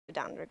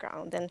the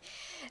underground and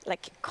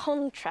like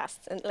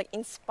contrast and like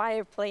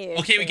inspire players.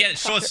 Okay, we get it.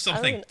 Show us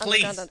something,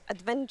 please.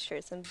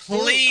 Adventures and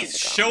please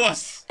show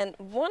us. And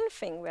one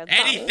thing we have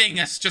anything done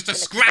that's just a to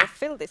scrap.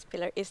 fulfill this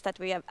pillar is that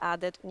we have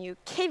added new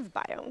cave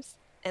biomes,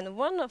 and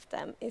one of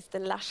them is the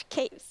lush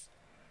caves.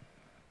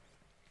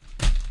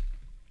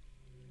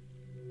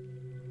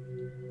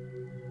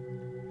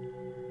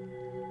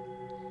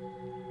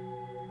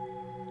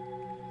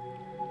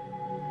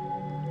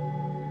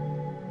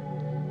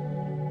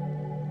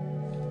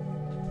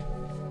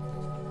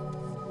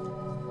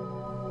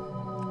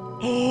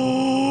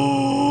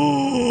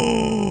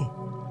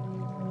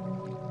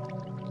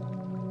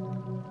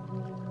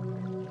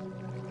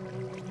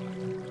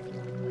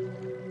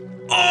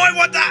 Oh, I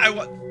want that! I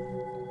want...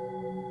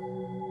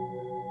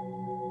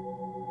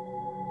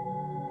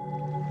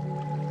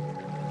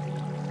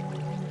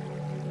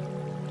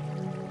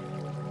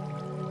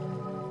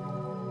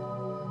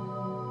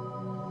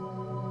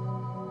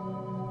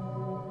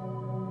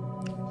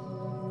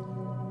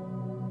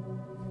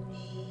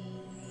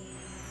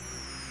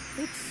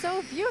 It's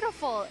so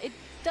beautiful. It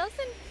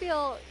doesn't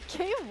feel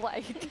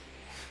cave-like.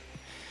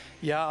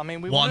 Yeah, I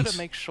mean, we wanted to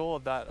make sure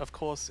that, of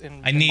course,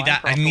 in I need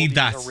that. I need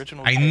that.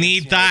 I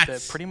need that. They're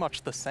pretty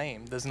much the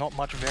same. There's not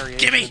much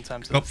variation in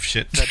terms of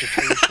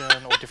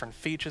vegetation or different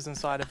features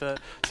inside of it.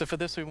 So for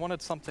this, we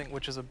wanted something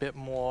which is a bit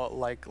more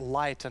like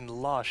light and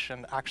lush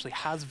and actually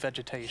has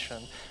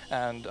vegetation.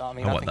 And I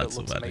mean, I think it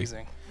looks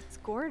amazing. It's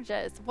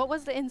gorgeous. What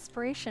was the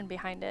inspiration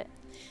behind it?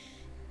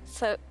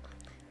 So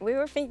we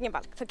were thinking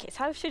about, okay,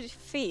 so how should it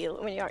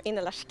feel when you are in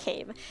a lush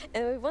cave?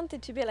 And we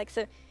wanted to be like,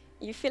 so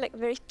you feel like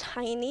very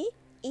tiny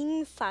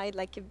inside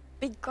like a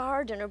big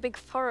garden or big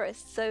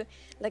forest. So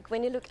like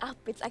when you look up,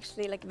 it's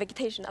actually like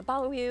vegetation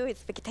above you,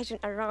 it's vegetation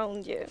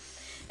around you.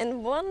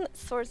 And one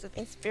source of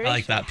inspiration, I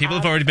like that. People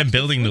have already been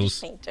building those.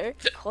 Painter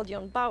called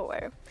John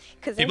Bauer.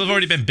 People have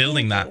already been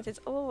building that. It's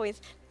always,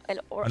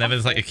 whenever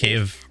there's like a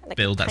cave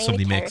build that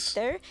somebody makes.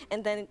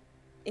 And then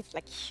it's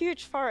like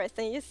huge forest,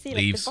 and you see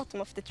like the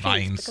bottom of the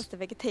trees because the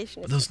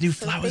vegetation is those new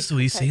flowers, do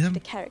you see them? The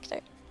character.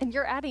 And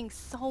you're adding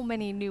so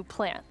many new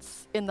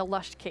plants in the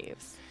lush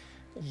caves.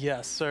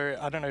 Yes, so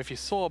I don't know if you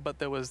saw, but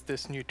there was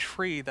this new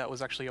tree that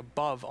was actually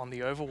above on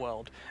the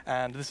overworld,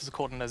 and this is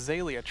called an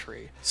azalea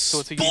tree. So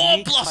it's a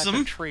unique type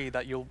of tree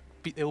that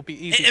it'll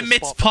be easy to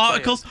emits spot for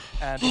particles.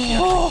 And if you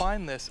actually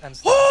find this and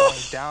start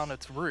going down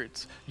its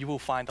roots, you will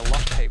find a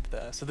lush cave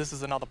there. So this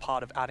is another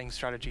part of adding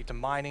strategy to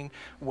mining,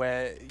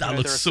 where there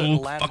are certain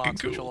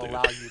landmarks which will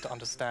allow you to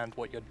understand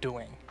what you're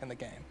doing in the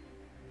game.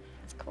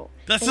 Cool.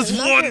 That's just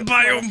one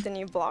biome. Of the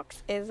new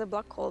blocks is a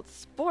block called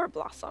Spore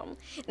Blossom,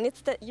 and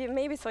it's that you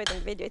maybe saw it in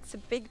the video. It's a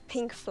big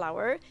pink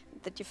flower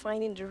that you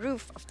find in the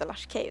roof of the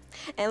lush cave,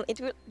 and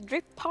it will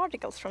drip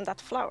particles from that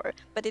flower,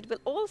 but it will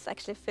also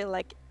actually feel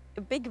like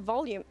a big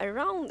volume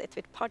around it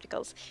with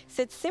particles.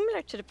 So it's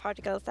similar to the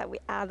particles that we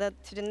added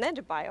to the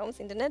nether biomes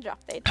in the nether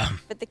update.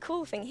 But the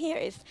cool thing here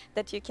is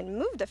that you can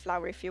move the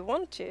flower if you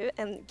want to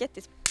and get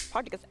these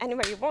particles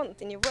anywhere you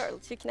want in your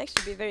world. So you can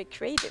actually be very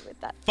creative with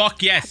that.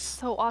 Fuck yes. That's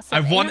so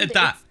awesome. I wanted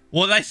that.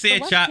 What did I say,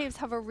 chat?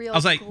 I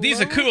was like, these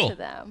are cool.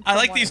 I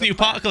like these new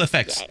particle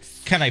effects.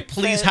 Yes. Can I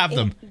please have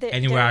them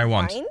anywhere I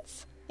want?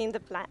 In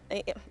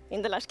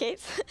the lush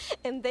caves,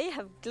 and they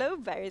have glow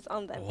berries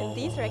on them, and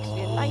these are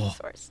actually a light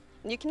source.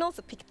 You can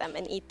also pick them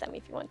and eat them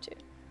if you want to.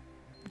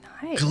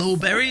 Nice. Glow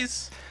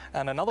berries?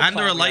 And another plant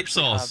we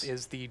actually have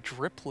is the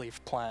drip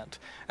leaf plant.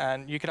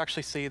 And you can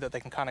actually see that they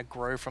can kind of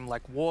grow from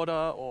like water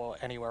or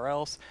anywhere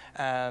else.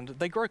 And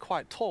they grow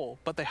quite tall,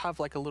 but they have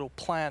like a little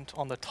plant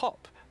on the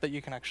top that you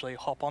can actually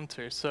hop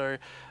onto. So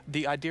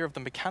the idea of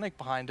the mechanic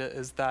behind it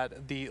is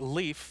that the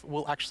leaf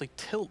will actually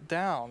tilt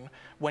down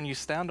when you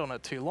stand on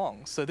it too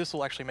long. So this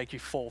will actually make you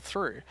fall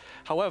through.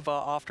 However,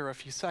 after a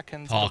few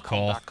seconds, it'll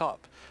come back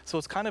up. So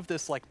it's kind of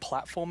this like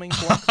platforming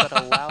block that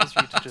allows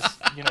you to just,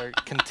 you know,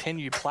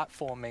 continue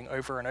platforming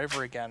over and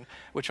over again,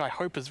 which I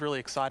hope is really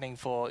exciting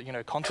for, you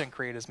know, content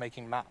creators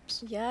making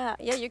maps. Yeah,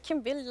 you can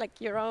build like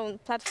your own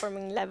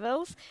platforming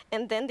levels,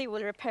 and then they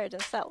will repair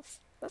themselves.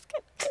 That's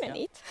kind of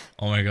neat.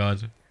 Oh my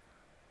god.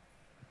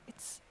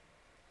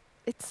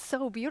 It's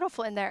so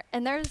beautiful in there.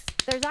 And there's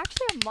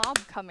actually a mob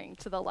coming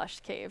to the lush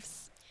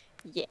caves.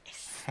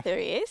 Yes, there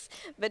is.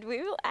 But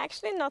we will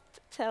actually not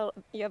tell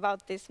you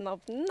about this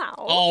mob now.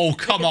 Oh,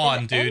 come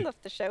on, dude. At the end of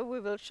the show, we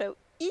will show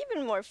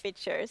even more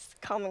features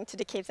coming to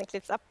the Caves and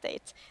Cliffs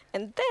update.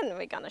 And then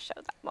we're going to show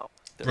that mob.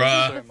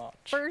 Bruh. This is the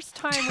first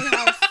time we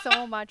have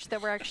so much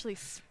that we're actually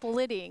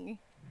splitting.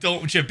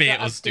 Don't you bait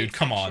us, dude.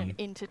 Come on.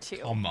 Into two.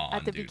 Come on,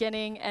 at the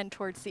beginning and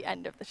towards the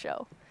end of the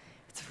show.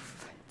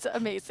 It's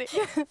amazing.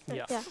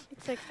 Yeah,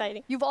 it's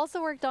exciting. You've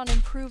also worked on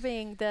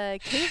improving the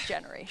cave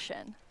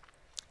generation.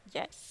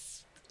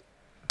 Yes.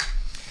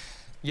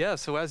 Yeah,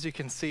 so as you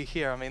can see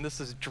here, I mean, this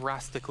is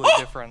drastically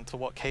different to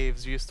what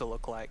caves used to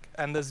look like.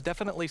 And there's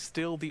definitely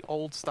still the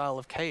old style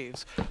of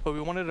caves, but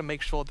we wanted to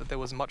make sure that there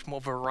was much more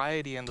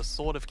variety in the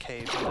sort of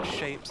caves and the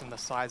shapes and the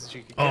sizes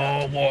you could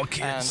get. Oh, more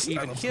caves. And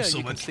even here,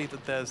 you can see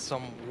that there's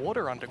some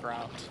water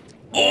underground.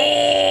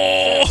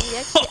 Oh! So we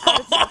actually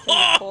added something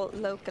we call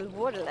local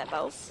water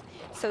levels.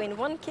 So in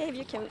one cave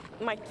you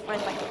might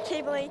find like a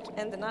cave lake,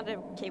 and another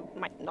cave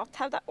might not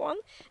have that one.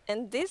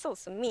 And this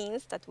also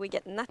means that we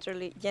get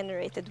naturally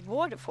generated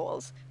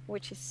waterfalls,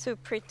 which is so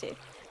pretty.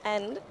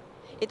 And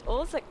it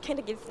also kind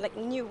of gives like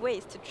new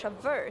ways to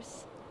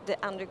traverse the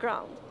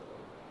underground.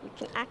 You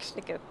can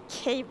actually go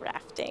cave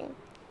rafting.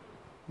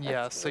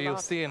 Yeah, so you'll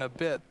see in a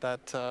bit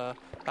that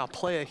our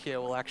player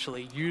here will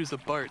actually use a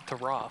boat to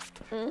raft,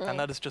 and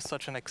that is just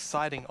such an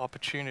exciting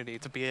opportunity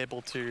to be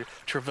able to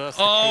traverse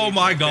the caves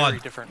in a very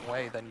different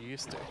way than you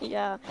used to.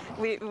 Yeah,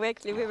 we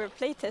were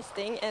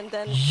playtesting, and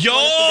then yo,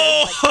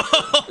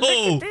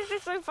 like, this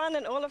is so fun,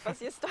 and all of us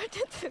just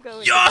started to go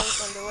on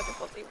the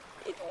waterfalls.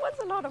 It was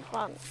a lot of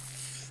fun.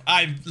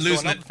 I'm losing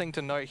so another thing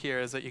to note here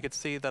is that you could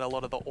see that a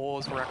lot of the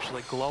ores were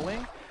actually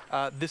glowing.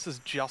 This is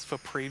just for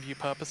preview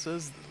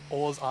purposes.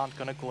 Ores aren't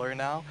going to glow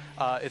now.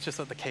 It's just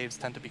that the caves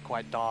tend to be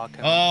quite dark,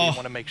 and we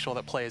want to make sure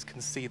that players can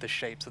see the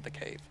shapes of the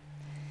cave.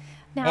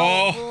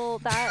 Now, will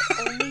that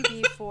only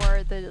be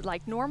for the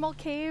like normal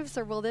caves,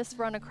 or will this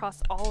run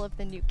across all of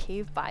the new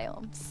cave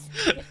biomes?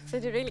 Yeah, so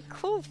the really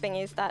cool thing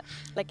is that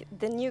like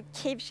the new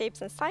cave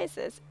shapes and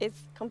sizes is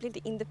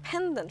completely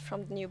independent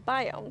from the new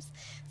biomes.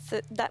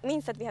 So that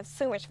means that we have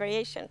so much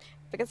variation.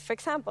 Because, for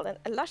example,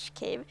 a lush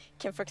cave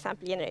can, for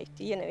example, generate,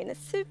 in a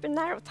super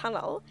narrow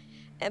tunnel,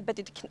 but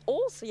it can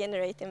also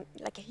generate in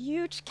like a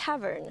huge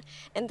cavern,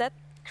 and that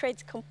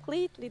creates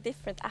completely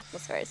different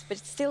atmospheres, but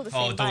it's still the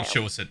same. Oh, don't biome.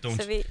 show us it. Don't.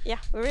 So we're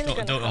really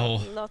going to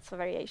have lots of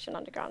variation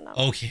underground now.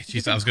 Okay,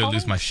 jeez, I was going to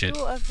lose my shit.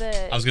 I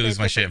was going to lose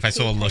my shit if I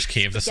saw a lush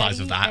cave the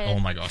size of that. Oh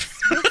my god.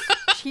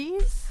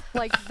 Cheese?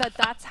 Like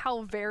that's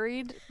how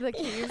varied the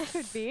caves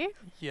could be?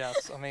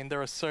 Yes, I mean,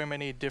 there are so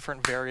many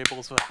different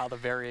variables of how the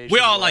variation We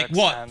are works, like,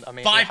 what, and, I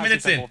mean, 5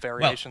 minutes in? Well,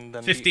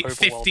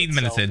 15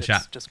 minutes in,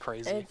 chat. It's just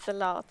crazy. It's a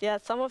lot. Yeah,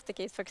 some of the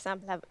caves, for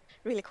example, have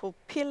really cool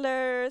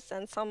pillars,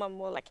 and some are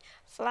more like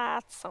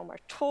flat, some are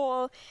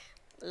tall.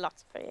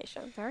 Lots of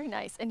variation. Very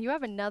nice. And you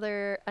have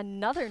another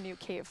new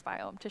cave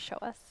biome to show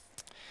us.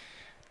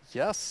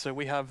 Yes, so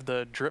we have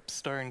the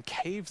Dripstone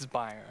Caves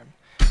biome.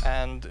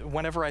 And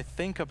whenever I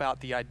think about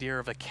the idea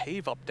of a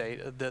cave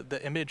update,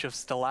 the image of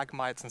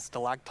stalagmites and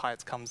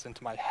stalactites comes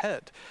into my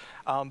head.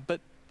 But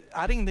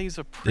adding these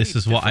are pretty This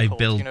is what I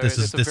build. This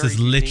is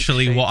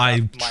literally what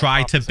I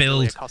try to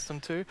build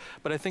accustomed to.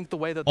 But I think the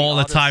way that all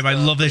the time. I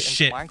love this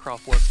shit.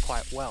 Minecraft works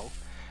quite well.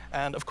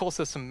 And of course,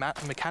 there's some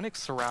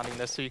mechanics surrounding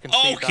this, so you can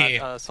see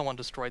that someone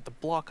destroyed the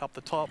block up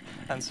the top,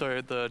 and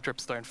so the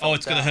dripstone fell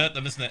it's going to hurt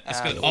them, isn't it?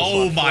 It's gonna,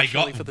 oh my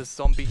god. For this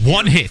zombie,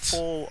 one hit.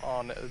 Fall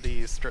on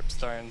these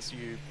dripstones,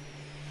 you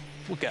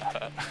will get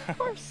hurt.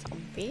 Poor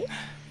zombie.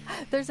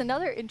 There's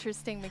another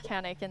interesting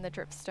mechanic in the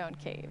dripstone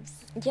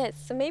caves. Yes,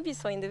 so maybe you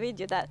saw in the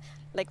video that,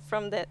 like,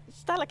 from the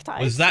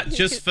stalactites. Was that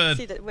just for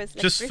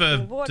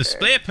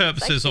display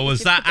purposes, or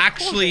was that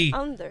actually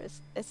under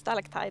a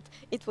stalactite?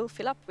 It will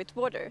fill up with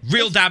water.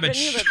 Real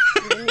damage.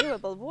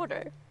 Renewable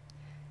water.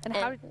 And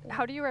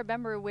how do you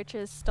remember which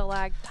is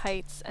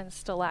stalactites and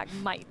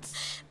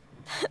stalagmites?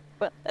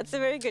 Well, that's a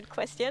very good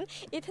question.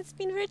 It has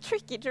been very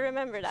tricky to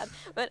remember that,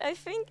 but I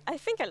think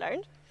I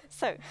learned.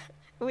 So.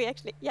 We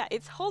actually,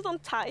 it's hold on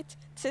tight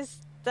to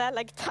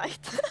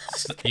stalactite.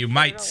 You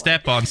might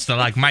step on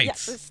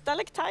stalagmites. Yeah, so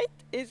stalactite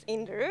is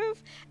in the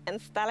roof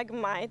and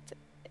stalagmite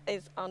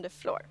is on the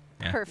floor.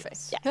 Yeah.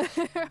 Perfect. Yeah.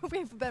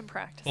 We've been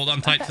practicing. Hold on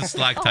tight to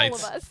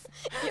stalactites. All of us.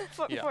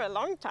 For a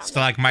long time.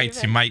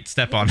 Stalagmites you might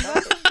step on.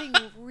 Something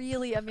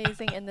really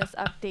amazing in this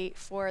update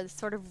for the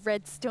sort of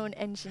redstone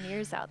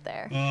engineers out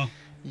there.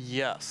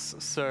 Yes,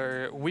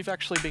 so we've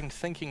actually been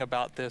thinking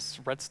about this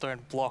redstone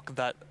block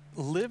that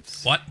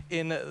lives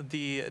in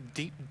the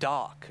deep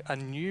dark, a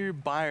new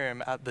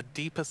biome at the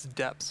deepest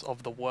depths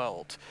of the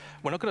world.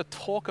 We're not going to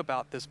talk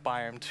about this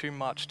biome too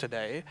much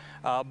today,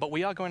 but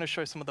we are going to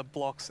show some of the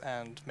blocks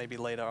and maybe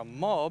later a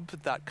mob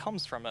that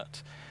comes from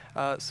it.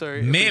 So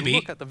if we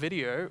look at the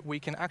video, we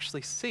can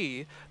actually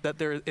see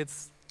that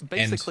it's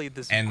basically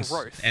this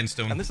growth. And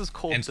this is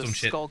called the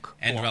skulk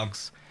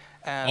blocks.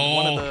 And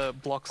one of the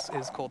blocks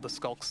is called the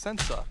skulk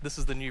sensor. This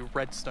is the new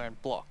redstone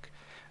block.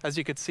 As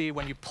you can see,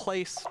 when you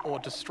place or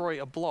destroy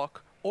a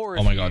block, or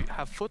if you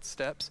have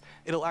footsteps,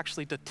 it'll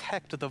actually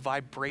detect the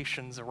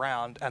vibrations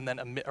around and then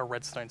emit a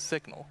redstone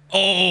signal.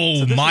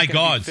 Oh my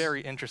god! Be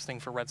very interesting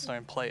for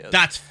redstone players.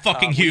 That's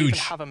fucking huge. We even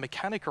have a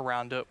mechanic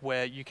around it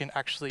where you can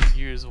actually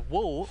use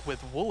wool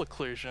with wool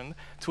occlusion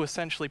to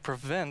essentially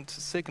prevent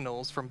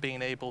signals from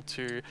being able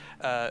to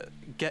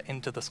get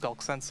into the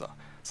skulk sensor.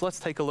 So let's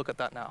take a look at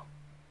that now.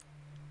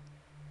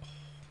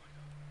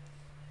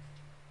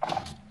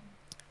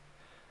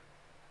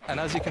 And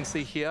as you can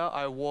see here,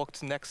 I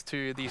walked next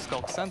to the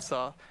skulk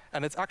sensor,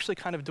 and it's actually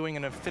kind of doing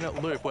an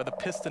infinite loop where the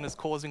piston is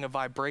causing a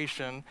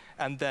vibration,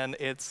 and then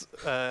it's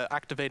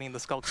activating the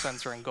skulk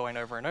sensor and going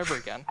over and over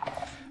again.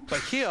 But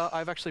here,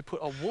 I've actually put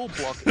a wool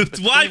block in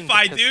between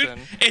Wi-Fi, the piston,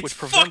 dude. It's which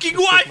prevents fucking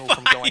the signal Wi-Fi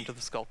from going to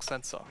the skulk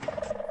sensor.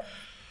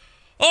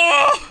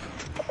 Oh!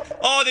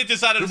 Oh, they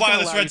just added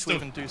wireless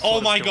redstone.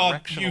 Oh my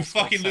god, you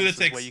fucking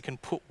lunatics. Where you can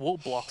put wall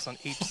blocks on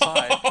each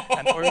side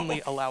and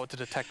only allow it to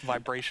detect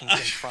vibrations in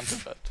front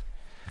of it.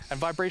 And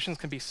vibrations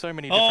can be so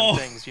many different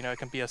things. You know, it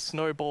can be a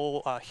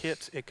snowball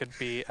hit, it could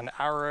be an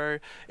arrow,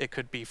 it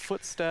could be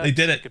footsteps. They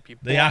did it. Could be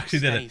blocks, they actually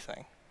did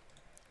anything.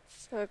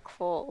 So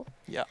cool.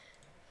 Yeah.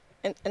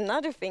 And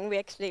another thing, we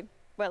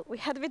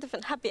had a bit of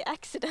a happy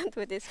accident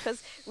with this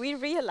because we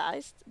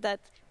realized that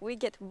we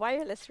get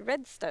wireless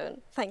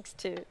redstone thanks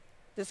to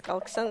the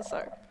Skulk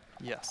sensor.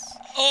 Yes.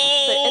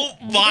 Oh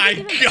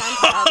my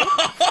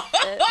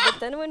god! But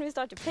then when we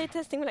started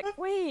playtesting, we're like,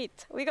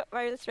 wait, we got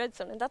wireless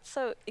redstone, and that's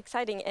so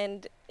exciting.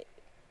 And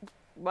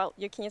well,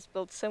 you can just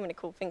build so many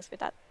cool things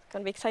with that. It's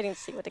gonna be exciting to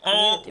see what the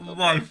community will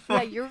do.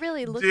 Yeah, you're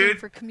really looking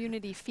for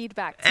community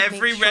feedback. To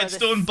every make sure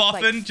redstone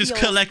boffin like, just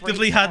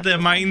collectively had their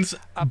minds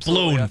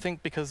blown. I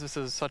think because this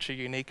is such a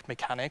unique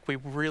mechanic, we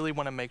really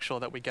want to make sure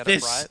that we get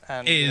it right.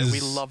 And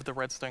we love the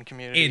redstone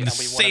community.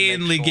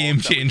 Insanely and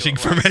game-changing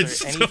for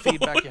redstone. So any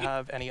feedback you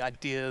have, any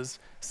ideas,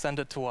 send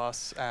it to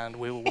us, and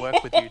we will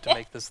work with you to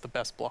make this the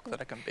best block that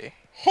it can be.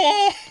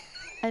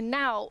 And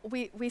now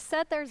we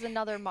said there's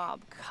another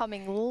mob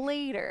coming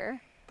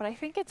later. But I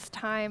think it's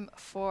time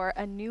for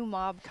a new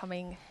mob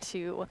coming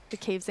to the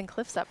Caves and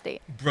Cliffs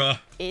update. Bruh.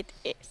 It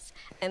is.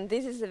 And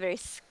this is a very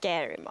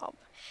scary mob.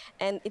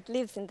 And it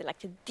lives in the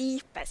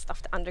deepest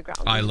of the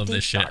underground. I love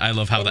this shit. I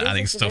love how they're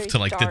adding stuff to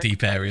the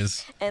deep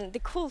areas. And the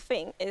cool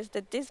thing is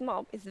that this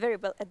mob is very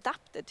well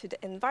adapted to the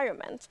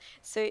environment.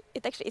 So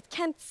it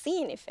can't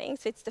see anything.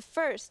 So it's the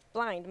first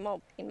blind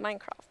mob in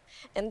Minecraft.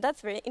 And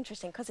that's very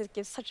interesting because it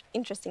gives such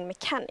interesting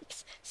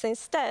mechanics. So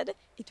instead,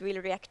 it will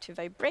react to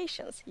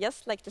vibrations,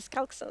 just like the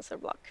Skulk sensor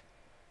block.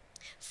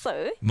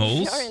 So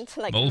moles? If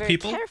you aren't Mole very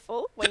people?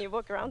 careful when you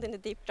walk around in the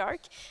deep dark,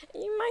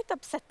 you might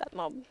upset that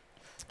mob.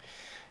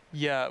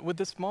 Yeah, with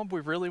this mob,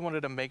 we really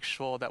wanted to make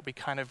sure that we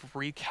kind of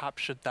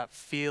recaptured that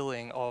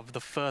feeling of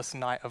the first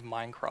night of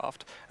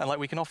Minecraft. And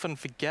we can often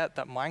forget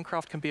that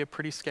Minecraft can be a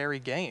pretty scary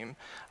game.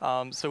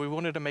 So we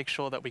wanted to make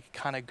sure that we could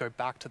kind of go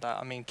back to that.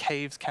 I mean,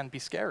 caves can be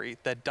scary.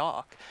 They're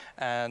dark.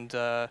 And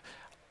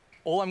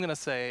all I'm going to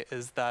say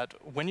is that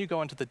when you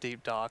go into the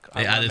deep dark,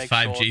 they added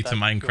 5G to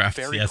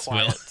Minecraft. Yes,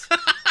 Will.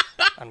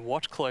 And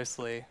watch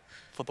closely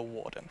for the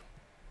warden.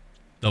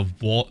 The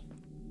what?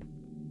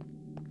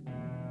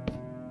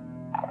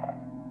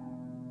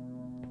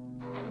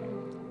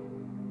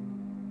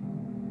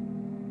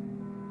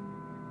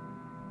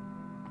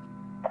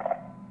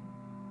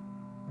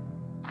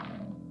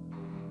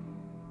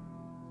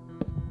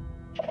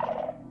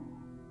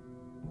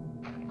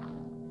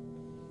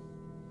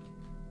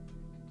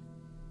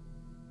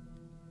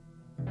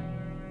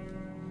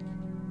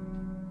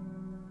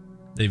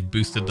 They've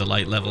boosted the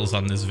light levels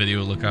on this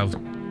video. Look at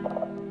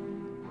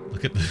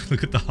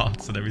the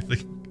hearts and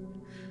everything.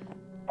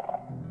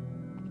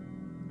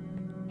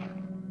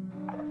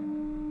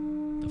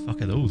 The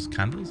fuck are those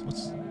candles?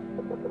 What's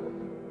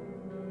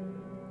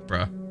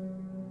bruh?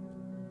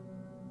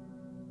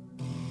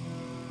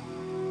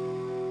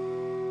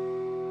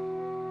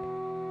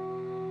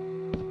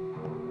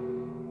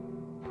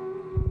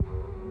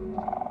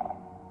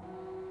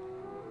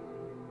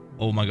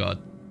 Oh my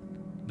god.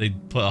 They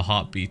put a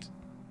heartbeat.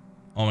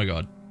 Oh my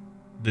god.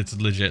 It's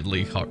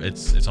legitimately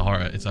it's a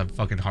horror. It's a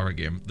fucking horror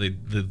game.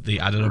 They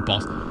added a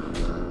boss.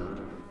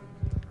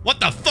 What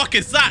the fuck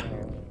is that?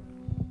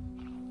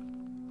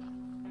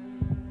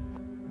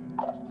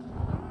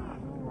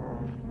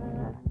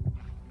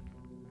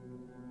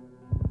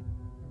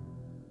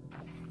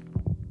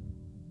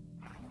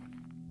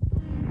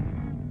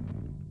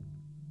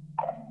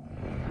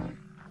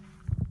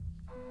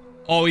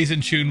 Oh, he's in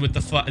tune with the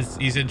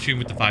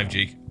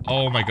 5G.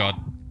 Oh my god.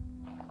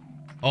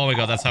 Oh my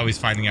god, that's how he's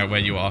finding out where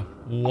you are.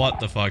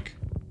 What the fuck?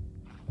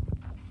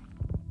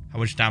 How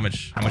much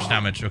damage? How much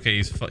damage? Okay,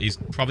 he's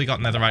probably got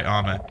netherite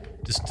armor.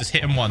 Just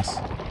hit him once.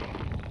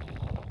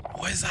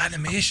 What is that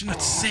animation?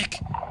 That's sick.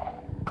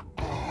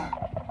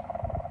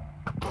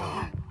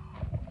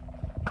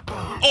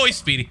 Oh, he's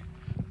speedy.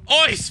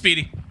 Oh, he's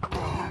speedy.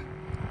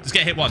 Just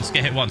get hit once.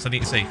 Get hit once. I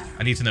need to see.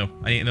 I need to know.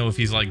 I need to know if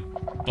he's like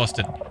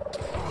busted.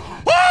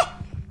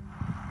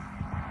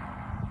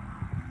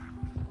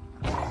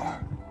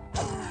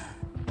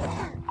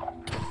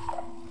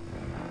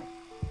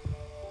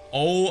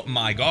 Oh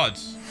my god.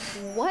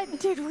 What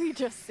did we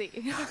just see?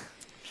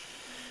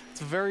 It's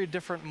a very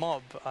different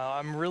mob.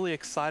 I'm really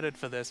excited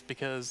for this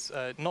because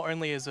not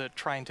only is it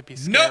trying to be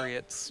scary,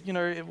 it's, you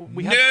know,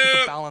 we have to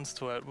keep a balance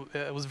to it.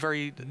 It was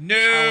very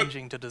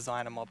challenging to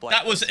design a mob like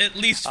that. Was at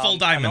least full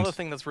diamond. Another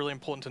thing that's really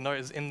important to note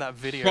is in that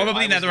video,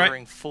 probably I was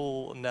wearing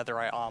full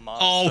netherite armor.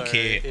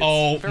 Okay. So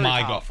oh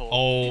my powerful. god.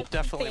 Oh, you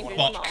definitely want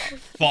to watch.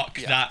 Fuck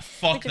that.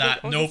 Fuck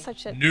that. Nope.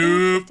 Such an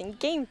nope. interesting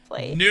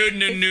gameplay.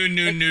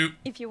 No.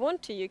 If you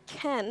want to, you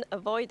can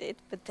avoid it,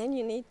 but then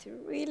you need to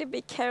really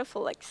be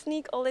careful. Like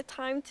sneak all the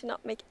time to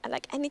not make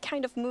any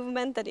kind of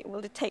movement that it will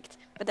detect.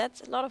 But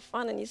that's a lot of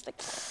fun, and it's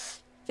like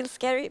feels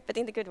scary, but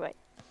in the good way.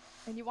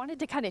 And you wanted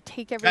to kind of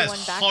take everyone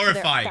back to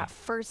that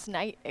first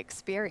night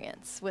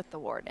experience with the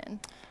warden.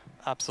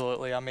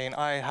 Absolutely. I mean,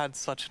 I had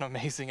such an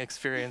amazing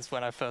experience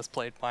when I first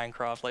played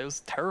Minecraft. Like, it was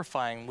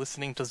terrifying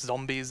listening to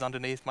zombies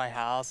underneath my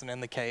house and in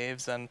the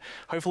caves, and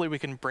hopefully we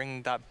can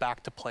bring that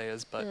back to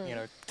players, but, you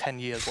know, 10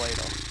 years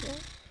later. Yeah.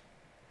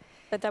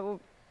 But that would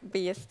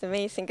be just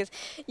amazing, because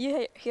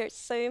you hear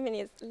so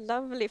many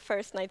lovely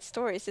first night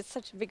stories. It's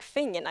such a big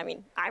thing, and I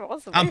mean, I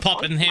was. I'm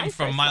popping him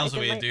from miles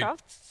away, dude.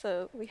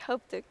 So we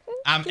hope to.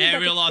 I'm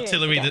aerial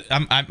artillery.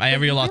 I'm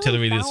aerial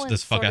artillery.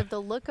 This fucker.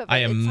 Sort of I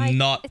am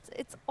not.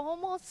 It's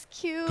almost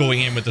cute. Going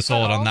in with the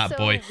sword on that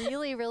boy.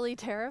 Really, really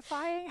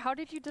terrifying. How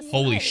did you decide?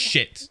 Holy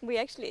shit! We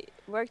actually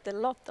worked a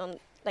lot on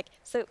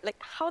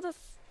how does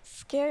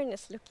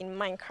scariness look in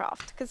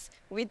Minecraft, because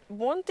we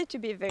wanted to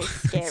be very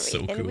scary, so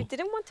and cool. we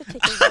didn't want to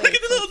take away Look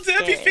at the little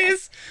derpy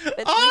face. But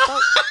we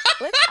thought,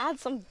 let's add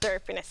some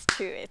derpiness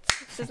to it.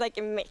 So it's like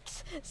a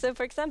mix. So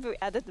for example, we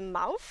added the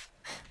mouth.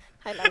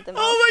 I love the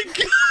mouth. Oh my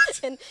god!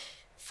 And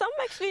some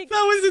actually that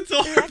was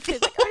adorable.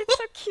 reacted like, oh, it's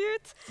so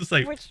cute. Just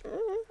like, which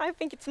I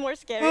think it's more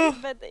scary,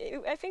 but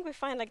I think we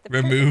find like the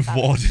remove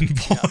Warden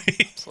Boy.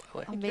 Yeah,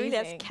 absolutely. It really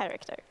has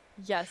character.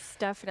 Yes,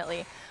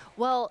 definitely.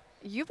 Well,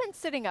 you've been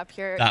sitting up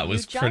here. That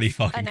was pretty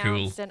fucking cool.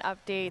 You just announced an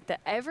update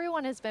that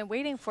everyone has been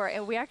waiting for,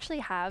 and we actually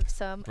have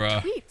some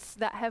tweets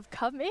that have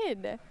come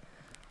in.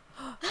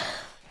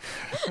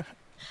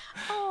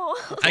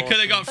 Oh, I could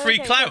have got free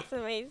clout. That's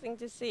amazing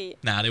to see.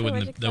 Nah, they So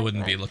wouldn't. much They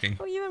wouldn't be excitement.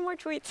 looking. Oh, even more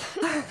tweets.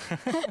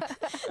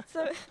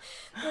 So,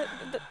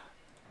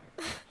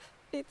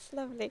 it's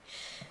lovely.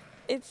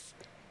 It's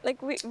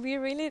like we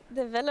really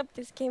developed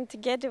this game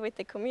together with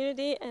the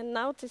community, and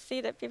now to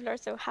see that people are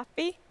so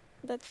happy,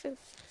 that feels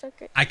so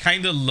good. I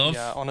kind of love.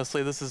 Yeah,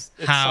 honestly, it's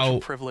such how a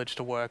privilege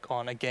to work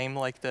on a game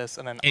like this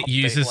and an it update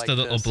uses like the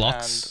little this,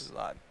 blocks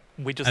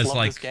and, we just as love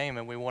like this game,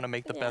 and we want to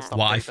make the best update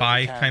Wi-Fi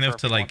that we can kind of for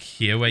to everyone. like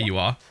hear where you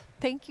are.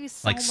 Thank you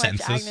so Like much,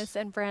 sensors. Agnes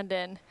and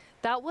Brandon.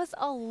 That was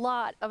a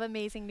lot of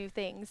amazing new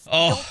things.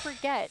 Oh, don't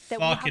forget that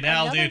we have fucking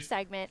hell, another dude.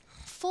 segment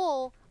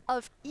full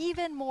of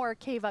even more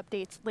cave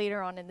updates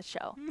later on in the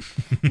show.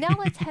 Now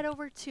let's head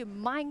over to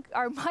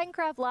our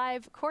Minecraft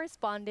Live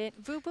correspondent,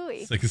 Vu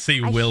Bui. So I can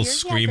see I Will hear he has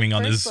screaming a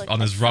on first his look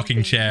on at his rocking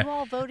something chair. You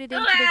all voted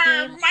into the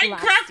game last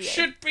Minecraft year.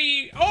 should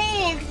be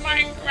old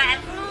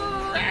Minecraft.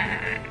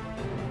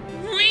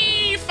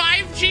 Wee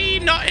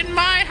 5G, not in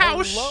my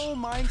house. Hello,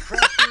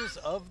 Minecrafters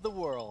of the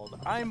world.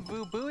 I'm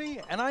Vu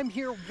Bui, and I'm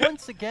here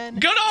once again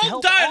Good to old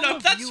help dial-up, all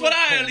of that's you what at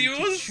I'll home to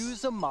use.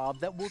 choose a mob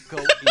that will go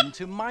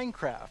into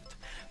Minecraft.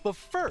 But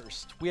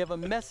first, we have a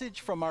message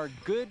from our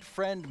good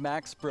friend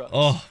Max Brooks.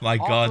 Oh my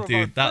author god, of dude,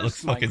 our that looks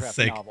first fucking Minecraft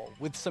sick. novel,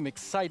 with some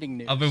exciting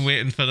news. I've been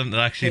waiting for them to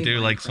actually do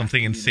like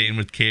something insane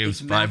with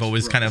caves, but I've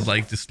always kind of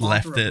like just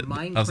left it.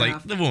 I was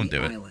like, they won't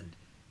do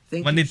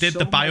it. When they did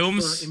the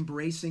biomes, for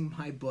embracing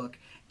my book,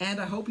 and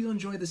I hope you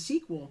enjoy the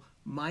sequel,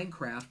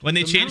 Minecraft. when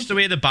they changed the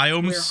way the where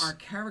biomes our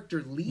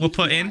character leaves were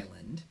put the in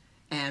island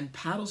and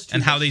paddles to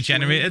and how a they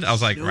generated, I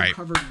was like, right,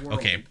 snow-covered world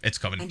okay, it's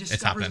coming, and it's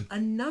discovers happening.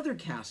 another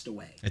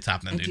castaway. It's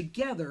happening, and dude.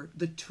 together,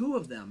 the two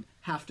of them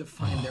have to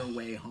find their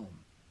way home.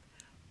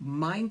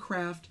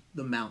 Minecraft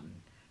The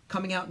Mountain,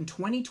 coming out in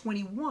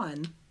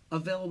 2021,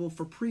 available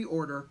for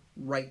pre-order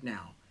right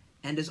now.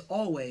 And as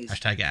always, #Ash.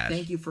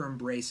 thank you for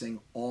embracing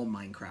all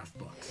Minecraft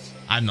books.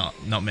 I'm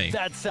not me.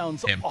 That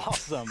sounds Him.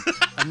 awesome.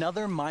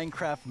 Another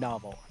Minecraft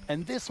novel,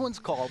 and this one's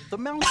called The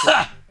Mountain.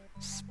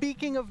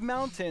 Speaking of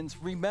mountains,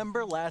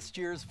 remember last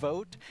year's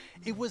vote?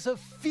 It was a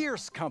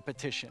fierce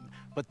competition,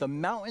 but the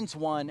mountains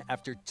won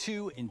after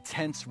 2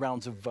 intense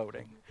rounds of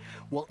voting.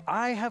 Well,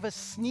 I have a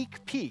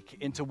sneak peek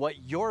into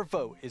what your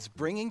vote is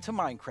bringing to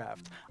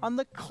Minecraft on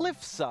the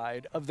cliff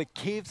side of the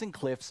Caves and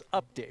Cliffs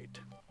update.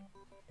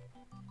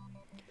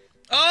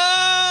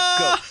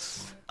 Oh!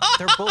 Goats.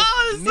 They're both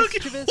It's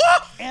looking- mischievous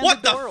Whoa! and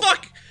What the adorable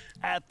fuck?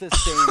 at the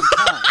same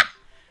time.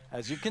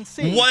 As you can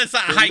see, What is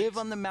that they height? live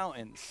on the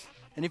mountains.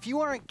 And if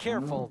you aren't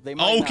careful, they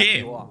might knock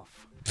you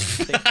off.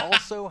 They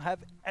also have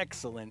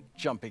excellent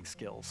jumping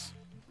skills.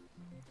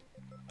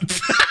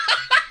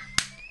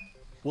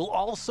 We'll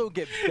also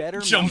get better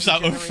Jumps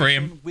mountain out of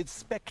frame. generation with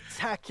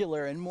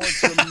spectacular and more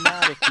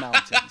dramatic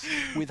mountains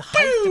with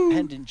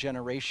height-dependent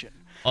generation.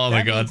 Oh my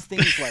That god. means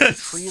things like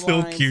That's tree so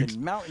lines cute.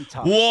 and mountaintops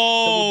that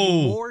will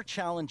be Whoa! more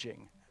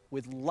challenging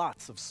with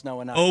lots of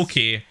snow and ice.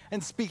 Okay.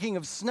 And speaking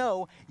of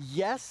snow,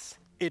 yes,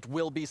 it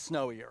will be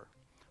snowier.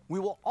 We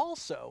will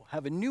also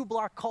have a new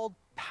block called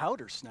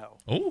Powder Snow,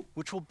 Oh.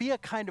 which will be a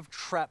kind of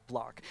trap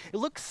block. It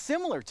looks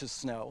similar to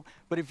snow,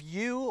 but if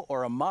you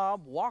or a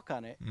mob walk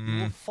on it,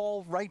 you will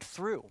fall right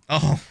through.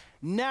 Oh.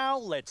 Now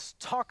let's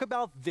talk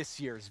about this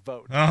year's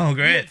vote. Oh, We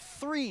great. have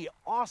 3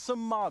 awesome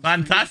mobs for you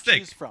to Fantastic.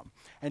 choose from.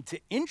 And to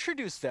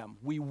introduce them,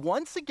 we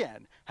once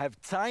again have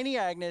Tiny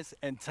Agnes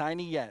and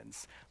Tiny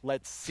Jens.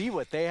 Let's see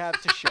what they have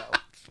to show.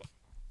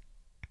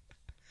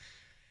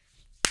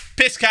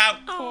 Piss cow.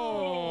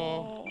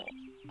 Oh.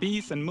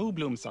 Bees and moo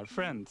blooms are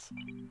friends,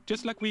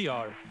 just like we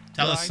are.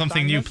 Tell us Right,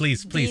 something new, Agnes?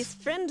 please, These please.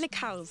 friendly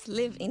cows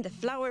live in the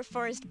flower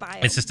forest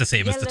biome. It's just the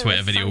same as the Yellow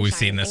Twitter video. We've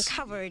seen sunshine this. and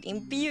covered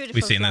in beautiful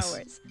We've seen this.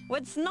 flowers.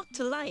 What's not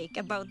to like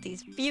about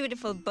these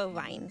beautiful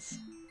bovines?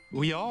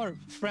 We are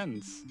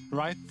friends,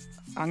 right,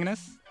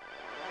 Agnes?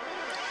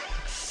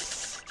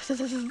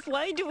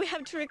 Why do we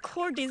have to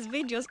record these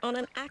videos on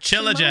an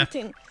actual Chillager.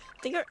 mountain?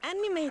 They are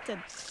animated.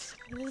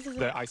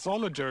 The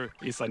Isolager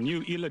is a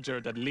new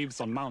illager that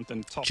lives on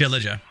mountain tops.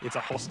 Chillager. It's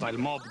a hostile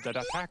mob that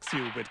attacks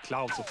you with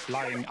clouds of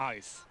flying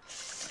ice.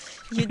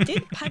 You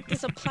did pack the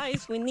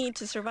supplies we need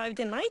to survive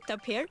the night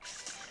up here.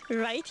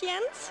 Right,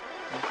 Jens?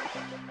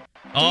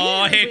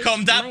 Oh, here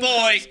come that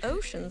boy!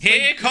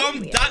 Here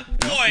come that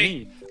boy!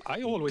 Me.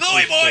 I always Boy,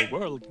 wish boy! for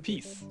world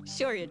peace.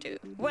 Sure you do.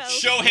 Well,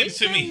 Show him wish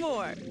to them me.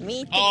 More.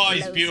 Meet Oh, the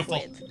he's close beautiful.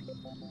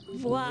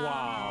 with.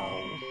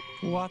 Wow.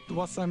 What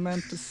was I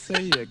meant to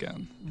say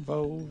again?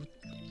 Vote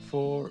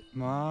for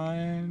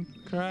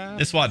Minecraft?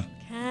 This one.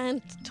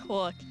 Can't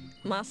talk.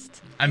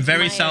 Must. I'm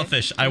very admire.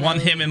 selfish. I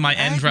want him in my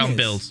end round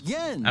build.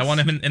 Jens, I want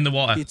him in the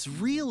water. It's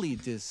really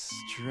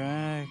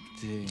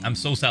distracting. I'm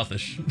so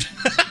selfish.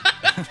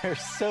 They're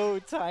so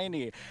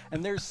tiny,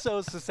 and they're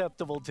so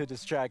susceptible to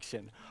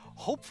distraction.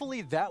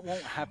 Hopefully that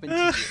won't happen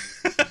to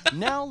you.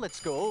 Now let's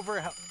go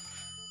over how...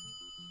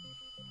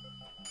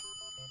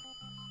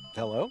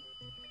 Hello?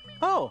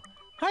 Oh,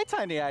 hi,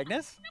 Tiny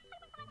Agnes.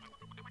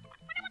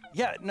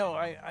 Yeah, no,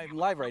 I'm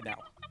live right now.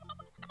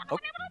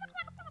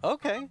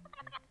 Okay.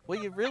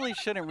 Well, you really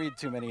shouldn't read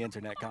too many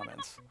internet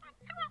comments.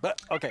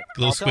 But, okay.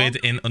 Glow squid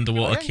in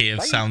underwater Okay, cave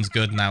bye. sounds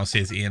good now,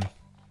 says Ian.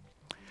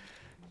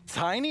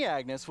 Tiny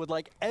Agnes would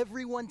like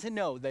everyone to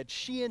know that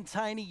she and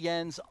Tiny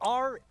Jens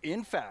are,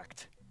 in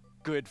fact,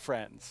 good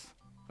friends.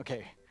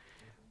 Okay,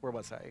 where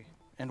was I?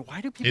 And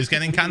why do people Who's keep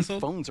getting leaving cancelled?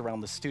 phones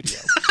around the studio?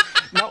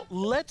 Now,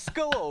 let's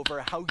go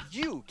over how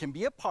you can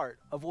be a part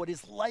of what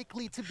is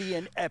likely to be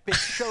an epic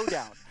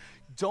showdown.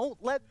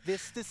 Don't let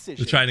this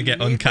decision They're trying to get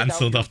be made without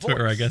uncancelled your off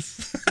Twitter, I voice.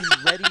 guess. Be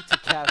ready to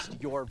cast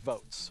your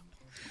votes.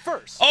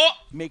 First,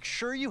 make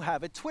sure you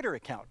have a Twitter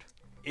account.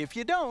 If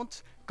you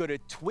don't, go to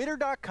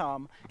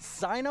twitter.com,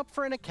 sign up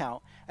for an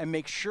account, and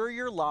make sure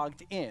you're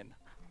logged in.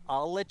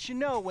 I'll let you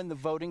know when the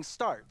voting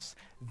starts.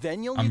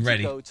 Then you'll need to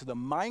go to the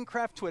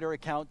Minecraft Twitter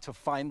account to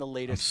find the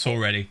latest. I'm so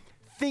ready.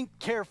 Think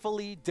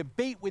carefully,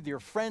 debate with your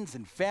friends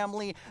and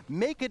family,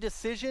 make a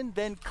decision,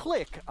 then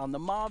click on the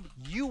mob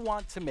you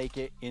want to make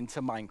it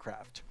into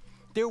Minecraft.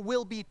 There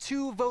will be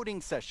 2 voting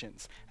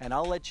sessions, and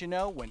I'll let you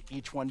know when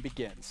each one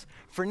begins.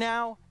 For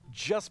now,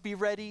 just be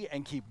ready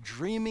and keep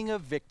dreaming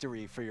of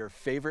victory for your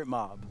favorite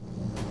mob.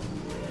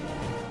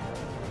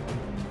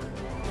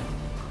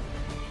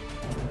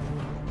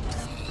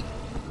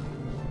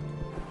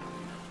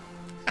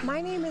 My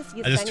name is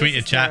I just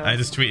tweeted, chat. I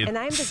just tweeted. And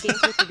I'm the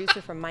gameplay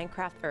producer from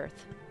Minecraft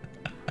Earth.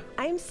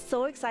 I'm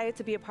so excited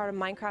to be a part of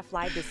Minecraft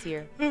Live this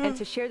year and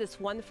to share this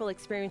wonderful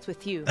experience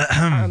with you,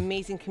 our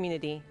amazing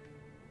community.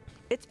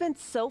 It's been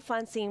so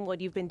fun seeing what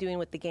you've been doing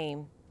with the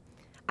game.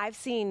 I've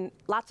seen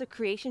lots of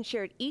creation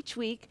shared each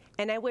week,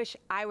 and I wish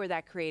I were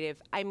that creative.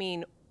 I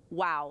mean,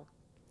 wow.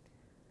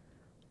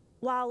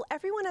 While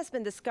everyone has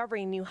been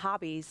discovering new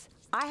hobbies,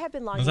 I have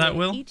been logging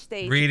in each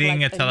day reading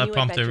to a collect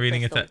teleprompter, new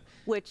reading crystal, it.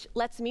 which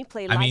lets me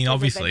play I mean, live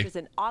obviously. adventures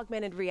in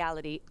augmented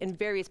reality in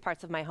various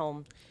parts of my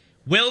home.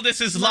 Will, this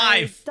is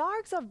My live.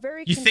 dogs are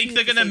very You think confused,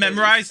 they're to gonna say the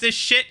memorize least. this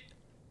shit?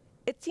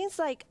 It seems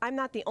like I'm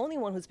not the only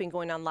one who's been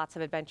going on lots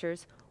of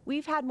adventures.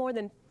 We've had more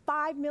than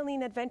 5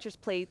 million adventures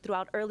played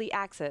throughout early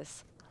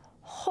access.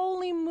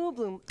 Holy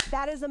Moobloom,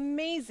 that is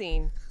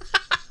amazing.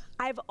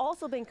 I've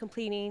also been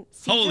completing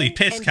Holy season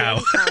piss and cow.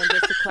 daily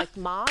challenges to collect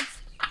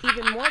mobs,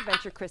 even more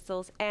adventure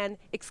crystals, and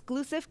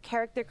exclusive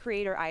character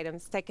creator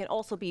items that can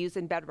also be used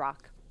in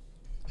Bedrock.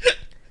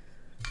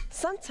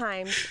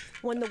 Sometimes,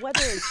 when the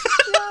weather is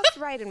just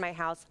right in my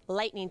house,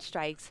 lightning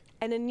strikes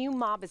and a new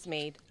mob is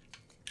made.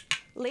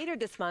 Later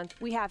this month,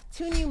 we have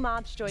 2 new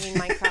mobs joining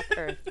Minecraft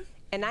Earth,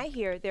 and I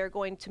hear they're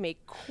going to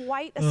make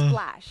quite a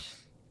splash.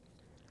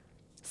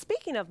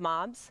 Speaking of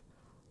mobs,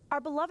 our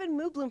beloved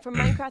Moobloom from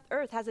Minecraft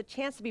Earth has a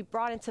chance to be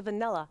brought into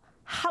vanilla.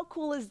 How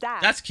cool is that?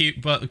 That's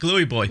cute, but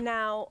Gluey Boy.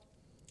 Now,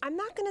 I'm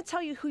not going to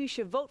tell you who you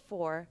should vote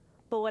for,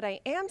 but what I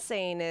am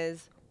saying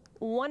is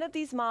one of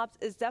these mobs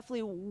is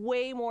definitely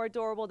way more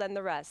adorable than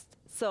the rest.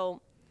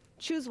 So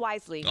choose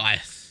wisely.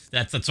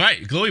 That's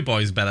right. Gluey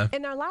Boy is better.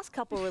 In our last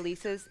couple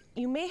releases,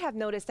 you may have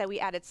noticed that we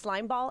added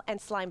slime ball and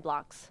slime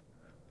blocks.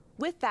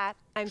 With that,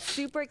 I'm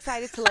super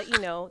excited to let you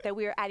know that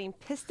we are adding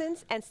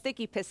pistons and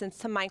sticky pistons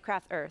to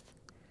Minecraft Earth.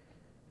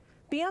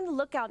 Be on the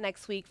lookout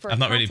next week for I've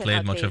not really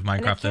content played much update, of and I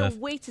Minecraft can't Earth.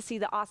 wait to see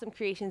the awesome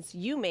creations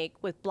you make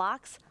with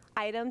blocks,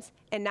 items,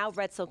 and now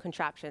redstone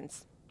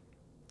contraptions.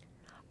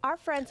 Our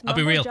friends I'll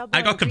be Mumbo real, Jumbo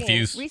I got and Brian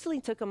confused. recently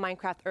took a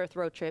Minecraft Earth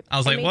road trip. I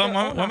was and like, made what their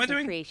own am I awesome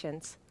doing?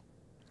 Creations.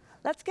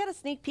 Let's get a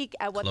sneak peek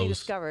at what they Close.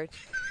 discovered.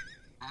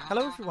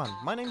 Hello everyone,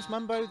 my name's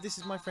Mumbo, this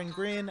is my friend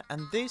Grian,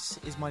 and this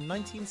is my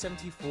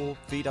 1974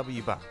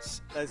 VW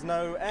bus. There's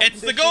no air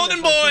It's the conditioning,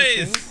 Golden there's no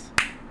Boys!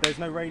 heating, there's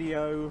no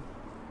radio.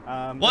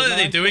 What there's are no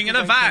they doing in a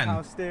anti-gravity van?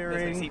 power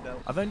steering.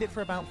 I've owned it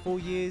for about 4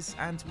 years,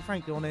 and to be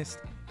frankly honest,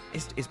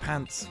 it's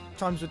pants.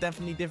 Times were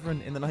definitely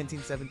different in the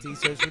 1970s,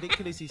 so it's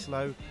ridiculously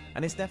slow,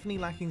 and it's definitely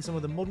lacking some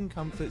of the modern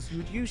comforts you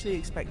would usually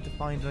expect to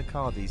find in a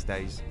car these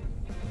days.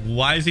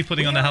 Why is he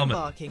putting on a helmet?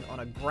 Embarking on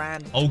a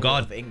grand Oh tour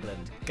God. of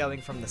England,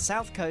 going from the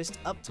south coast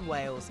up to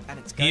Wales, and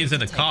it's He going is to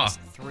in a take car. us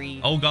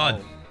 3 Oh God.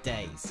 whole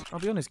days. I'll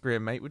be honest,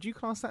 Graham, mate. Would you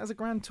class that as a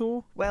grand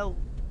tour? Well,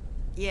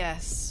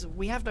 yes,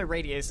 we have no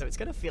radio, so it's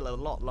going to feel a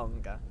lot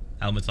longer.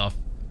 Helmet's off.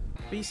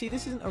 But you see,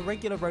 this isn't a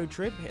regular road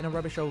trip in a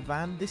rubbish old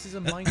van. This is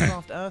a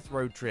Minecraft Earth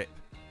road trip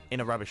in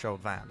a rubbish old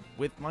van.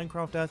 With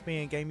Minecraft Earth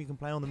being a game you can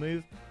play on the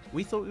move,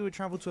 we thought we would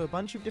travel to a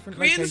bunch of different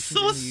locations so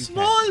in the UK.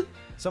 small.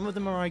 Some of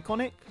them are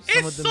iconic,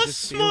 some of them so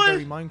just small. feel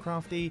very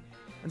Minecrafty,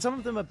 and some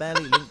of them are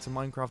barely linked to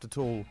Minecraft at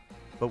all.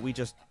 But we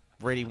just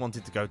really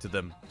wanted to go to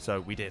them,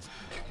 so we did.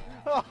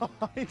 Oh,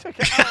 he took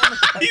it out.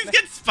 He's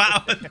getting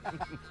spat on.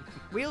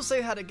 We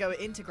also had to go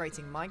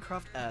integrating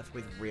Minecraft Earth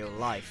with real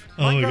life.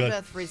 Oh my Minecraft God.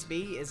 Earth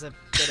Frisbee is a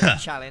bit of a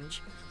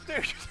challenge.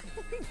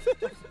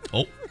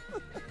 Oh.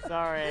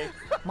 Sorry.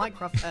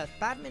 Minecraft Earth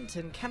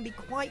Badminton can be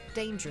quite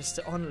dangerous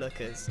to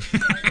onlookers.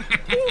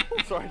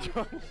 Sorry,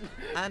 Josh.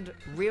 And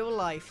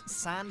real-life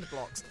sand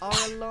blocks are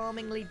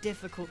alarmingly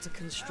difficult to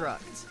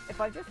construct. If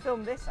I just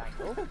film this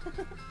angle,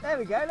 there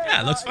we go.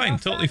 Yeah, it looks fine.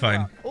 Totally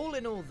fine. All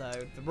in all, though,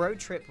 the road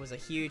trip was a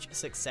huge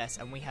success,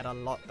 and we had a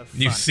lot of fun.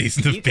 New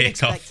season of You can Bake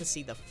expect Off. to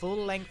see the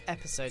full-length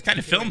episodes.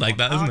 Kinda filmed like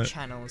that, on isn't our it?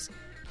 channels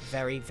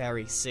very,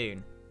 very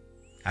soon.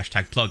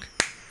 Hashtag plug.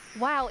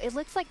 Wow, it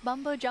looks like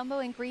Mumbo Jumbo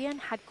and Grian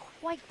had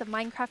quite the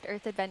Minecraft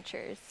Earth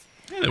adventures.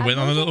 Yeah, they At went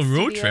on a little Mojang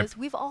road Studios, trip.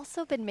 We've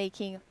also been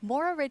making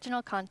more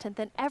original content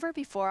than ever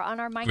before on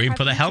our Minecraft Green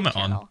put a YouTube helmet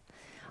on. channel.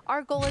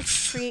 Our goal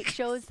is to create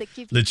shows that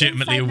give you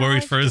Legitimately inside worried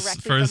knowledge for his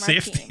directly for his from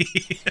our team.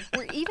 safety.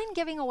 We're even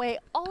giving away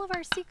all of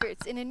our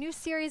secrets in a new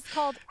series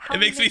called How It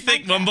We makes me Make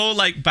think Minecraft, Mumbo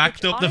like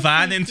backed which up the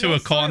van honestly into a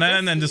feels so corner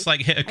and then risky. just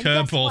like hit a And guess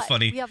curveball what?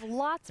 funny. We have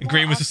lots And more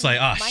Green was just like,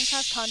 awesome ah,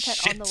 Minecraft content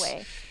shit. on the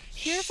way.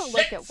 Here's a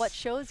look at what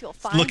shows you'll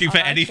find Looking on for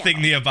our anything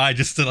channel. nearby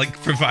just to like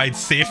provide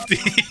safety.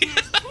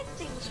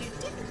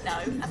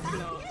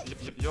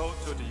 Yo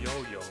to the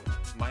yo-yo.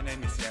 My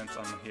name is Jens,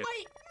 I'm here.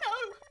 Wait,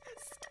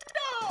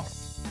 no!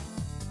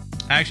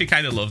 Stop! I actually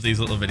kind of love these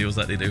little videos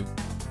that they do.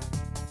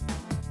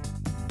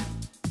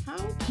 How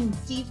can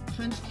Steve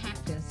punch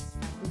cactus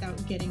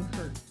without getting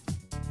hurt?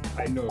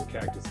 I know a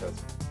cactus has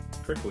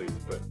pricklies,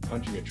 but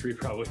punching a tree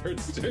probably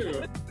hurts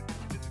too.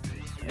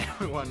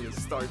 Everyone just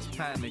starts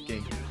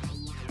panicking.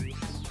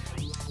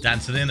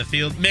 Dancing in the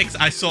field. Mix.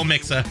 I saw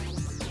Mixer.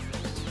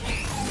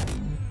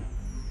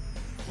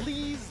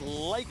 Please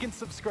like and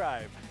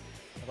subscribe.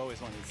 I've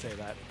always wanted to say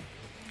that.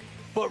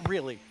 But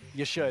really,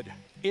 you should.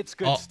 It's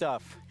good Oh,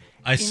 stuff.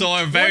 I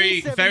saw a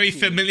very, very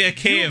familiar You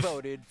cave.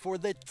 voted for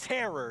the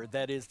terror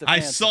that is the I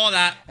Phantom, saw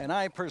that. and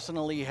I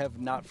personally have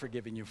not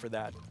forgiven you for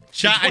that.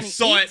 Chat, In I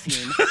saw it.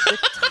 2018, the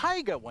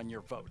taiga won your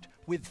vote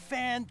with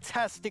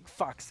fantastic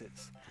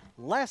foxes.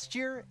 Last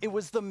year, it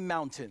was the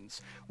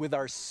mountains with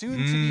our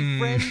soon-to-be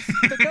friends,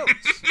 the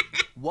goats.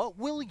 What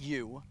will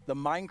you, the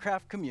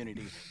Minecraft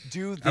community,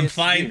 do this I'm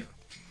fine. year?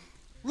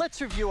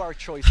 Let's review our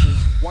choices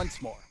once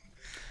more.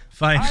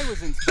 Fine. I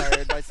was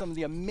inspired by some of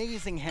the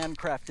amazing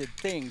handcrafted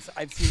things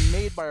I've seen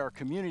made by our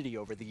community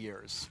over the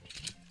years.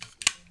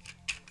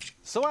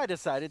 So I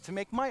decided to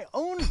make my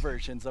own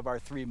versions of our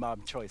 3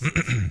 mob choices.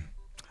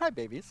 Hi,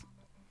 babies.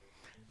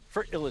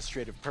 For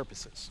illustrative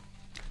purposes.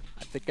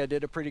 I think I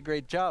did a pretty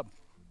great job.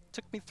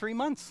 Took me 3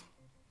 months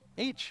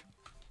each.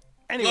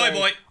 Anyway,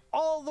 boy.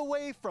 all the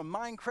way from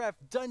Minecraft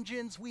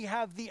Dungeons, we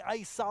have the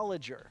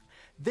Iceologer.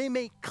 They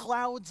make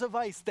clouds of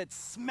ice that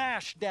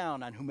smash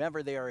down on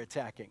whomever they are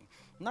attacking.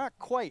 Not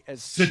quite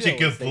as Such a chill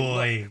good as they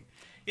boy. look.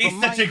 He's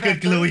From such a good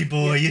Minecraft glowy Earth,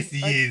 boy. we have Yes,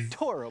 he the is.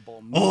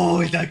 Adorable. Oh,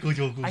 moon. is that good?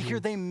 I hear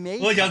they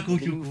made Oh, yeah, have the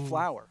good, new good.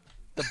 flower,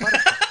 the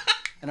buttercup,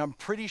 and I'm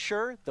pretty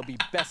sure they'll be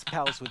best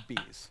pals with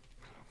bees.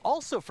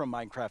 Also from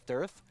Minecraft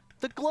Earth,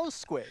 the glow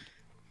squid.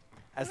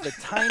 As the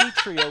tiny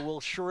trio will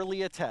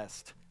surely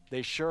attest,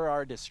 they sure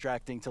are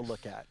distracting to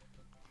look at.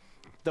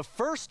 The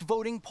first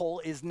voting poll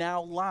is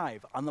now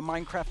live on the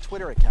Minecraft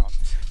Twitter account.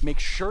 Make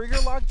sure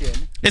you're logged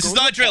in. This go is to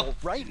not the a drill. poll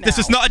right now, This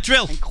is not a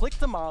drill. And click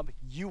the mob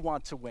you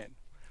want to win.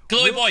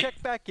 Glowy We'll boy.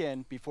 check back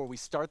in before we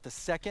start the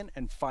second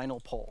and final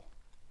poll.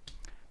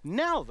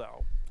 Now,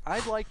 though,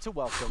 I'd like to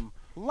welcome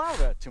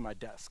Laura to my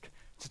desk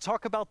to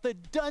talk about the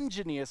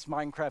dungeoniest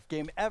Minecraft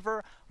game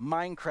ever,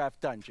 Minecraft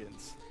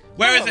Dungeons.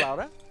 Where Hello, is it?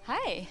 Laura.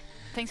 Hi,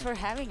 thanks for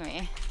having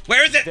me.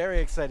 Where is it? Very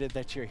excited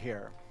that you're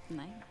here.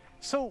 Nice.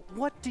 So,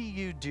 what do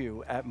you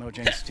do at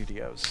Mojang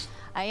Studios?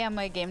 I am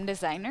a game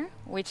designer,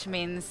 which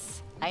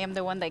means I am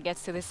the one that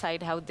gets to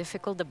decide how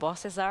difficult the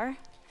bosses are.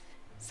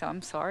 So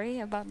I'm sorry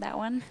about that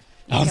one.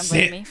 You Oh, can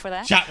blame shit. me for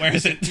that. Chat, where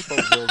is it? People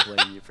will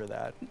blame you for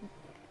that.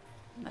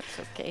 That's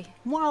okay.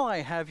 While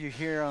I have you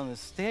here on the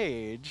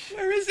stage,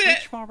 Where is it?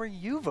 which mob are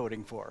you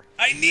voting for?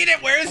 I need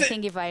it. Where is I it?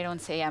 think if I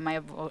don't say I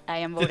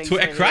am voting for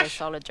Twitter the crash?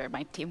 Iceologer,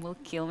 my team will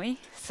kill me.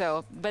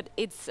 So, but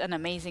it's an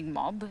amazing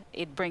mob.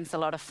 It brings a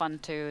lot of fun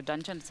to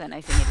dungeons, and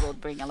I think it will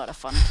bring a lot of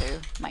fun to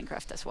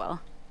Minecraft as well.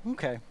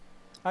 Okay.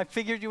 I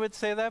figured you would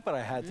say that, but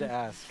I had to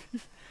ask.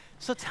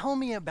 So tell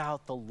me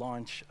about the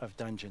launch of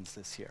Dungeons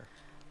this year.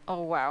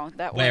 Oh wow,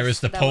 that Where was is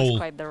the that pole? was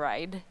quite the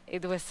ride.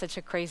 It was such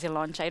a crazy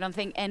launch. I don't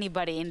think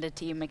anybody in the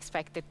team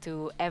expected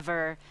to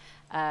ever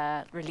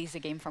release a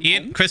game from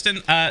Ian, home. Kristen,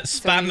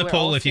 spam the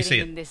poll if you see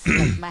in it. this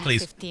like, massive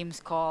Please. Teams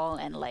call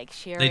and like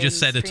sharing. They just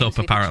set it streams up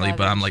with each apparently,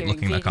 but other, I'm like sharing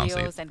looking, I can't see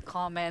it. videos and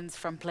comments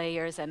from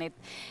players, and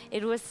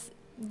it was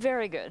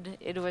very good.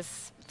 It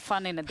was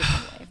fun in a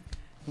different way.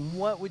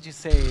 What would you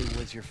say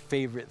was your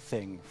favorite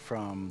thing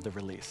from the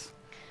release?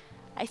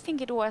 I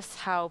think it was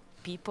how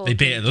people They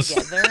came baited us.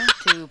 together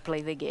to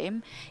play the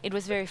game. It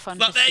was very fun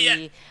to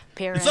see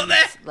parents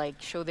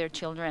like show their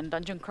children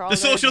dungeon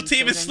crawlers. social and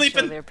team is children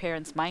sleeping. Show their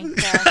parents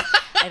Minecraft.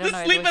 I don't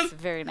know. It was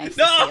very nice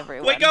to see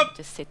everyone wake up.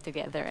 just sit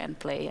together and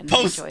play and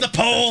Post enjoy. the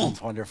poll.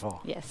 That's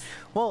wonderful. Yes.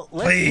 Well,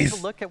 let's Please. take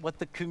a look at what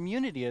the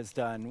community has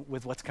done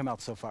with what's come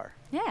out so far.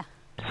 Yeah.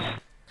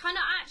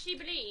 Cannot actually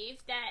believe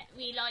that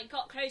we like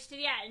got close to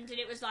the end and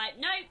it was like,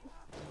 nope.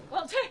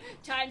 Well,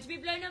 time to be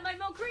blown up by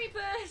more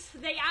creepers.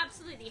 They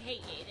absolutely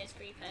hate you, there's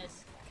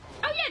creepers.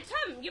 Oh yeah,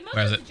 Tom, your mom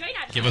Where is wants it? to join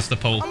actually. Give us the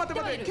poll.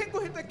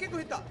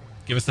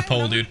 Give us the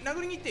poll, dude.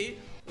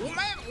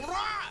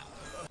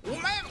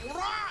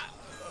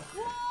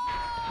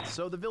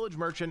 So the Village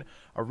Merchant,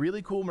 a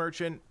really cool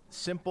merchant,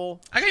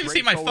 simple. I can't even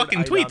see my straightforward fucking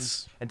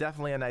items, tweets. and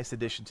definitely a nice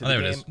addition to Oh, the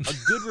there it game. is. A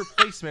good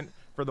replacement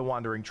for the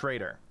Wandering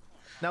Trader.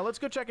 Now let's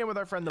go check in with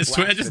our friend the Is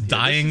Twitter just Blacksmith here.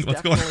 dying? This is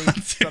What's going on,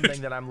 definitely dude?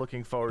 something that I'm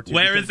looking forward to.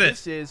 Where because is it?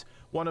 This is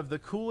one of the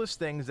coolest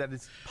things that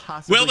has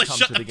possibly Will, come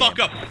shut to the the fuck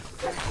game. up.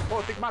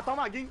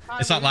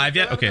 It's not live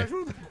yet? Okay.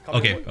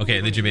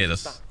 Okay, they made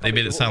this. They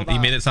made it sound, he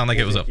made it sound like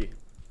it was up.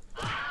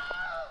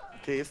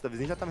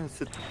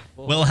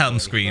 Wilhelm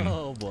scream.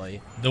 Oh boy.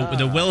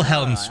 The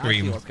Wilhelm I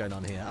scream. see what's going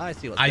on here. I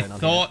see what's I going on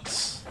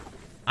thought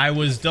I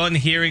was done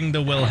hearing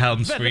the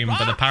Wilhelm scream,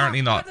 but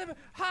apparently not.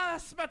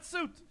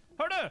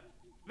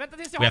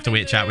 We have to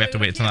wait, chat. We have to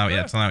wait. It's not out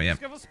yet. It's not out yet.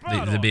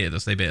 They baited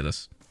us. They baited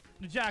us.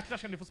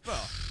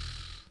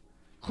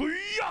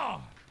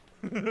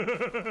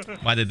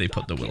 Why did they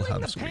put the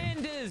Wilhelm scream?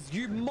 Pandas,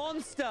 you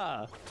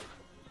monster!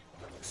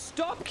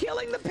 Stop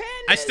killing the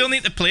pandas! I still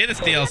need to play this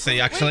DLC,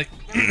 actually.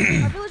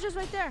 Our villager's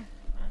right there.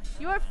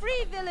 You are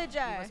free,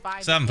 villager.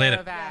 Still haven't played it.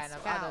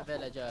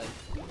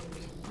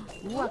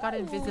 Ooh, I got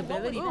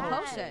invisibility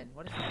potion.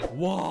 What is that?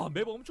 와,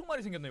 맵 엄청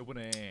많이 생겼네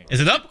이번에. Is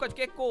it up? 까지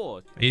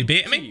깼고. Are you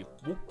baiting me?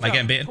 Am I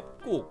getting baited?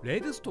 협곡,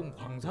 레드스톤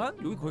광산?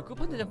 여기 거의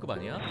끝판대장급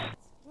아니야?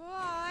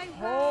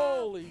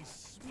 Holy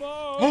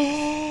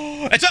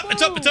It's up,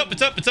 it's up, it's up,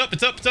 it's up, it's up,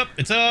 it's up, it's up,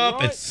 it's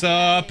up, it's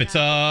up, it's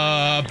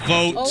up.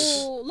 Vote.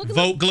 Oh, look at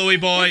Vote, glowy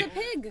boy. There's a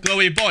pig.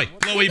 Glowy boy,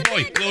 glowy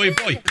boy, glowy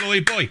boy,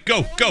 glowy boy.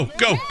 Go, go,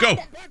 go, go.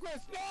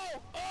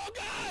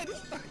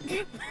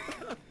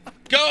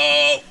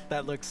 Go!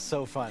 That looks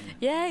so fun.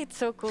 Yeah, it's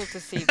so cool to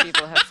see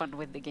people have fun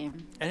with the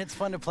game. And it's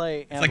fun to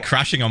play. It's like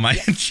crashing on my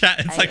chat.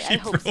 It's I actually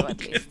hope so, at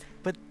broken. least.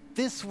 But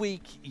this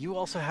week, you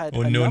also had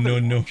Oh no, no,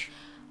 no.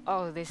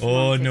 Oh, this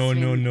Oh, month no, has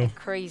no, been no. a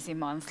crazy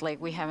month.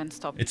 Like, we haven't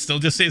stopped. It still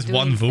just says doing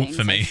one vote things,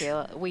 for I me.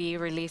 feel. We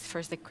released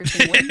first the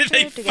Creeping Winter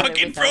They together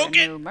fucking with our broke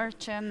it. new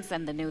merchants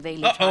and the new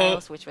daily Uh-oh,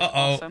 trials, which was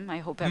uh-oh. awesome. I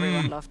hope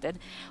everyone loved it.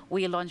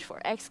 We launched for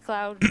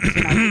xCloud,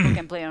 so now people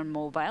can play on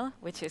mobile,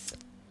 which is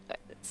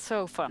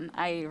so fun.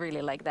 I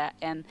really like that.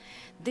 And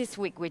this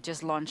week we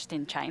just launched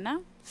in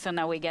China, so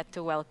now we get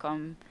to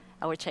welcome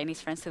our Chinese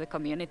friends to the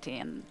community,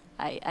 and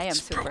I am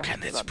super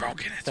happy about that.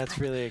 That's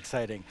really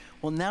exciting.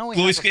 Well, now we Glowy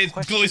have a Squid,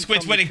 question Glowy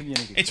Squid's from the winning.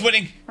 community. It's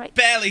winning.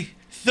 Barely.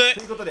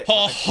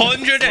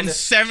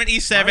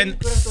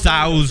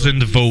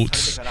 177,000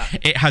 votes.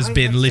 It has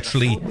been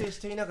literally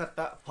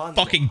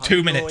fucking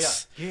 2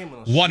 minutes.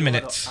 1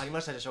 minute.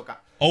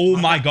 Oh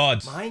my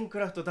god.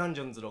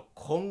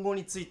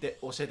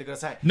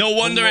 No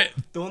wonder it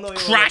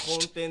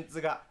crashed.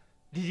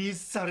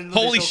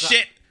 Holy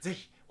shit.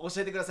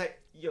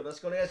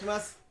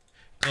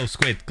 Glow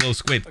squid, glow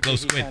squid, glow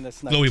squid.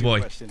 Glowy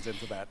boy.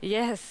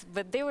 Yes,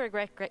 but they were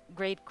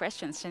great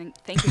questions, and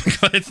thank you for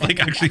God, it's like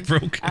sending actually them.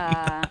 broke.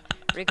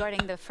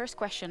 Regarding the first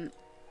question,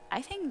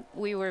 I think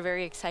we were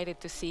very excited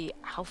to see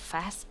how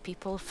fast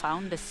people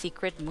found the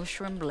secret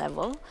mushroom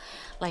level.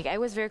 Like, I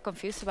was very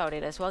confused about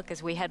it as well,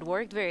 because we had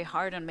worked very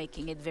hard on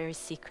making it very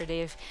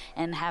secretive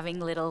and having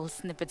little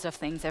snippets of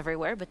things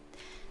everywhere, but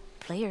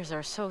players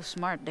are so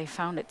smart. They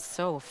found it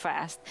so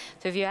fast.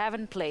 So if you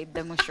haven't played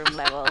the mushroom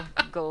level,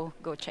 go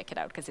check it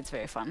out, because it's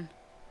very fun.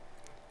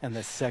 And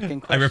the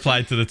second I question.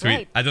 replied to the tweet.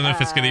 Right, I don't know if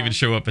it's going to even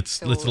show up.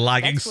 It's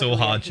lagging that's so what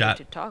we are hard, here chat.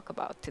 to talk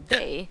about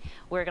today.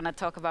 We're gonna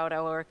talk about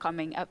our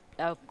upcoming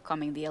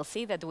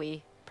DLC that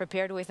we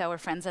prepared with our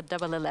friends at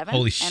Double 11.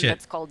 Holy and shit.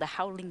 that's called the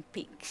Howling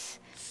Peaks.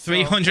 So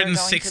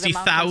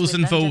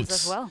 360,000 votes.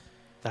 as well.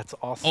 That's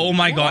awesome. Oh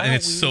my god, Why and don't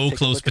it's we so take a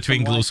close look at between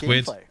some Glow live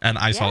Squid gameplay? and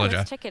Yeah, Iceologer.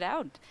 let's check it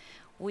out.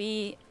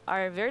 We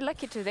are very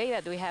lucky today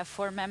that we have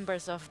 4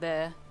 members of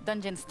the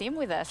Dungeons team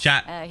with us.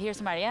 Chat.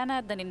 Here's Mariana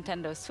at the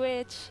Nintendo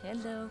Switch.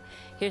 Hello.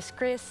 Here's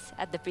Chris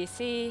at the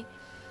PC.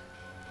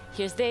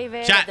 Here's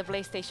David Chat. at the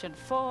PlayStation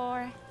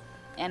 4.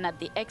 And at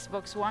the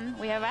Xbox One,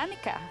 we have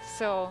Annika.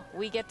 So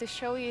we get to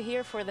show you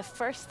here for the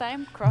first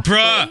time crossplay,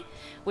 Bruh.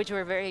 which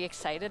we're very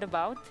excited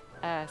about.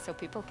 so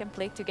people can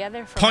play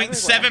together from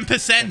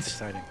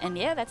 0.7%. And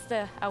yeah, that's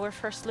our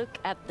first look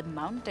at the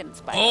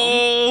mountains biome.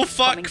 Oh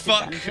fuck!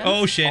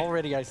 Oh shit!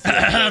 Already I see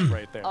it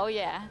right there. Oh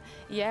yeah,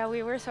 yeah.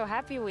 We were so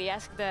happy. We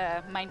asked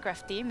the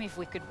Minecraft team if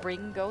we could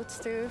bring goats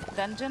to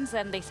dungeons,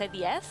 and they said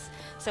yes.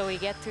 So we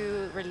get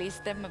to release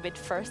them a bit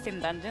first in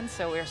dungeons.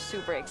 So we're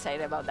super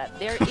excited about that.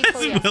 They're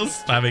equally Will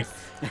spamming.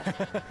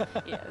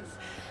 Yes.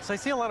 So I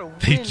see a lot of.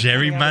 They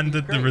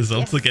gerrymandered the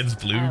results against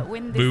blue.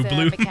 Wind Blue. is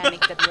a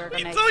mechanic that we're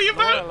gonna It's all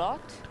explore about. a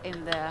lot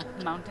in the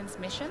mountains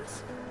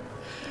missions,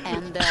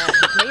 and the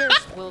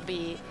players will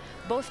be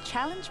both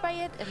challenged by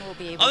it and will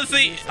be able to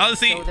use it.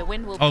 So the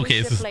wind will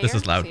okay, push this the is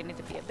player, loud. so you need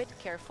to be a bit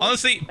careful.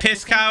 Honestly,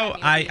 Piss Cow,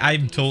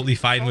 I'm totally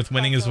fine with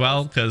winning as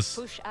well, because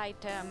push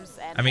items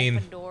and I mean,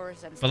 open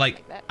doors and but stuff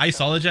like that.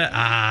 Isolager,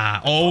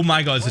 oh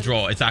my god, it's a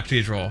draw. It's actually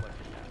a draw.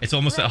 It's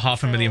almost at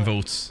 500,000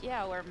 votes.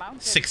 Yeah, our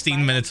mountains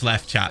 16 minutes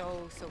left, chat.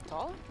 so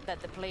tall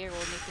that the player will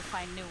need to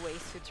find new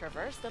ways to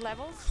traverse the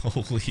levels.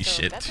 Holy So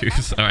shit, that's dude!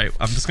 All right,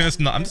 I'm just gonna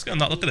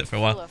not look at it for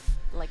a while.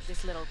 Like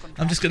this little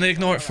I'm just gonna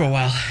ignore it for a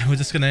while. We're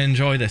just gonna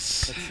enjoy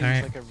this. That seems All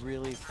right, like a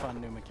really fun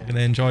new mechanic. we're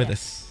gonna enjoy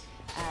this.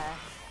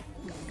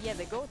 Yeah,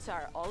 the goats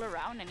are all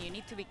around, and you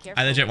need to be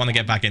careful. I legit want to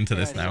get back into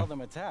this Yeah, I saw now.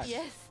 them attack.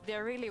 Yes,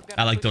 they're really gonna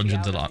I like push you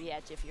dungeons a out of lot. the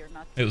edge if you're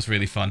not. It was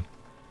really fun.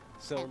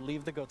 So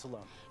leave the goats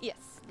alone. Yes.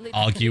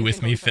 Argue leave with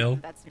the me, goats alone.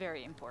 Phil. That's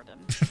very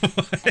important.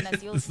 And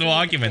as you'll There's see no in the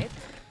argument.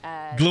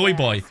 clip, Glowy the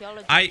Boy.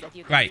 archaeologists that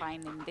you can Right.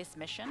 find in this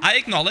mission, I and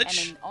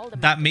acknowledge in all the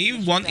that mountains me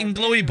missions wanting are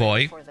Glowy very Boy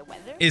ready for the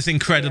weather. is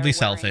incredibly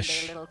They're wearing their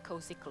selfish. little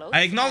cozy clothes,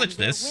 I acknowledge and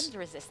they're this wind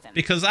resistant,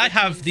 because I which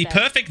have means the that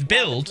perfect while the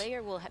build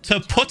player will to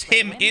be put challenged by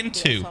him wind, the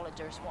into.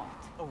 archaeologers won't.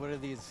 Oh, what are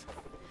these?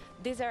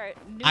 These are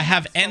new I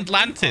have maps called Endlantis,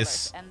 Wind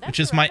Colors, and which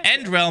that's is my the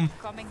end realm,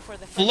 coming for the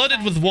first flooded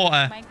time with in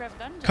water, Minecraft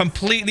Dungeons.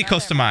 completely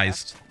That's another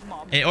customized. Minecraft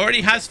mob It already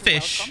you has get to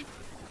fish. welcome.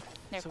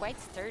 They're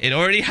quite sturdy. It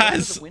already What do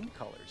has the wind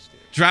colors do?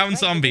 drowned Right,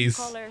 the wind zombies.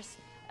 colors,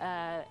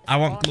 I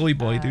want spawn, Glowy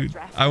Boy, dude.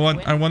 draft I want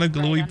wind a right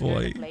Glowy under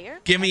Boy. the player,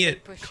 Give me and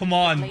it. push Come the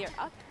on. player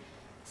up,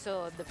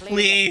 so the player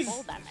Please. gets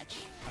full damage.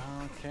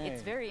 Okay.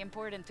 It's very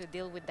important to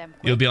deal with them.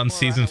 You'll be quick on or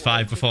season run 5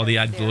 away before they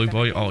because add they're Glowy gonna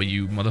Boy. be- Oh,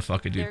 you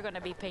motherfucker, They're dude.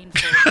 gonna be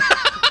painful to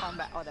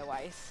combat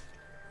otherwise.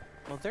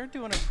 Well, they're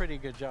doing a pretty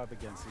good job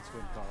against these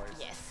wind colors.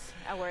 Yes,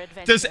 our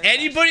adventure. Does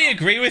anybody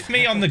agree with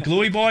me on the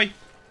Glowy Boy?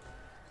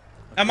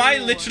 Am I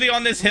literally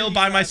on this hill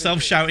by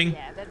myself shouting?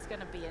 Yeah, that's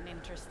gonna be an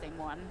interesting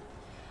one.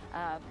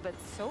 But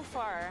so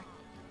far,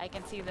 I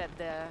can see that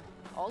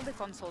all the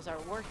consoles are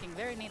working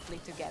very neatly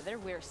together.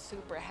 We're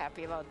super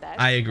happy about that.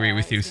 I agree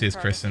with you, It's been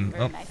says Kristen.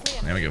 progressing very Oh, nicely,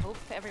 and there we go. Hope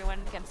everyone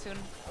can soon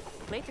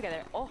play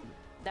together. Oh,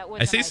 that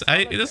was. I see.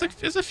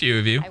 There's a few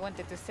of you. I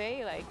wanted to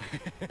say like.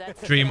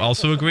 That's Dream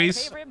also my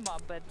agrees. favorite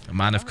mob, but A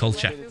man of we went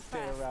culture. too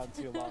fast.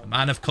 A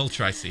man of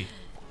culture, I see.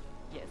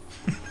 Yes.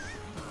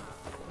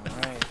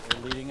 Alright,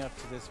 we're leading up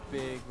to this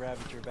big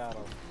Ravager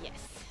battle. Yes.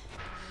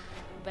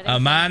 But A I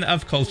man think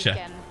of culture. We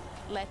can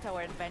let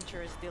our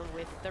adventurers deal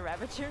with the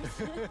Ravagers.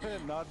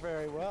 Not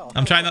very well.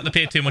 I'm trying not to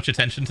pay too much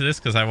attention to this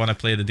because I want to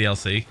play the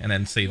DLC and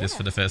then see this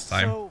for the first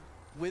time. So,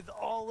 with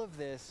all of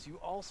this, you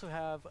also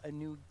have a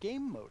new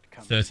game mode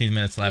coming. 13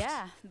 minutes left.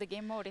 Yeah, the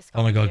game mode is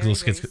Oh my god, coming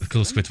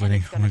Glow Squid's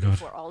winning. Oh my god.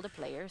 for all the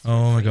players Oh for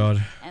my free,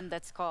 god. And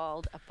that's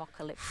called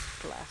Apocalypse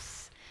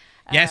Plus.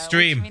 Yes,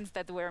 Dream. Which means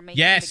that we're making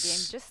Yes. the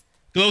game just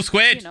Glow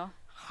Squid. you know,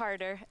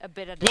 harder a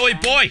bit at a Glowy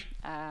time. Boy.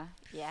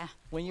 Yeah.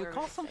 When you we're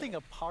call really something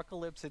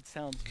apocalypse, it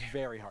sounds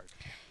very hard.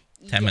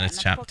 10 minutes,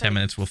 and chap. 10 Apocalypse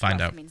minute, we'll find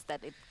Plus out. means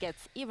that it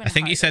gets even I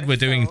think he said harder, we're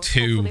doing so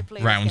 2 hopefully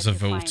players rounds get of to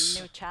find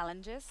votes. new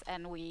challenges,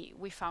 and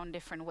we found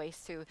different ways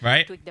to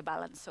Right. tweak the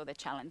balance so the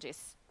challenge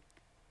is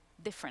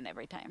different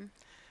every time.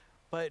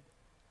 But,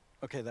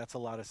 okay, that's a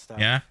lot of stuff.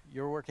 Yeah?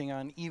 You're working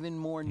on even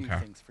more new Okay.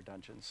 things for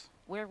Dungeons.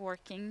 We're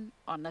working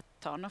on a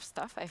ton of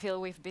stuff. I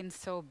feel we've been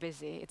so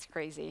busy. It's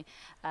crazy.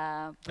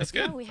 But That's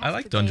yeah, good. we I have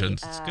like today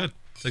Dungeons. It's good.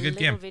 It's a good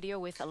little game. video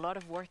with a lot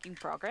of work in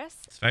progress.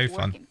 It's very work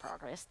fun. in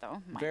progress,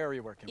 though. Very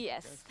work in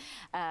Yes.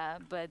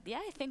 But yeah,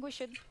 I think we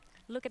should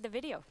look at the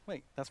video.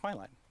 Wait, that's my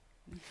line.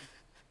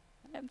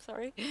 I'm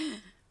sorry.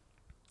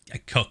 I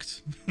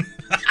cooked.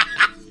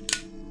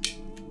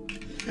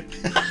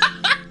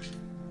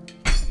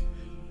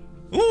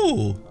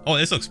 Ooh. Oh,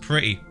 this looks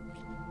pretty.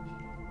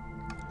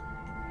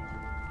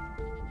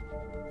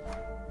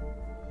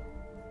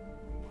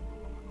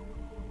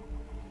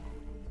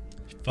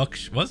 Fuck.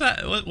 What's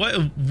that?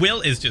 What?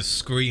 Will is just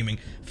screaming.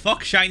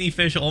 Fuck shiny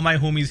fish. All my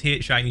homies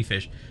hate shiny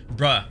fish.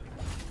 Bruh.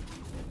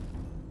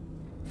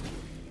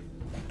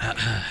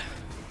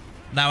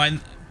 Now,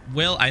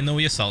 Will, I know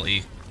you're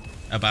salty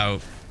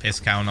about Piss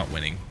Cow not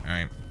winning.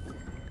 Alright.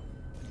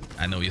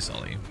 I know you're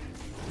salty.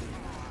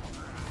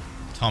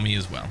 Tommy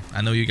as well.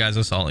 I know you guys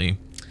are salty.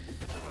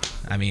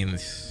 I mean,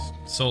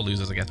 so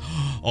losers again.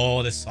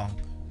 Oh, this song.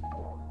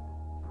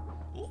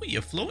 Oh,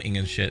 you're floating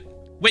and shit.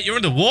 Wait, you're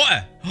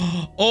underwater.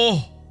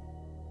 Oh.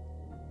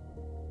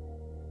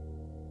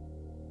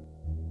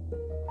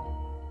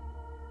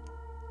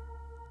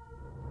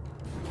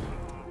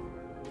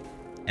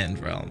 End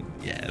realm.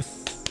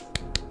 Yes.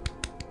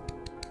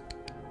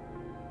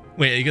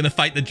 Wait, are you gonna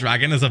fight the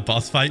dragon as a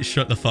boss fight?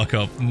 Shut the fuck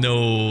up.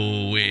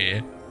 No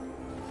way.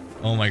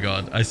 Oh my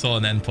god, I saw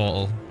an end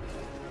portal.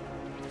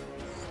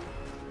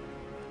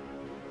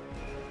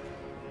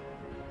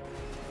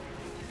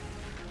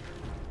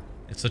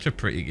 It's such a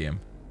pretty game.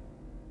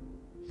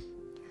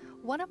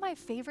 One of my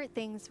favorite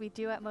things we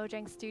do at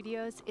Mojang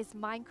Studios is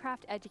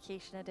Minecraft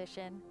Education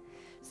Edition.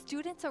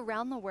 Students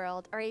around the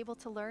world are able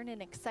to learn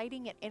in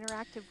exciting and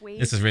interactive ways.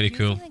 This is really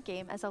cool. Using the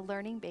game as a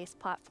learning-based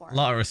platform. A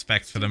lot of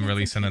respect for them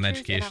releasing an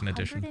education in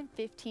edition.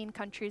 115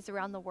 countries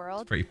around the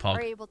world pretty pog.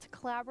 are able to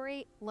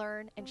collaborate,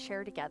 learn, and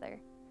share together.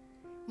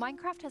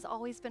 Minecraft has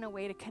always been a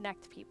way to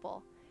connect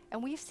people,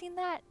 and we've seen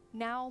that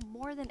now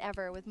more than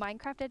ever with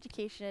Minecraft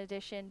Education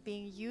Edition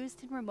being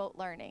used in remote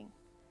learning.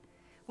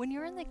 When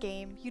you're in the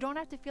game, you don't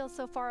have to feel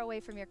so far away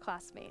from your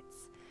classmates.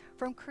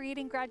 From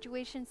creating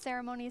graduation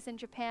ceremonies in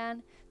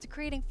Japan, to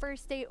creating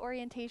first date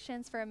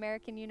orientations for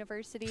American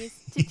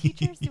universities, to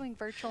teachers doing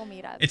virtual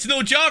meetups. It's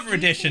no Java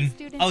edition,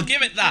 I'll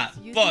give it that,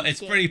 but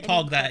it's pretty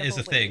pog that is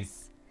a thing.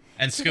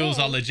 And schools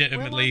are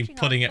legitimately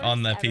putting it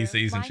on their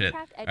PCs and shit,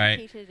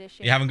 right?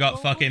 You haven't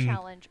got fucking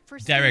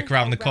Derek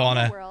around the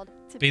corner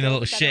being a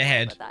little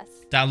shithead,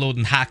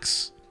 downloading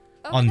hacks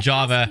on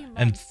Java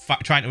and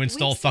trying to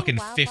install fucking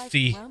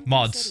 50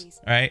 mods,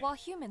 right? While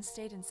humans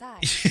stayed inside.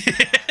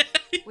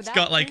 It's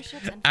got like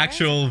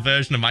actual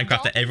version of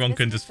Minecraft that everyone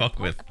can just fuck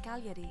with.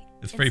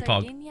 It's pretty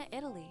pog.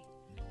 Italy.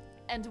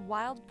 And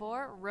wild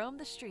boar roam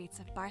the streets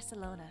of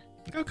Barcelona.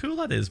 Look how cool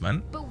that is,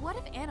 man. But what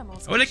if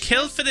animals I would have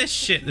killed for this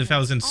shit if I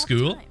was in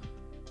school.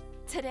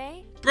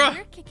 Today, Bruh.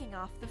 we're kicking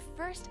off the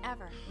first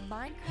ever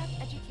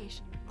Minecraft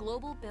Education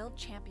Global Build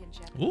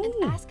Championship Ooh.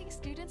 and asking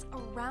students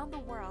around the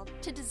world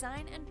to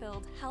design and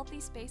build healthy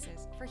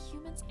spaces for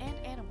humans and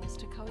animals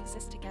to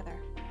coexist together.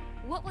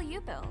 What will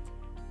you build?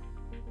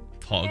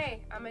 Pog. Hey,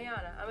 I'm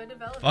Ayana. I'm a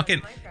developer.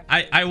 Fucking,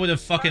 I would have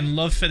fucking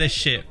loved for this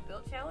shit.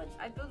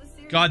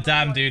 God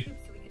damn, dude.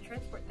 So we can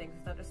transport things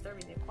without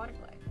disturbing the aquatic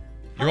life.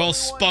 You're all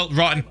spoilt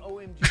rotten.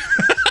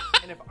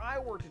 And if I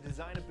were to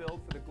design a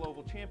build for the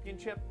Global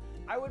Championship,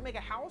 I would make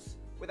a house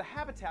with a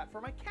habitat for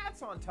my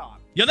cats on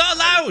top. You're not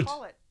allowed! I would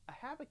call it a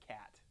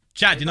habitat.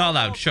 Chad, you're not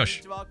allowed.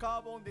 Shush.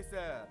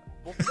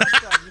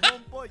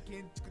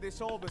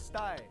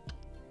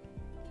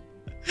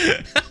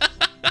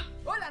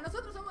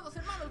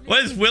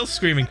 What is Will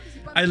screaming?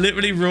 I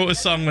literally wrote a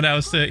song when I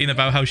was 13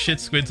 about how shit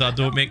squids are.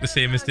 Don't make the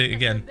same mistake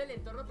again.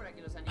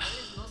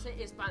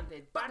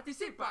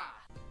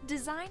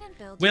 Design and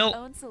build Will. your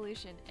own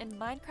solution in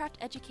Minecraft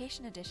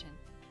Education Edition.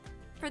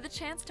 For the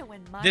chance to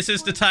win This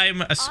is the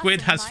time a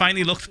squid has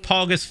finally looked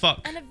pog as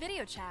fuck. and a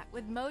video chat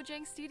with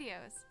Mojang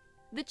Studios.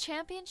 The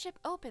championship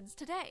opens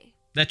today.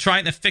 They're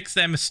trying to fix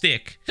their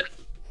mistake.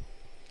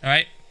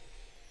 Alright?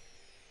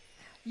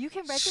 You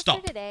can register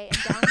Stop. today and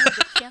download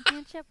the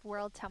Championship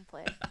World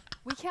template.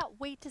 We can't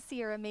wait to see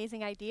your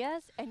amazing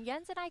ideas, and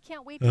Jens and I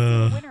can't wait to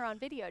see the winner on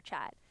video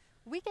chat.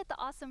 We get the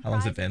awesome How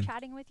long's prize it been? of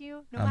chatting with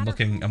you. No I'm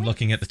matter who I'm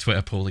looking at the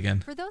Twitter poll again.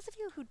 For those of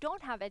you who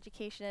don't have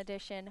Education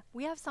Edition,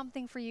 we have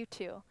something for you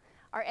too.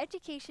 Our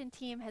education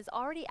team has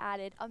already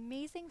added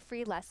amazing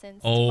free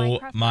lessons to Oh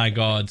Minecraft my Lessons.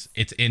 god,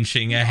 it's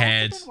inching We've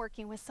ahead. also been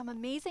working with some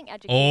amazing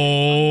educators on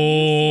a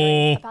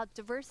new series about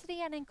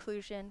diversity and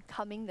inclusion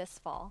coming this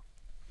fall.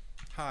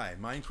 Hi,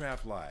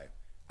 Minecraft Live.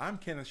 I'm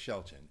Kenneth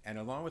Shelton, and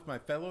along with my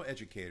fellow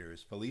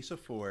educators, Felisa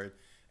Ford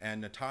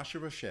and Natasha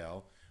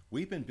Rochelle,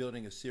 we've been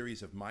building a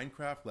series of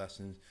Minecraft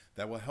lessons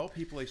that will help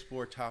people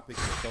explore topics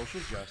of social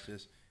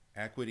justice,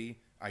 equity,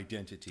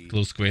 identity,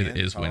 Blue Squid and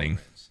is winning.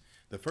 tolerance.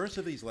 The first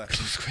of these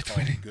lessons is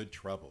called Good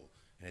Trouble,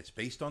 and it's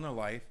based on the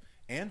life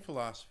and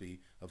philosophy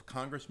of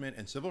Congressman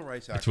and civil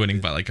rights activist It's winning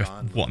by like a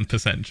John Lewis.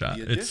 1% chat.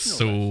 The It's additional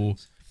so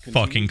lessons continue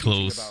fucking teaching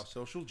close. about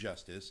social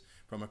justice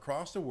from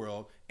across the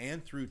world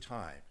and through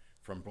time.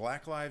 From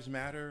Black Lives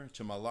Matter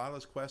to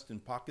Malala's quest in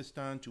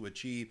Pakistan to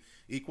achieve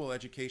equal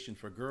education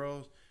for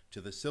girls,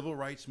 to the civil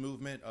rights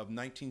movement of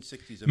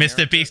 1960s America,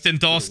 Mr. Beast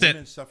endorsed to the it.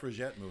 women's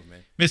suffragette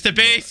movement. Mr. and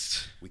more.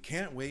 Beast! We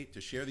can't wait to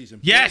share these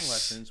important Yes!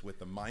 lessons with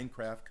the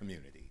Minecraft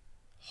community.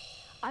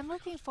 I'm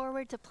looking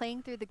forward to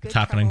playing through the Good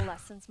happening. Trouble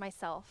lessons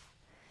myself.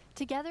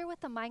 Together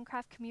with the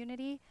Minecraft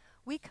community,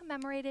 we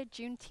commemorated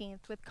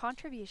Juneteenth with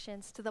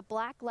contributions to the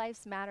Black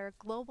Lives Matter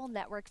Global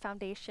Network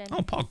Foundation, Oh,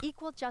 pog.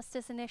 Equal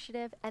Justice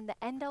Initiative, and the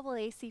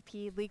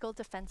NAACP Legal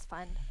Defense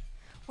Fund.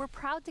 We're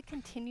proud to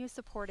continue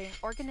supporting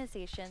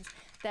organizations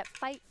that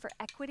fight for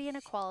equity and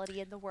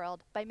equality in the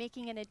world by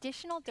making an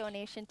additional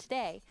donation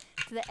today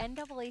to the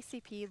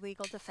NAACP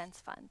Legal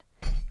Defense Fund.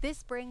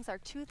 This brings our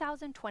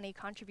 2020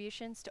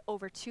 contributions to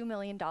over $2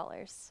 million.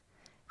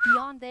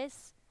 Beyond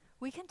this,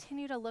 we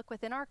continue to look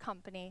within our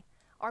company,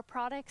 our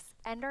products,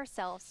 and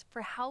ourselves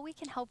for how we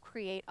can help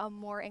create a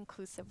more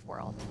inclusive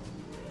world.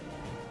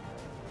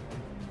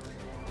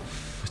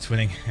 It's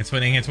winning. It's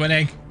winning. It's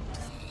winning.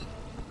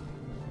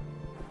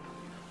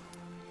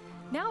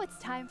 Now it's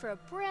time for a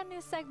brand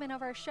new segment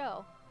of our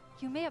show.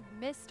 You may have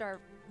missed our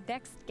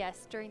next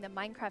guest during the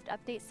Minecraft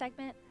update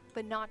segment,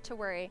 but not to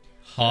worry.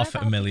 Half We're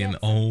a about to million.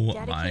 get some Oh my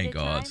dedicated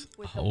god. time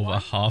with the Over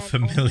one half a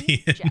and only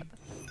million. Jeb.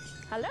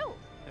 Hello.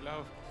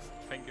 Hello.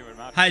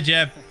 much. Hi,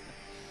 Jeb.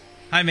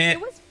 Hi, mate.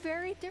 It was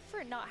very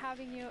different not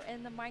having you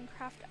in the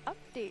Minecraft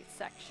update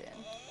section.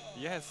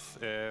 Yes,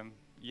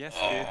 yes,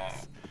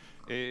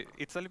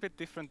 it's a little bit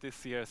different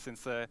this year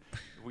since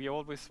we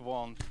always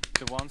want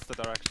the ones that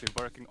are actually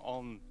working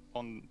on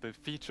the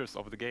features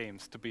of the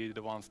games to be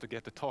the ones to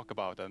get to talk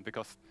about them,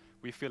 because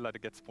we feel that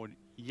it gets more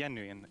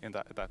genuine in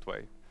that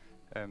way.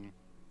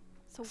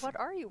 So what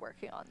are you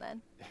working on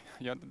then?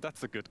 Yeah,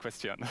 that's a good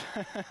question.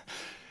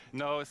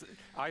 No,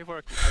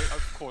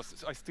 of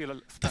course, I still spend a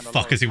lot of time. The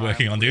fuck is he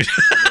working on, dude?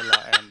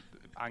 Vanilla and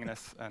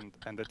Agnes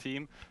and the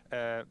team,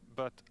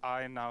 but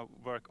I now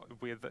work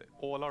with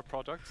all our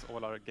projects,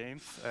 all our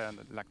games, and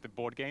like the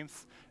board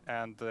games,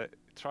 and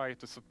try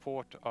to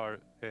support our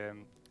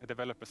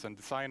developers and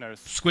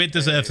designers. Squid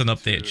deserves an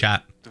update,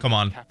 chat. Come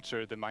on.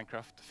 Capture the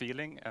Minecraft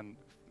feeling and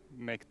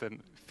make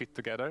them fit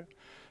together.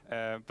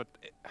 But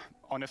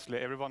honestly,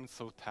 everyone's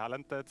so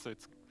talented, so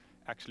it's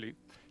actually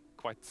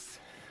quite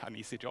an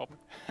easy job.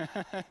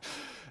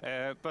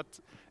 But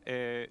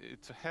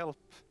to help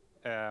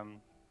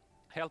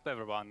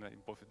everyone,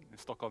 both in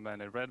Stockholm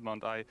and in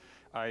Redmond,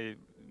 I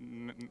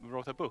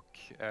wrote a book,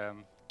 a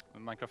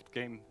Minecraft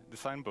game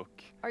design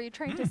book. Are you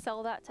trying to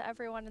sell that to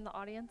everyone in the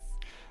audience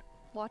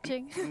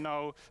watching?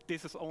 No,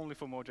 this is only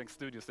for Mojang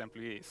Studios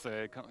employees.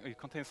 It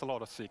contains a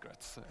lot of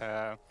secrets.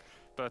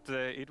 But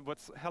it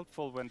was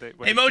helpful when they...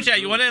 Hey, Mojang,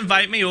 you want to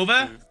invite me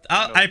over?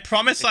 I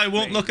promise I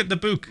won't look at the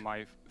book.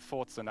 My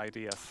thoughts and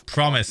ideas.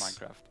 Promise.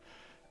 Minecraft.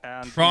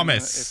 And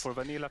promise. For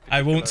vanilla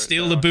I won't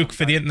steal the book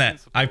for the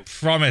internet. I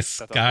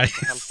promise, guys.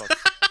 Help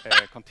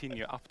us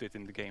continue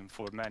updating the game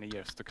for many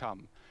years to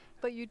come.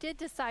 But you did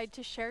decide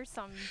to share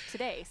some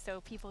today,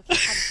 so people can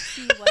kind of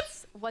see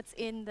what's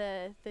in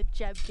the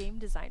Jeb game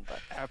design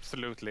book.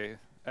 Absolutely.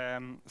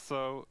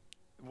 So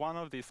one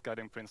of these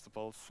guiding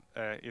principles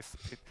is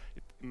it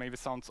maybe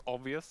sounds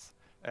obvious,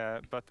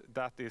 but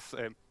that is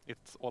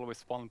it's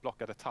always one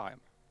block at a time.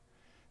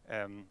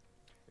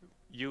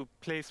 You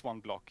place one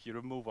block, you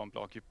remove one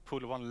block, you pull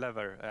one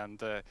lever, and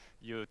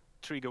you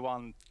trigger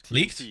one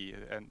TNT,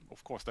 and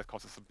of course that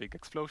causes a big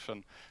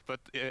explosion. But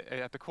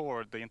at the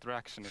core, the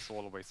interaction is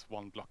always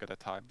one block at a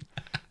time,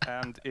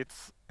 and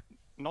it's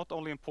not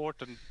only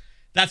important.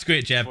 That's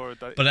great, Jeb.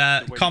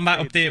 But combat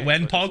update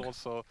when, Pog?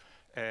 Also,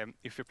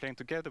 if you're playing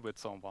together with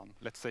someone,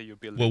 let's say you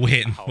build. We're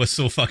waiting. We're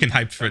so fucking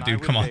hyped for it,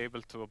 dude. Come on. I will be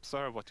able to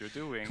observe what you're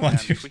doing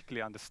and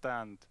quickly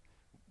understand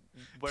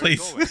where you're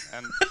going,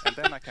 and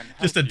then I can help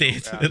just a you,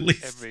 date, at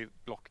least. Every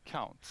block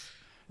counts.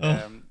 Oh.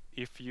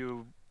 If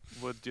you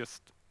would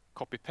just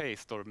copy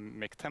paste or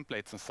make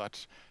templates and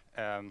such,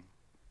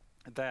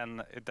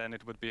 then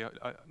it would be a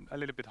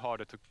little bit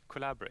harder to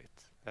collaborate.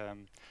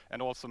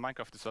 And also,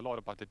 Minecraft is a lot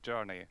about the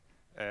journey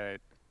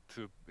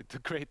to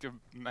create your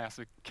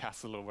massive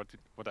castle or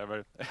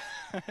whatever.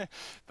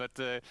 But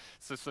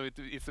so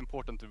it's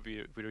important to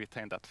we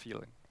retain that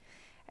feeling.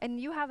 And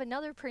you have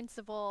another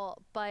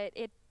principle, but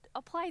it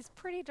applies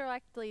pretty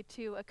directly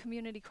to a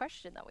community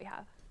question that we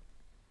have.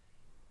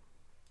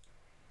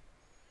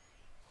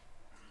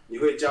 你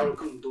会加入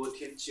更多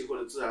天气或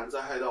者自然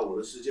灾害到我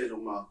的世界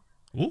中吗？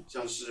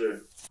像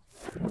是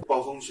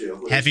暴风雪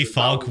或者 Heavy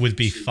fog would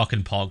be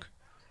fucking pog.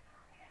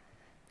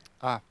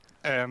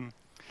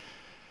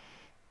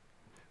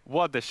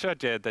 我的世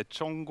界的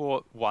中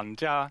国玩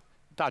家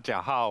大家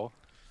好，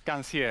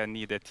感谢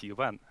你的提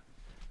问。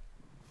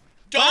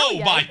Oh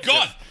my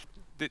god!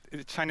 The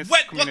Chinese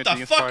community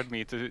inspired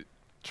me to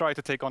try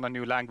to take on a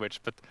new language,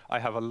 but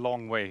I have a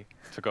long way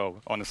to go,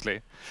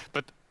 honestly.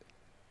 But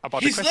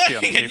about the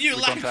question, if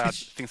we're going to add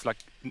things like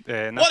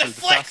natural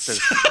disasters,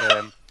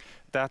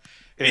 that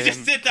he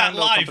just did that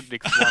live.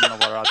 Contradicts one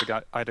of our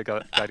other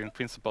guiding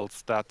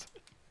principles, that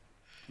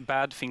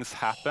bad things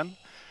happen,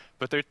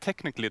 but they're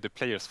technically the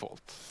player's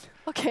fault.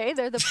 Okay,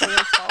 they're the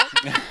player's fault.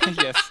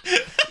 Yes,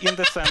 in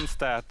the sense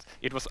that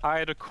it was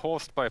either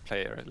caused by a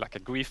player, like a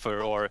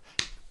griefer or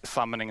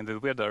summoning the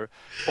wither,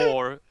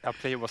 or a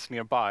player was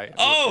nearby.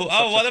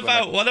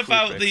 What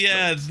about the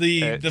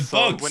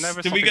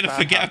bugs? Are we gonna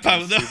forget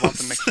about those? We want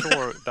to make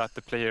sure that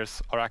the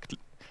players are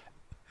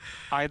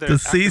either the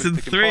season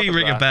 3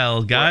 ring a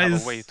bell,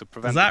 guys.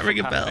 Does that ring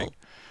a bell?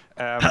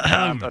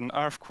 And an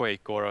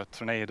earthquake or a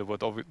tornado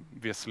would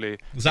obviously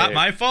was that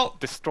my fault?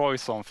 Destroy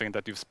something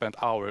that you've spent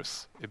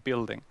hours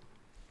building.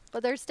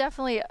 But there's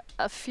definitely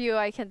a few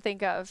I can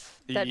think of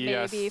that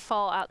maybe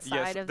fall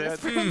outside of this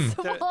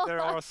principle.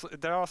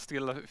 There are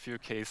still a few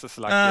cases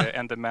like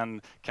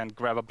Endermen can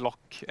grab a block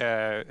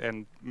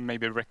and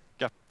maybe wreck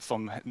up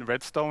some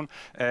redstone,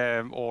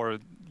 or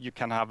you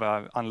can have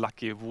an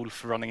unlucky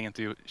wolf running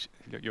into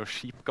your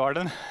sheep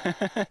garden.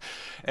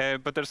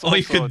 But there's also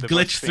you could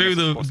glitch through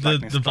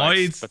the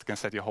voids that can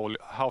set your whole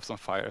house on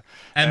fire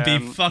and be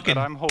fucking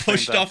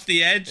pushed off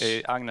the edge.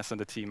 Agnes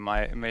and the team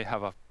may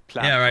have a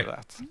plan for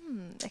that.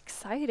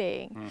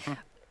 Exciting.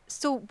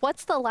 So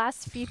what's the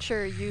last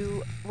feature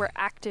you were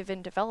active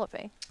in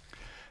developing?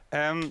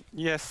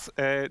 Yes,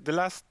 the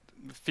last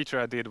feature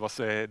I did was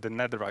the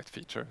netherite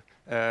feature.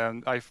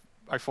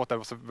 I thought that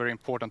was a very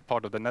important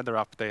part of the nether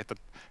update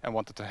and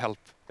wanted to help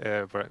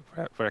where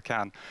I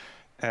can.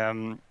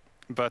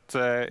 but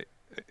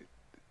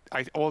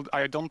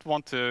I don't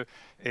want to.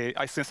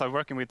 Since I'm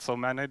working with so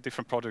many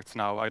different projects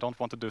now, I don't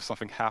want to do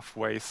something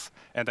halfways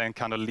and then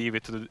kind of leave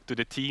it to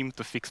the team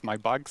to fix my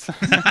bugs.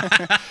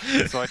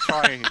 So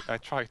I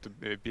try to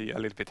be a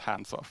little bit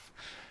hands off.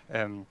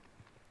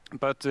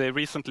 But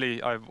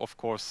recently, I've of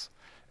course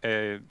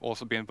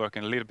also been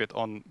working a little bit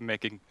on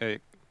making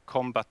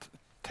combat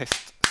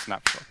test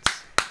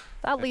snapshots.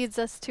 That leads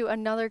us to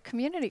another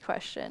community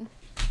question.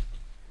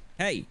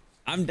 Hey,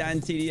 I'm Dan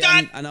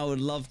TDM, and I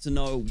would love to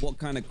know what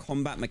kind of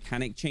combat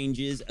mechanic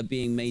changes are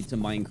being made to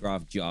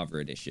Minecraft Java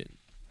Edition.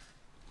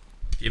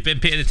 You've been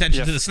paying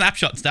attention to the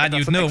snapshots, Dan.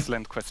 You'd know.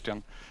 Excellent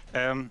question.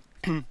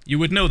 You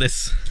would know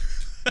this.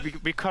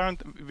 we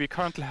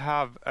currently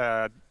have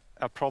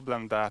a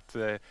problem that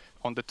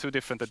on the 2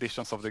 different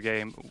editions of the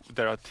game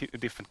there are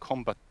different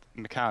combat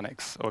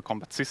mechanics or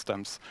combat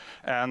systems,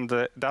 and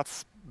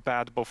that's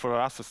bad both for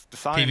us as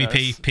designers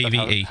PvP,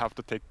 PvE. have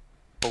to take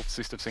both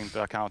systems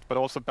into account, but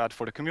also bad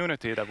for the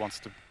community that wants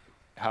to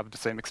have the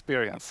same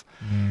experience.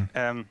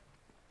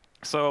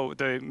 So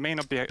the main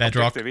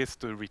objective is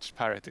to reach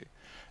parity.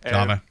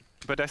 Java.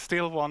 But I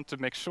still want to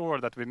make sure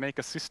that we make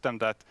a system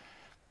that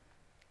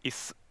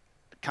is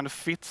kind of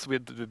fits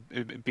with the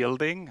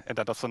building and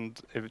that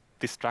doesn't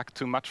distract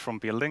too much from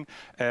building.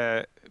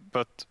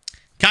 But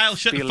Kyle,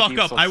 shut the fuck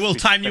up! I will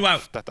time you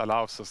out. That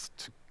allows us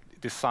to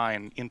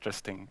design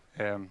interesting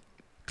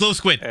Glow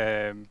squid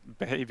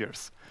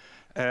behaviors.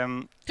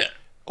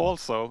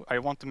 Also, I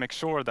want to make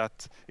sure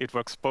that it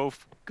works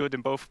both good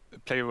in both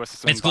player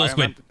versus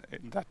environment.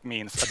 That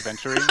means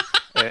adventuring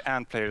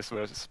and players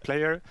versus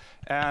player.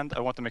 And I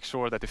want to make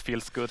sure that it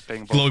feels good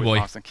playing both with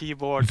mouse and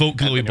keyboard. Vote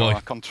Glowy Boy. You're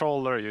a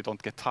controller, you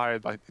don't get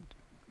tired by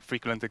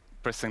frequently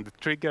pressing the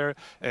trigger.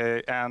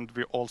 And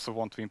we also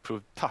want to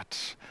improve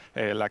touch,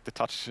 like the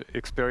touch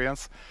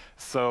experience.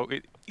 So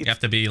you have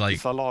to be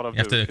like, a lot of you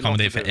have to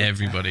accommodate for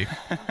everybody.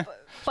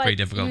 But very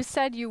difficult. You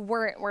said you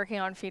weren't working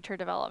on feature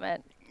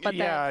development, but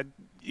yeah,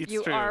 it's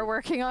you true. are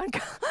working on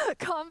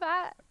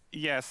combat?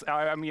 Yes,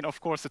 I mean, of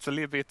course, it's a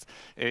little bit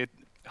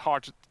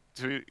hard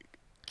to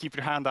keep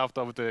your hand out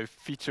of the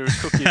feature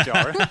cookie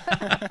jar.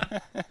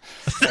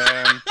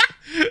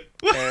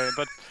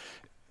 But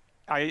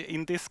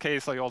in this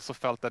case, I also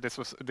felt that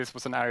this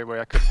was an area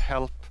where I could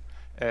help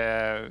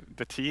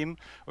the team,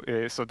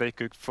 so they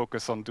could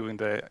focus on doing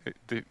the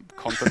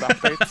content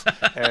updates.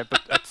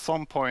 But at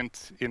some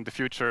point in the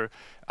future,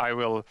 I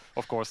will,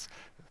 of course,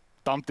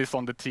 dump this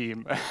on the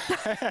team.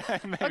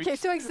 Okay,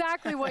 so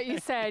exactly what you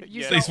said.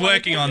 You He's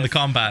working on the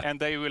combat. And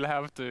they will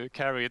have to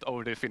carry it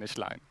over the finish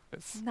line.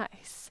 Yes.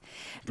 Nice.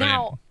 Brilliant.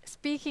 Now,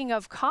 speaking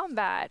of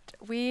combat,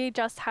 we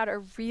just had a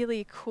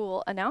really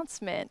cool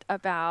announcement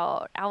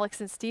about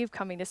Alex and Steve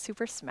coming to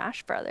Super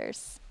Smash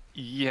Brothers.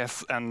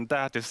 Yes, and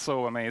that is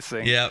so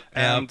amazing. Yep,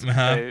 and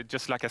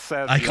just like I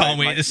said, I can't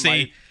wait to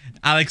see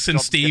Alex and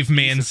Steve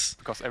mains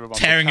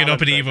tearing it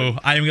up at Evo.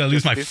 I'm gonna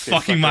lose my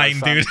fucking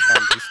mind, dude.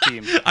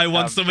 I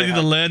want somebody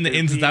to learn the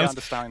ins and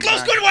outs.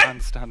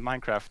 Understand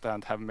Minecraft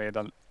and have made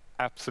an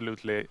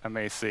absolutely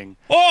amazing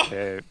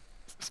Super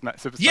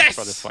Smash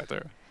Brothers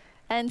fighter.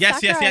 And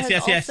yes.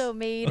 also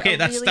made okay,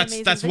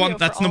 that's one.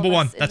 That's number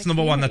one. That's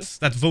number one.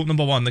 That's vote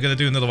number one. They're gonna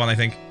do another one, I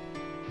think.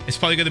 It's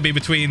probably going to be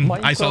between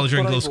Iceologer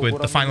and Glow Squid,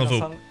 the final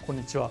vote.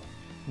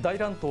 大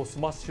乱闘ス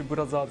マッシュブ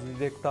ラザーズディ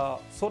レクター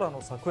空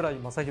野桜井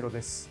正宏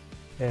です。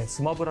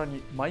スマブラ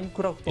にマイン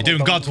クラフトのダウン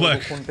ロー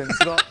ドコンテン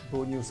ツが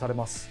導入され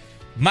ます。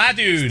My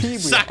dude,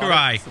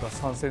 Sakurai.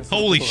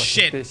 Holy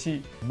shit.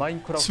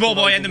 Small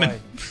boy Enderman.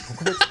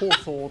 特別放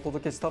送をお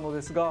届けしたの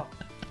ですが、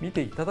見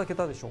ていただけ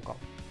たでしょうか。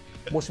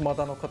もしま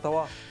だの方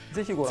は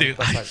ぜひご覧く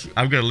ださい。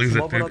I'm gonna lose it, dude. ス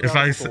マブラで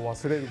あることを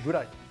忘れるぐ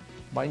らい。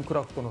マインク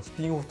ラフトのス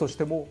ピンオフとし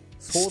ても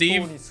相当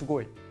にす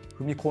ごい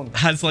踏み込んだ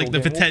has like the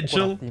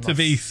potential to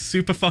be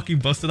super fucking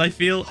busted, I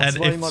feel, and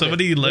if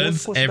somebody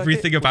learns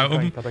everything about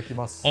him,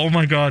 oh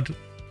my god.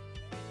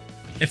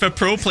 If a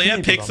pro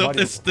player picks up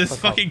this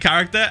fucking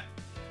character,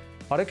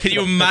 can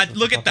you imagine?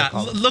 Look at that.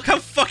 Look how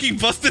fucking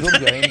busted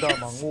that is.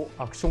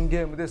 アクション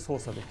ゲームで操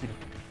作できる。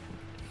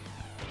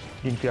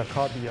リンクや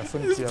カービィやソ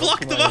ニックや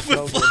Blocked them off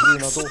with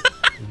など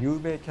有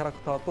名キャラク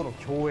ターとの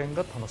共演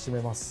が楽し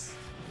めま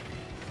す。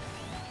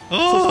そ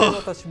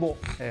して私も、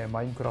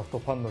マインクラフト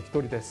ファンの一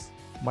人です。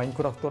マイン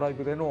クラフトライ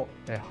ブでの、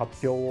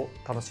発表を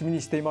楽しみ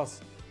にしていま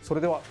す。そ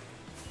れでは。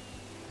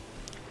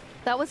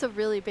That was a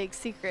really big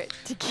secret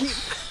to keep.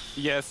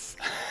 Yes,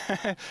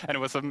 and it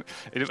was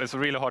a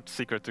really hard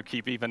secret to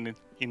keep even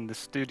in the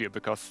studio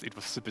because it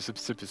was super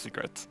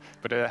secret.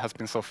 But it has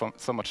been so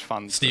much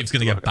fun. Steve's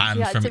gonna get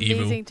banned from Evo. Yeah, it's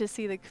amazing to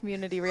see the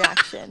community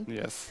reaction.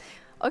 Yes.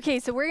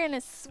 Okay, so we're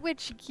gonna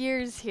switch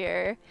gears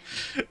here.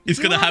 He's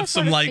gonna have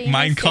some like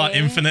Minecraft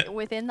Infinite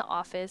within the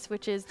office,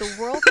 which is the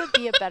world would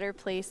be a better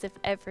place if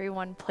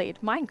everyone played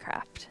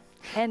Minecraft.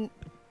 And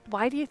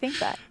why do you think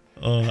that?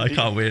 Oh, I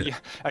can't wait. Yeah,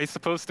 I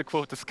suppose the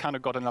quote has kind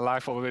of gotten a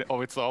life of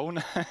its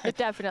own. It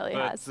definitely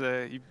has.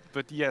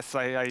 But yes,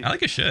 I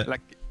like a shirt.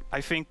 Like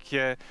I think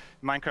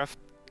Minecraft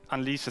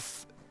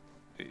unleashes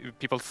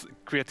people's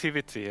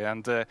creativity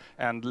and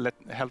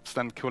helps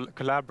them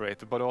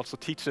collaborate, but also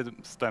teaches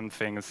them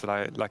things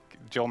like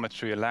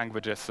geometry,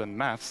 languages, and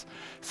maths.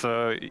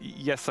 So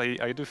yes,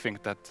 I do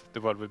think that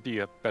the world would be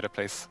a better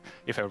place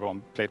if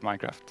everyone played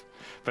Minecraft.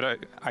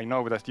 But I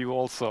know that you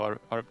also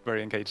are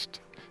very engaged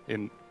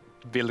in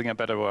building a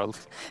better world.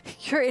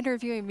 You're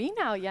interviewing me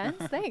now, Jens.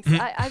 Thanks.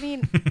 I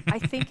mean, I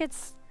think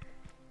it's...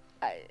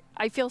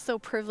 I feel so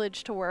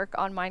privileged to work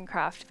on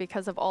Minecraft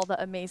because of all the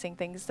amazing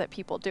things that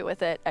people do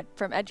with it,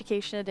 from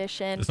Education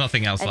Edition. There's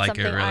nothing else like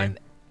it, really. I'm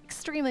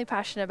extremely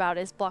passionate about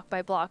is Block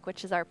by Block,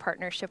 which is our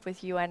partnership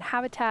with UN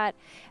Habitat,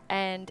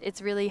 and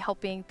it's really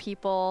helping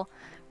people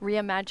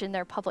reimagine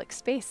their public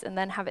space and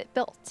then have it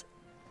built.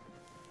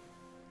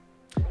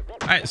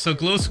 All right, so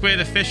Glow Squid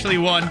officially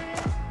won,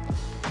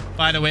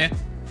 by the way.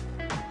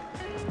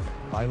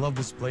 I love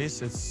this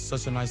place. It's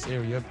such a nice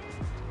area,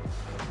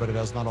 but it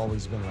has not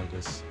always been like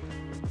this.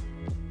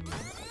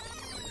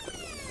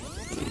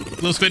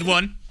 Glow Squid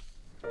won.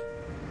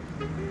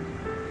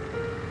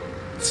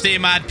 Stay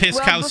mad, piss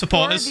cow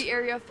supporters. The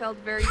area felt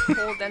very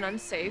cold and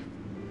unsafe.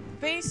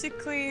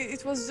 Basically,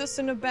 it was just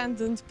an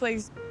abandoned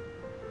place.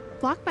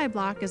 Block by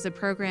Block is a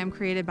program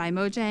created by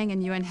Mojang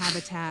and UN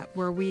Habitat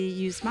where we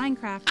use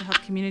Minecraft to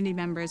help community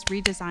members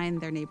redesign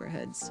their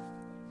neighborhoods.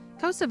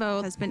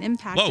 Kosovo has been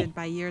impacted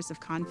by years of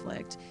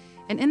conflict,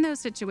 and in those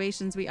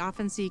situations, we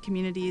often see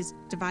communities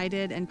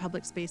divided and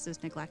public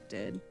spaces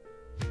neglected.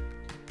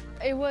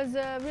 It was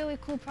a really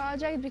cool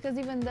project because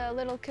even the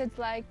little kids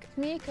like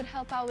me could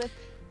help out with.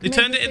 They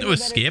turned it into a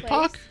skate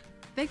park?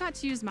 They got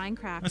to use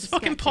Minecraft That's to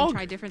fucking sketch and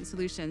try different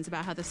solutions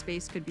about how the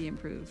space could be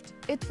improved.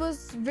 It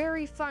was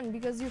very fun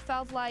because you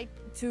felt like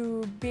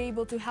to be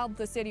able to help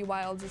the city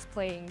while just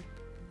playing.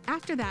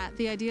 After that,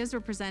 the ideas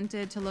were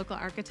presented to local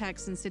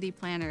architects and city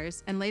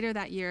planners, and later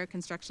that year,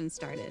 construction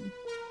started.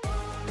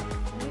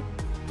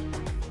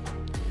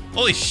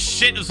 Holy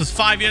shit, this was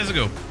 5 years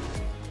ago.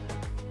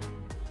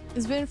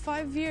 It's been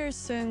 5 years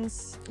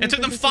since it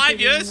took them 5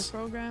 years in the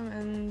program,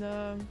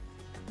 and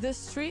the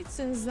street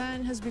since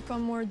then has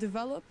become more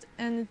developed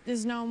and it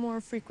is now more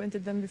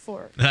frequented than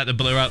before. They had to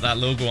blur out that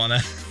logo on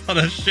a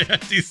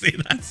shirt. Do you see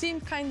that? It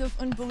seemed kind of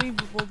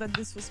unbelievable that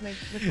this was made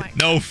with Minecraft.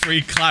 No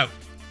free clout.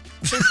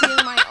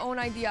 Pursuing my own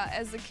idea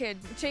as a kid,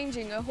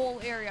 changing a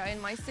whole area in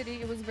my city,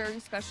 it was very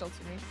special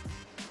to me.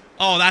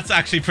 Oh, that's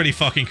actually pretty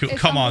fucking cool.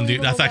 Come on,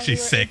 dude. That's actually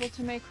sick. We were able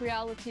to make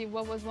reality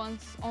what was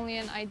once only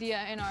an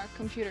idea in our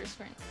computer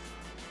screen.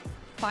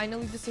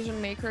 Finally,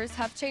 decision makers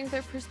have changed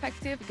their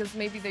perspective because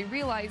maybe they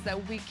realize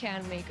that we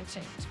can make a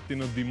change.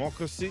 In a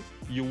democracy,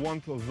 you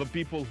want the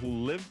people who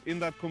live in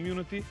that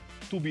community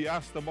to be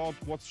asked about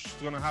what's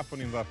going to happen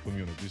in that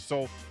community.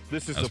 So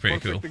this is a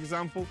perfect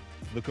example.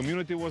 The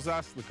community was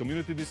asked, the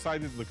community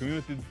decided, the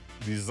community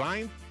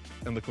designed,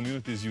 and the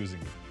community is using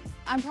it.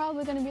 I'm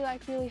probably going to be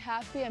like really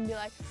happy and be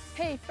like,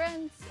 hey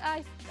friends,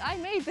 I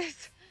made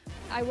this.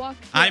 I walk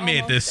here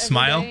almost every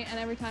smile day, and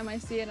every time I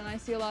see it and I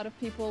see a lot of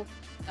people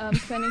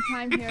spending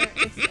time here,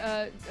 it's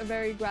a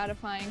very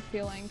gratifying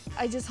feeling.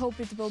 I just hope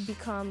it will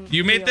become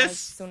real as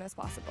soon as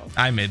possible.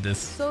 I made this.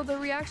 So the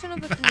reaction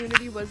of the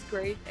community was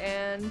great,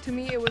 and to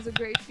me it was a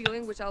great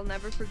feeling which I'll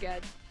never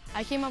forget.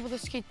 I came up with a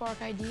skate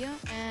park idea,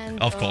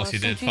 and of course you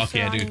did. Fuck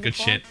yeah, dude. Good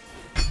shit.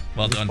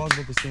 Well done. It's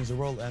possible to change the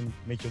world and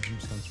make your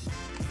dreams come true.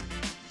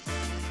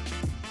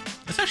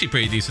 That's actually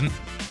pretty decent.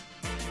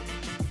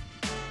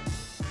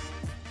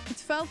 It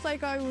felt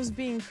like I was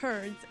being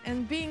heard,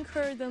 and being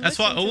heard and that's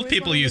what old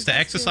people used to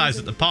exercise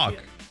at the park.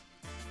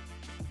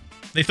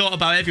 They thought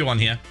about everyone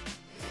here.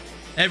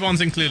 Everyone's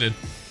included.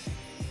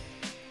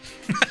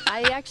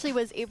 I actually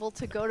was able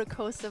to go to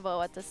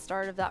Kosovo at the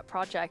start of that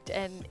project,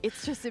 and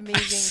it's just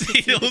amazing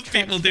to see old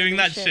people doing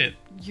that shit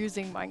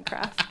using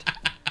Minecraft.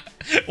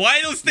 Why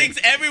are those things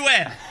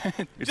everywhere?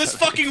 Just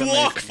fucking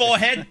walk,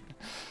 forehead.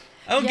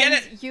 I don't get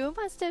it. You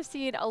must have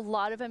seen a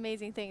lot of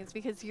amazing things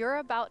because you're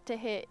about to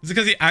hit. Is it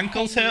because your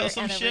ankles hurt or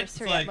some shit?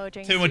 It's like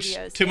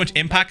too much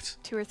impact.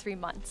 2 or 3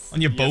 months on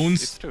your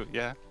bones. It's true.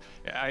 Yeah,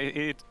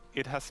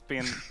 it has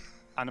been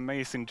an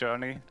amazing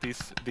journey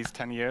these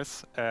 10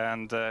 years,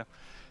 and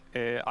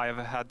I have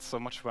had so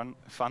much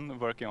fun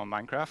working on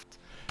Minecraft.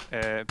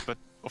 But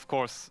of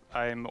course,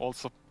 I'm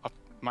also a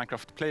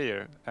Minecraft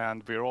player,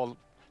 and we're all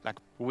like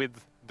with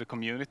the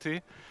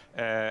community.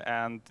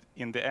 And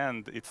in the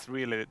end, it's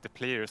really the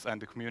players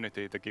and the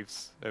community that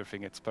gives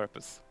everything its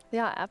purpose.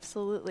 Yeah,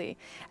 absolutely.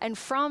 And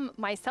from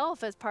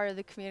myself as part of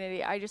the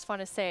community, I just want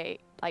to say,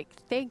 like,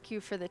 thank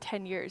you for the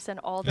 10 years and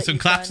all that some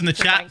you've claps done in the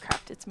for chat.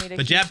 Minecraft. It's made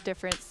a huge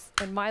difference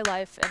in my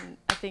life, and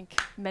I think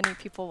many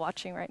people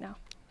watching right now.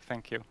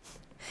 Thank you.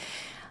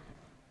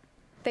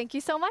 Thank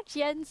you so much,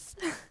 Jens.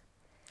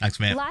 Thanks,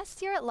 man.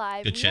 Last year at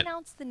Live, we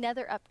announced the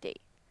Nether update.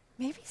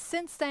 Maybe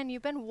since then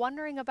you've been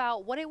wondering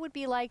about what it would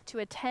be like to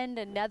attend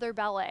a Nether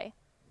ballet.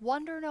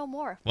 Wonder no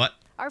more. What?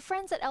 Our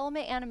friends at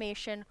Element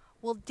Animation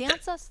will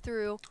dance us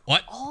through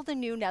all the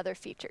new Nether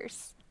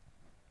features.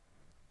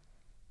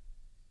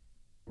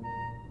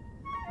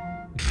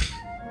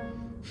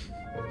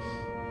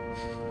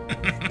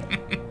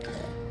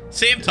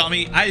 Same,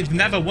 Tommy. I've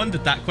never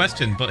wondered that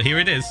question, but here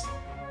it is.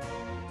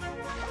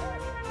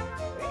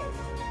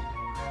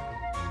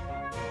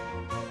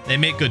 They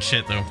make good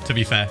shit, though, to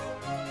be fair.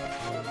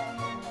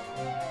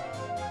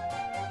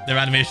 Their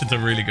animations are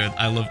really good.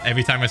 I love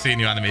every time I see a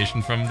new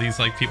animation from these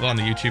like people on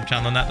the YouTube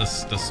channel and that.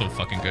 That's so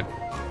fucking good.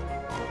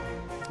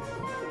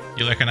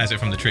 You'll recognize it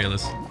from the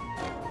trailers.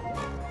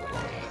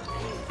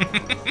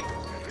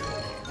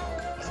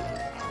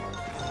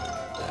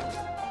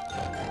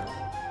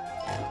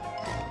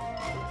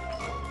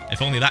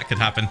 If only that could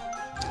happen.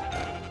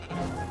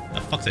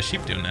 The fuck's a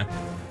sheep doing now?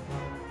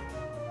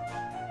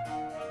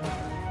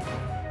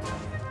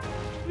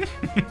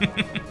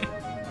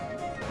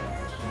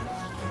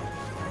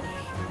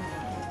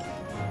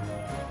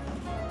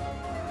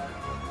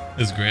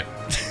 It's great.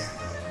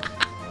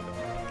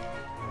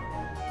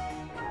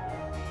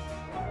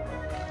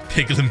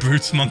 Piglin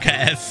Brutes Monka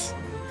S.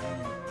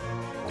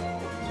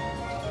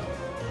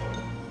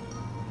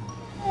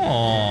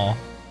 Aww.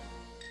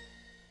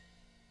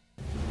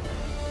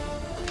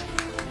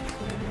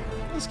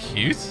 That's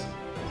cute.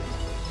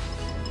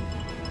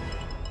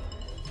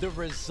 The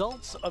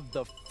results of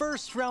the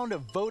first round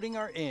of voting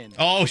are in.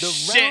 Oh, the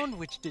shit. round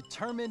which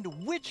determined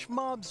which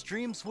mob's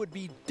dreams would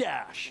be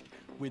dashed,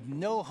 with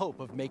no hope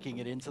of making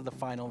it into the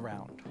final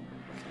round.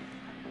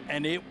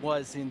 And it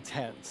was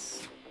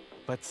intense.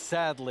 But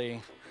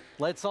sadly,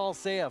 let's all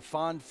say a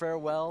fond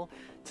farewell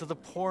to the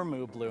poor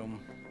Moo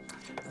Bloom.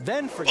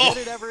 Then forget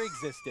it ever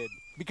existed,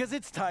 because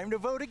it's time to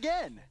vote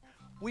again.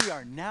 We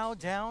are now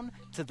down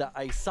to the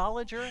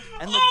Isolager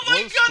and the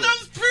Glow Squid. that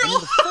was brutal! And in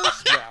the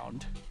first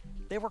round,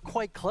 they were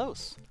quite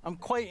close. I'm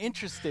quite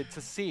interested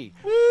to see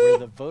where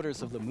the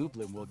voters of the Moo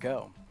Bloom will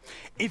go.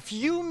 If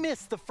you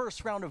missed the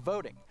first round of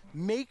voting,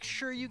 make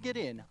sure you get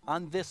in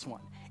on this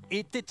one.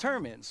 It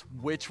determines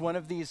which one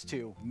of these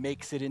two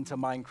makes it into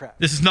Minecraft.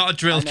 This is not a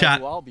drill, I know chat.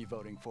 who I'll be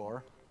voting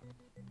for.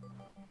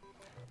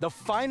 The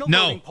final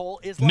No. voting poll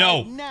is No.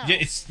 live now. Yeah,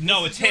 it's him.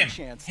 This is your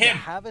chance to Him.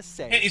 have a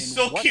say He's in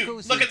so what cute.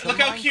 goes Look into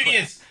how cute he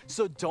Minecraft. is.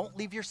 So don't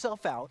leave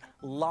yourself out.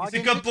 Log He's a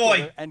into good boy.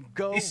 Twitter and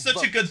go He's such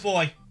vote. a good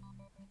boy.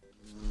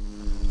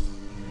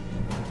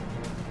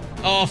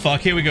 Oh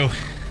fuck, here we go.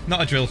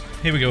 Not a drill.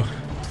 Here we go.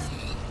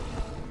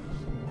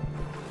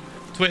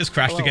 Twitter's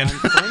crashed again. I'm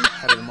Quinn,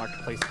 head of the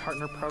Marketplace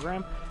Partner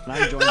Program, and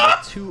I'm joined by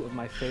two of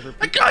my favorite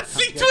people. I can't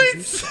see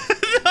tweets!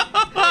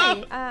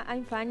 Hi,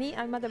 I'm Fanny.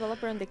 I'm a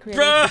developer on the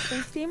Creator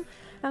Systems team.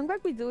 And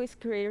what we do is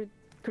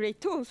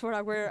create tools for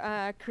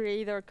our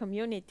creator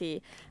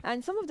community.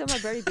 And some of them are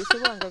very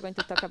visible, and we're going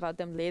to talk about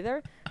them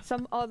later.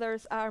 Some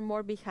others are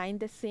more behind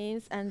the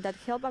scenes and that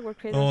help our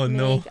creators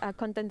make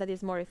content that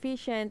is more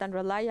efficient and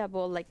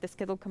reliable, like the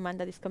schedule command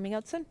that is coming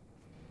out soon.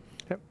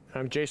 Yep.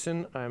 I'm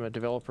Jason. I'm a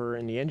developer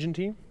in the engine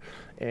team,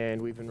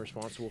 and we've been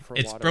responsible for a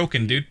lot It's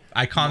broken, dude.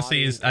 I can't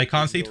see his. I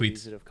can't see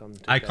tweets.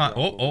 I can't.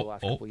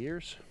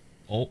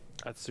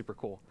 That's super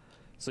cool.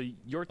 So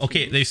your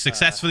okay, they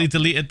successfully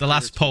deleted the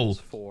last poll.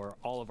 For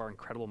all of our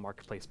incredible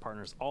marketplace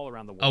partners all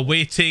around the world.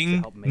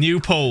 Awaiting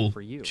new poll.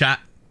 Chat.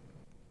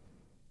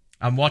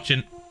 I'm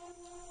watching.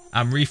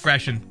 I'm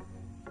refreshing.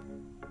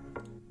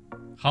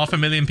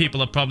 500,000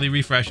 people are probably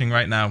refreshing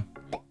right now.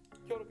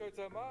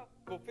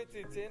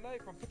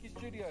 From Piki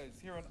Studios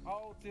here in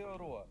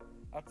Aotearoa,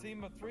 a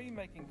team of 3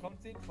 making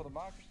content for the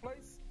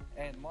Marketplace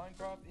and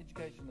Minecraft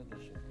Education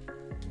Edition.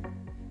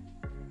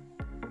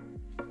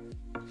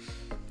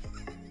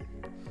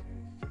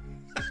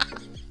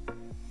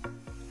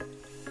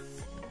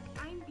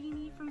 I'm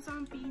Beanie from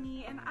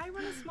Zombini, and I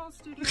run a small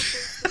studio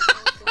based in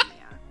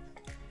California.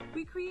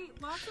 We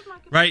create lots of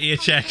Marketplace right ear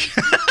check.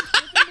 I've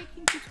been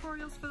making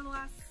tutorials for the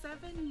last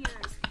 7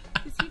 years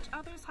to teach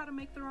others how to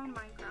make their own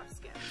Minecraft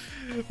skins.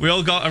 We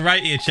all got a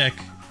right ear check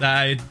that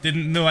I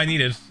didn't know I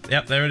needed.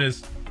 Yep, there it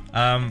is.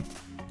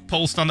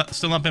 Poll still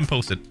not been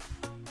posted.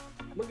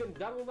 Okay,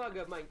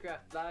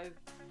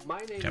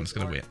 I'm just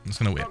gonna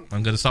wait.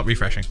 I'm gonna stop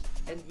refreshing.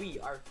 And we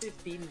are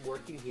 15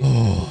 working here.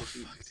 Oh,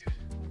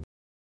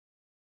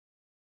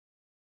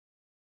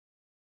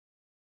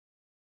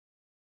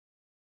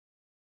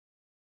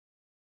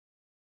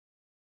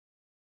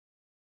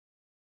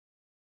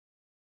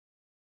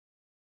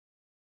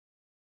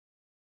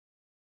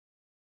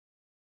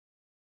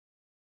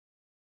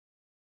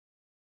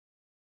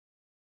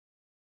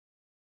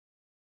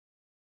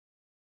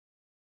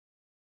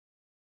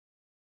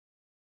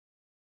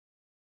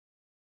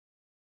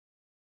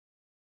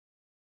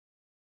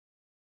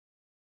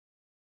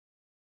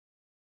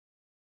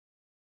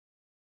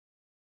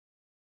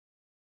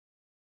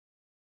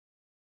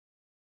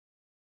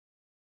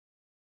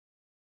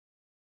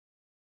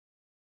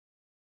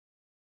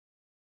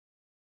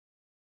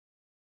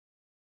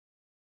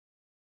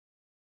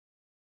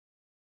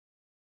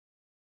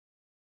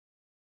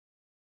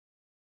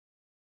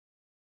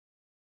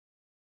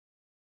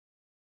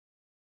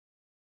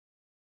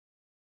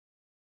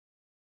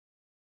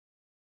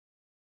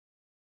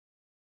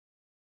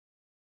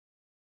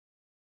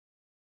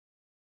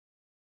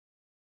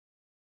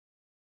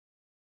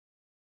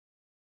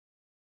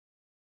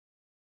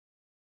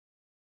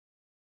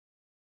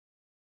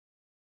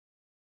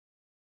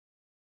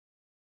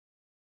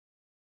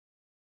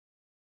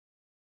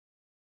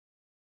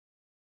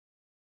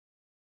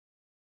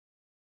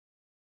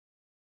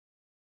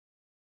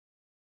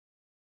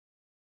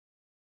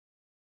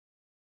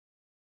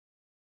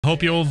 I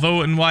hope you're all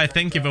voting what I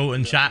think you're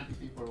voting, chat.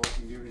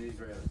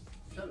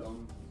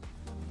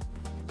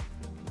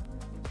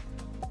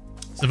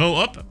 Is the vote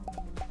up?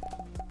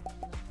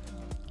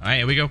 Alright,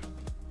 here we go.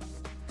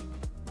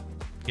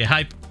 Get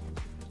hype.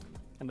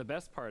 And the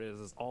best part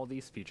is all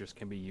these features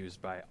can be used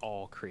by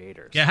all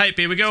creators. Get hype,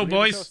 here we go,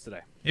 boys.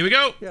 Here we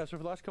go. Yeah, so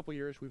for the last couple of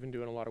years, we've been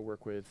doing a lot of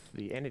work with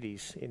the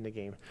entities in the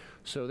game.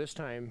 So this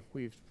time,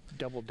 we've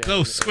doubled down.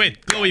 Glow squid,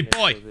 glowy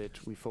boy. So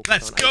that we focus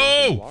Let's on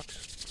go.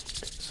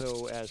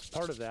 So as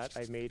part of that,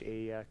 I've made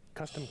a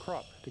custom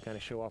crop to kind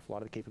of show off a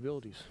lot of the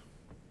capabilities.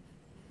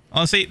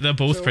 Honestly, they're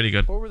both pretty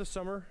good. Over the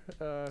summer,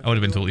 I would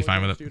have been totally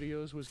fine with it.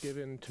 Studios was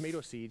given tomato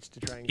seeds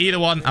to try and Either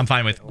one, I'm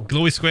fine with.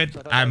 Glowy squid,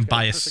 I'm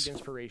biased.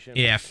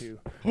 AF.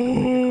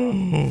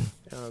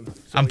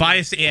 I'm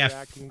biased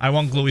AF. I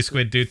want glowy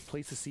squid, dude.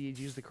 Place the seeds,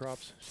 use the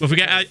crops. Well, if we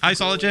get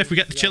Isolager, if we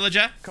get the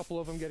Chillager, a couple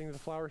of them getting to the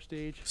flower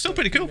stage. Still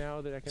pretty cool.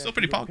 Still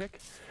pretty pog.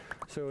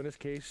 So in this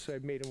case,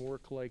 I've made them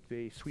work like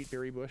the sweet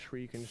berry bush, where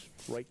you can just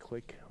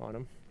right-click on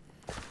them.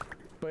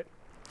 But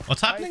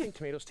what's happening? I think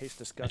tomatoes taste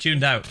disgusting. I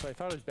tuned out. So I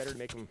thought it was better to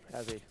make them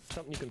as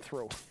something you can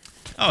throw.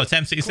 Oh, it's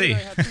MCC.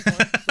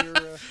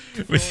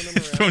 We're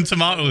throwing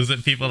tomatoes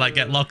at people that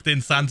get locked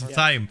in sands of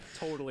time.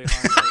 Totally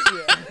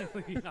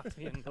harmless. You knocked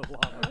me in the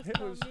lava. It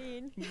was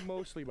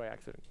mostly by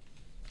accident.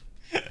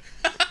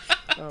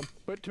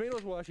 But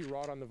tomatoes will actually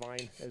rot on the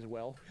vine as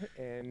well,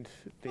 and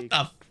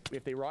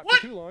if they rot for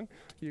too long,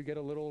 you get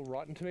a little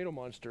rotten tomato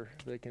monster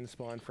that can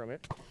spawn from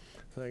it.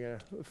 So I'm gonna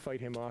fight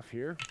him off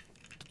here.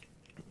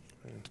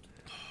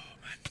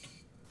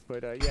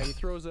 But yeah, he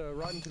throws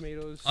rotten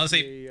tomatoes.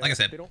 Honestly, like I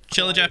said, they don't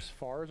Chillager, as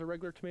far as a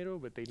regular tomato,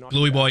 but they knock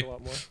Glowy boy. a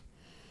lot more.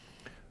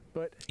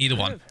 But either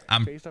one,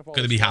 I'm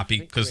gonna be happy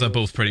because they're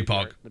both pretty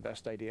pog. The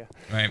best idea.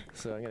 Right.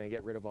 So I'm gonna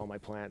get rid of all my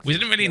plants. We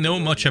didn't really know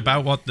much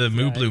about what the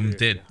Moo Bloom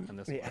did.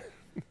 Yeah.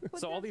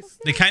 So all these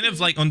They kind of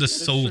like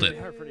undersold it.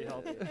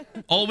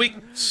 All we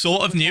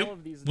sort of knew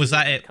was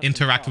that it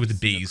interacted with the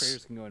bees.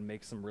 Creators can go and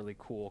make some really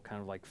cool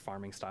kind of like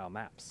farming style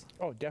maps.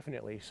 Oh,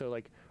 definitely. So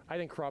like, I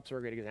think crops are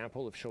a great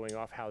example of showing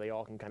off how they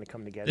all can kind of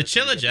come together. The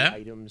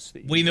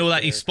Chillager, we know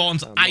that he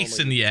spawns ice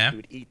in the air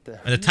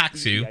and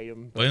attacks you,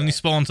 but he only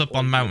spawns up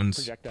on mountains.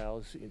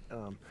 Projectiles,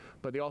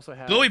 but they also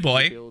have Glowy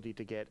boy the ability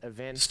to get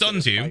events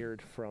stuns you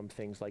fired from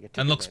things like a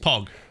and looks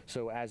pog.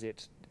 So as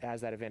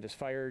that event is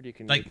fired, you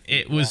can like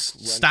it was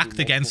stacked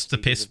against the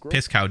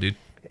piss cow, dude.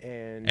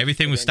 And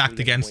everything was stacked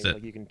against it.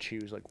 Like you can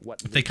choose like what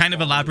they kind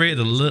of elaborated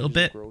a little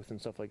bit. Growth and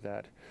stuff like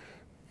that.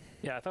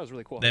 Yeah, I thought it was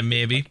really cool. Then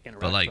maybe,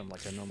 but like, from,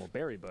 like a normal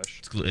berry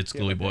bush. It's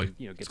Glowy boy.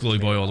 You know, it's Glowy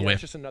boy all the way.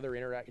 It's just another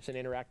it's an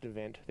interactive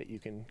event that you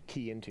can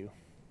key into.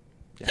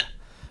 Yeah.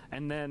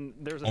 And then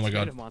there's a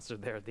tomato monster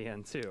there at the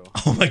end too.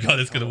 Oh my god,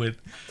 it's gonna win.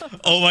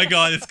 Oh my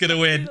god, it's gonna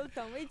win.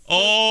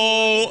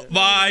 Oh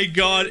my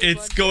god,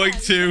 it's going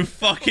to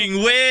fucking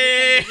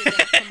win.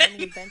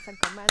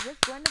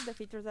 One of the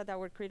features that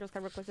our creators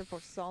have requested for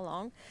so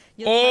long.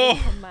 Just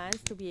having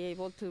commands to be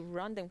able to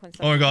run them when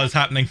oh my god, it's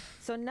happening.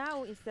 So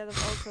now instead of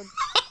also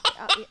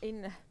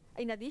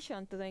in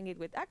addition to doing it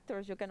with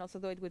actors, you can also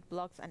do it with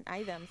blocks and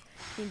items.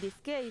 In this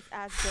case,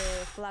 as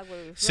the flower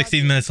is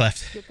 16 minutes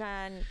left. You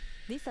can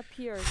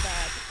disappear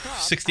that crop.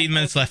 16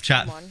 minutes left,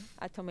 chat.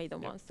 A tomato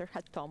monster,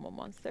 a tomo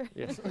monster.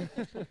 Yes.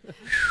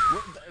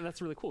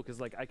 That's really cool because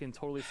like I can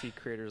totally see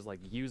creators like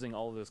using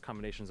all of those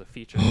combinations of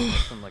features to make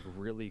some like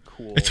really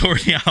cool. It's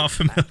already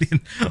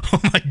 500,000.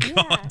 Oh my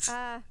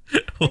god.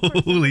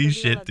 Holy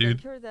shit,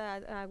 dude.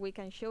 That we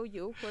can show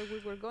you where we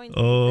were going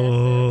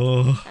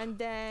to desert, and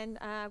then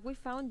we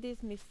found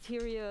this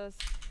mysterious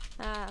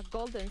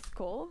golden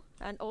skull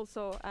and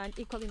also an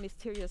equally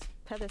mysterious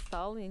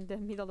pedestal in the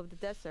middle of the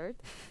desert.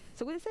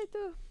 So we decided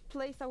to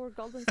place our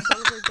golden skull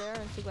over there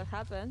and see what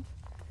happened.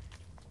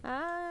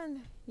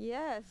 And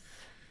yes,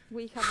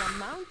 we have a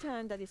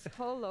mountain that is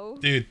hollow.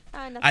 Dude,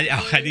 and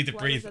I need to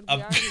breathe. And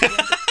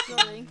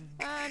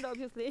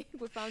obviously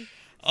we found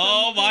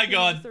oh my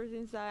god. monsters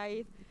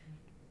inside.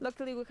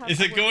 Luckily we have is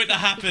it going to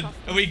happen?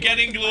 Are we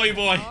getting Glowy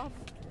boy?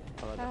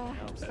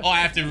 Oh,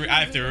 I have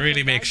to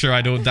really make sure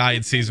I don't die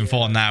in season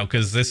 4 now,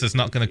 because this is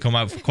not going to come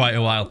out for quite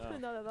a while.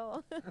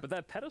 But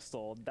that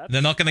pedestal,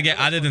 they're not going to get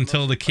added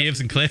until the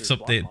Caves and Cliffs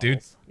update,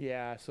 dude.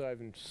 Yeah, so I've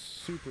been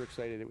super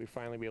excited that we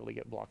finally be able to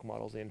get block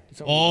models in. It's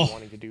something we've been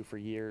wanting to do for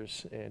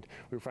years, and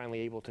we were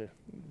finally able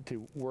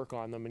to work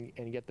on them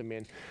and get them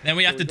in. Then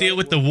we have to deal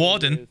with the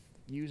Warden.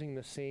 Using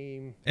the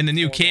same in the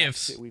new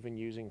caves that we've been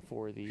using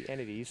for the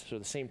entities, so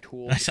the same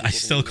tool. I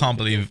still can't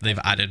believe they've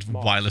added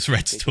wireless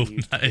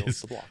redstone. That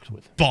is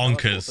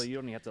bonkers. So you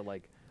don't have to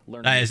like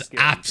learn. That is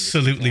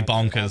absolutely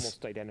bonkers.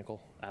 Almost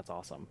identical. That's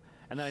awesome.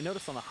 And then I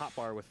noticed on the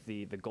hotbar with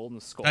the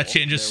golden skull, that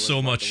changes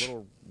so much. A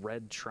little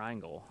red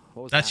triangle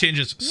That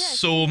changes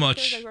so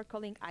much.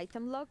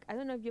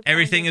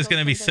 Everything is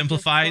going to be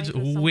simplified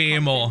way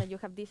more.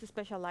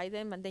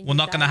 We're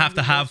not going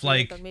to have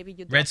like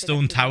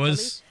redstone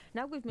towers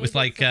with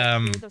like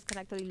all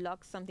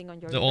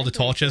the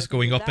torches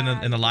going up in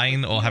a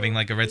line, or having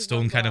like a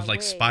redstone kind of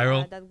like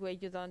spiral.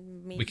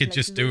 We could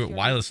just do it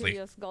wirelessly.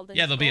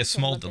 Yeah, there'll be a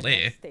small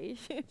delay,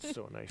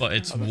 but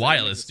it's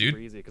wireless, dude.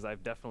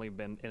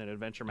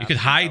 You could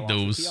hide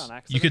those.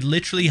 You could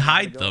literally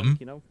hide them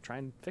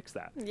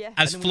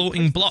as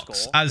floating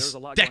blocks, as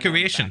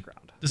decoration.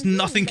 There's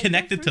nothing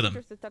connected to them.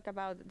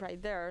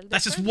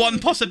 That's just one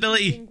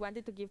possibility.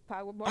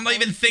 I'm not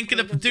even thinking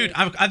of, dude.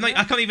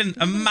 I can't even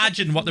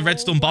imagine what the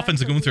redstone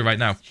boffins are going through right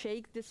now.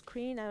 Shake the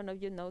screen. I don't know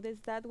if you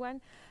noticed that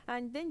one.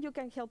 And then you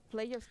can help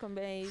players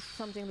convey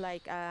something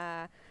like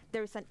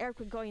there's an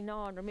earthquake going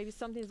on, or maybe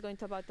something's going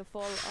to about to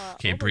fall.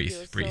 Okay, breathe.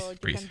 So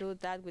you can do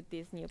that with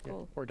this new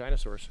pool. Or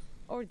dinosaurs.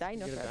 Or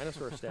dinosaurs. You get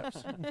dinosaur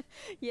steps.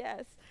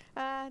 Yes.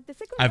 The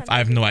second I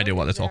have no idea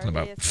what they're talking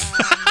about.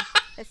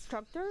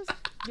 Structures,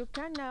 you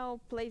can now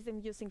place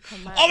them using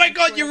commands. Oh my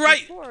god, you're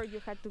right!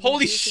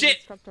 Holy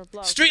shit!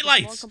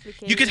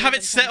 Streetlights! You could have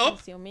it set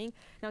up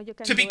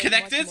to be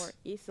connected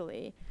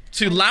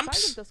to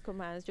lamps,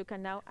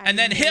 and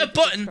then hit a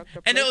button,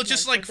 and it'll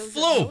just like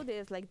flow,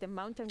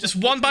 just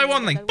one by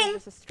one, like boom,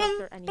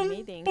 boom,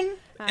 boom, boom,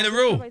 in a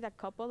row. A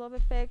couple of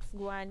effects.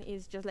 One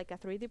is just like a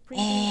 3D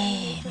printing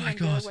animation, and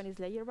the other one is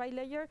layer by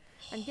layer.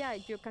 And yeah,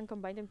 you can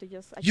combine them to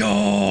just.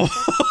 Yo!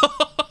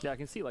 Yeah, I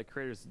can see like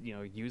creators,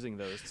 using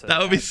those. That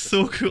would be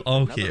so cool.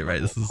 Okay, right.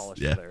 This is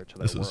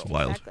This is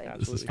wild. Exactly.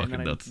 This is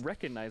fucking nuts. I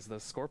recognize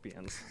those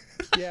scorpions.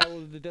 Yeah,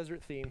 well, the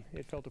desert theme.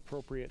 It felt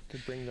appropriate to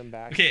bring them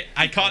back. Okay,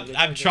 I can't.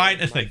 I'm trying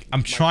to think.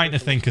 I'm trying to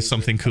think of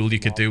something cool you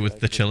could do with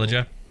the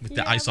Chillager, with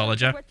the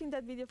Isolager.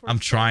 I'm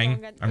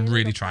trying. I'm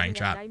really trying,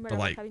 chat. But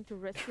like. Having to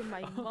rescue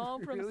my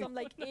mom from some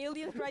like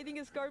aliens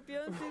riding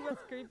scorpions. It was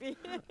creepy.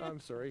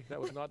 I'm sorry,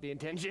 that was not the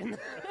intention.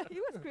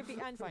 It was creepy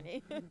and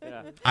funny.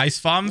 Yeah. Ice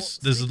farms.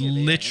 There's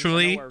literally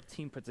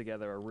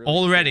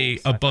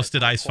already a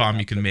busted ice farm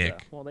you can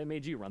make. Well, they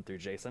made you run through,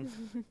 Jason.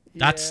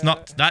 That's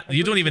not that.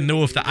 You don't even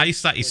know if the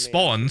ice that he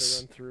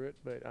spawns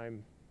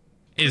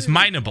is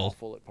mineable.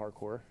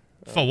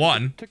 For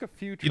one,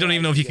 you don't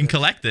even know if you can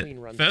collect it.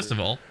 First of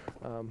all.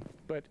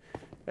 But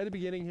at the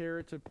beginning here,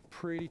 it's a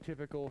pretty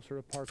typical sort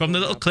of parkour. From the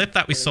little clip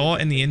that we saw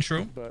in the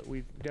intro,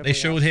 they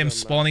showed him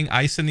spawning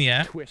ice in the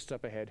air, twists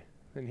up ahead,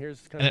 and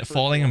it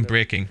falling and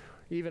breaking.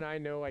 Even I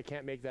know I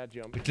can't make that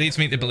jump. It leads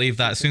me to believe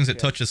that as soon as it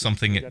touches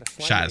something, it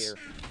shatters.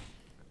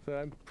 So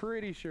I'm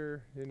pretty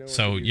sure you know.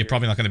 So you're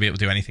probably not going to be able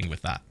to do anything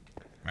with that,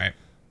 right?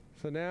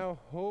 So now,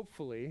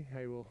 hopefully,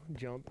 I will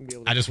jump and be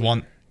able to. I just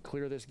want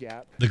clear this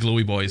gap. The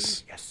glowy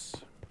boys. Yes.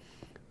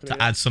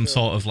 To add some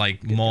sort of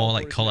like more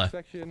like color.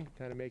 Section,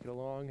 kind of make it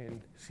along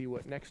and see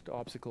what next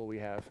obstacle we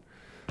have.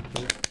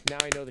 So now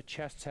I know the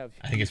chests have.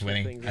 I think it's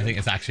winning. I think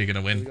it's actually going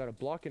to win. We got a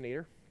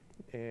blockinator,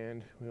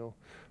 and we'll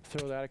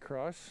throw that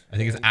across. I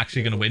think it's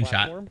actually going to win,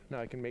 chat.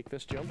 Now I can make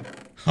this jump.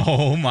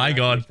 Oh my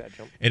god.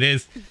 It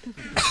is.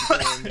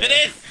 It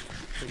is.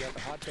 We got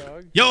the hot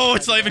dog. Yo,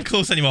 it's not even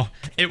close anymore.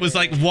 It was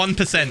like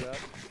 1%.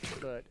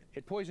 But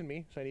it poisoned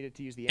me, so I needed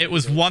to use the. It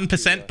was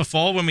 1%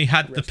 before when we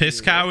had the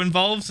piss cow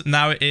involved.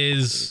 Now it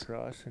is.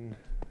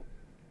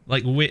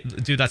 Like,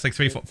 wait, dude, that's like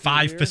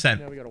 5%.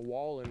 Now we got a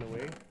wall in the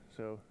way,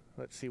 so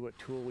let's see what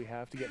tool we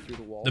have to get through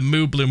the wall. The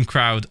Moo Bloom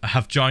crowd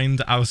have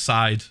joined our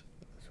side.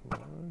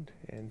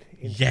 And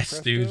yes,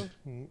 dude.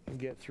 And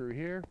get through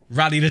here.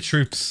 Rally the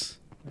troops.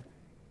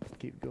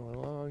 Keep going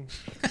along.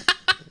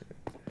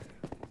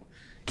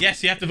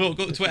 Yes, you have to vote.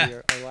 Go to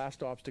Twitter. Our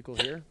last obstacle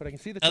here, but I can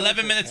see the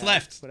 11 minutes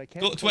left. But I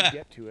can't go to Twitter.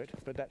 Get to it.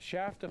 But that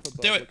shaft up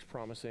above looks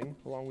promising,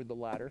 along with the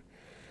ladder.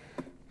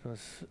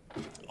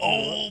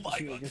 Oh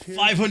my god!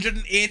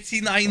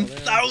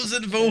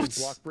 589,000 votes.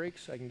 Block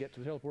breaks. I can get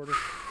to the teleporter.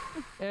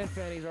 And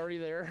Fanny's already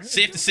there.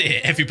 Safe to say,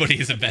 everybody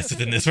is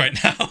invested in this right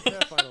now. Yeah,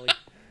 finally.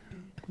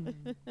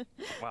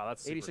 Wow,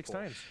 that's 86 cool.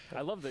 times.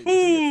 I love the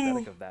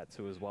aesthetic of that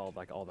too, as well,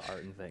 like all the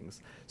art and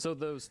things. So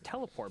those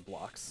teleport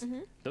blocks,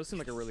 those seem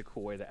like a really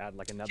cool way to add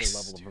like another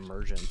level of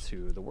immersion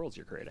to the worlds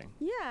you're creating.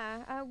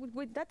 Yeah,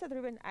 with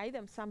data-driven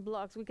items and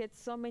blocks, we get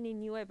so many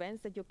new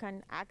events that you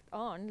can act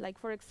on. Like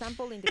for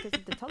example, in the case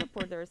of the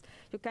teleporters,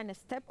 you can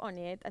step on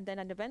it, and then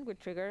an event will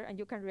trigger, and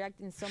you can react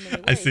in so many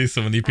ways. I see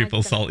so many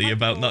people salty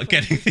about not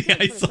getting the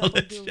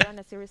Isolage. You run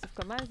a series of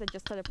commands that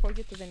just teleport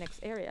you to the next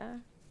area.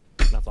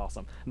 That's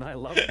awesome. And I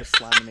love the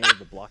Slaminator,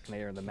 the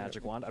Blockinator, and the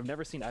Magic Wand. I've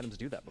never seen items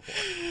do that before.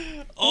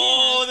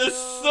 Oh, that's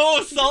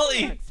so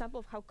salty! An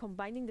example of how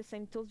combining the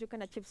same tools you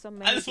can achieve so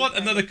many. I just want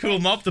another cool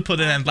mob to put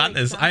in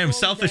Atlantis. I am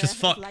selfish as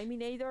fuck.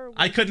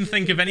 I couldn't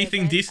think of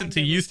anything decent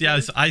to use the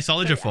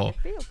Isolager for.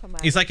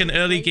 He's like an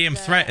early game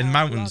threat in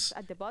mountains.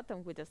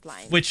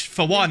 Which,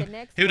 for one,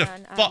 who the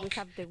fuck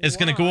is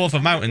going to go over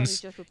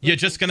mountains? You're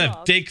just going to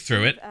dig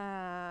through it.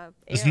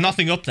 There's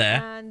nothing up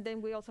there. And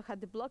then we also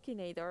had the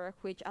Blockinator,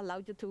 which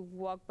allowed you to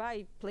walk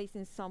by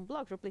placing some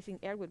blocks, replacing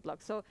air with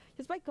blocks. So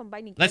just by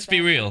combining Let's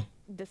be real.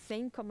 The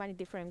same command in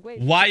different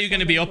ways. Why are you going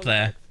to be up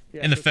there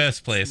Yeah, in the so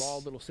first place.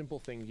 Small little simple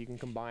things you can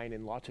combine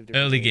in lots of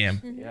different Early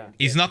ways. game. Yeah.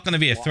 He's not going to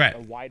be a threat. A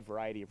wide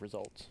variety of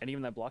results. And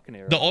even that blocking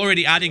area. They're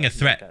already adding a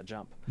threat. That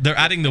jump. They're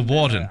adding the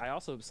warden. I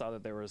also saw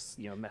that there was,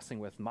 messing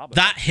with mob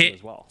that effects hit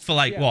as well. for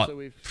like what? So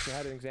we've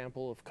had an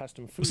example of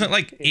custom food. Wasn't it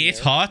like 8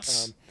 there,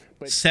 hearts?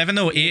 but 7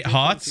 or 8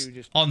 hearts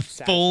on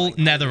full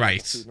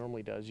netherite. Food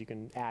normally does. You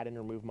can add and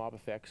remove mob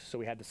effects. So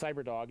we had the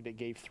cyber dog that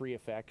gave 3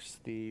 effects: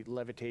 the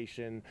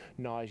levitation,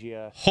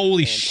 nausea.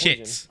 Holy and shit!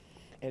 Poison.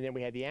 And then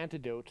we had the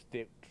antidote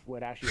that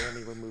would actually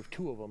only remove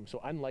 2 of them. So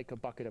unlike a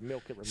bucket of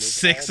milk that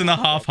removes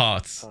 6.5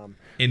 hearts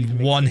in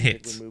one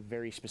hit. Remove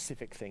very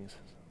specific things.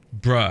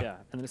 Bruh. Yeah,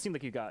 and then it seemed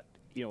like you got,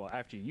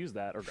 after you use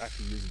that, or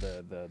after you use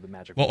the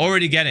magic. We're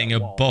already getting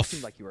a buff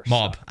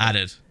mob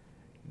added.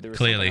 There was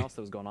clearly. else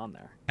that was going on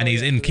there. And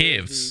he's in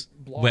caves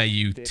where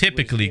you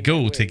typically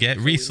go to get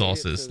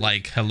resources.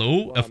 Like,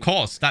 hello? Of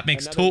course, that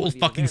makes total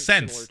fucking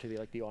sense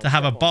to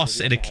have a boss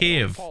in a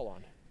cave.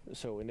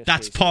 So in this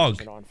That's case, Pog.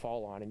 there's an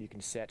on-fall on, and you can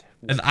set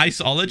An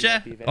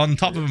iceologer on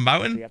top of a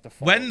mountain?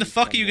 When the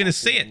fuck are you going to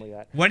see it?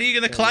 When are you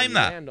going to climb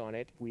that? Land on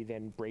it, we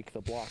then break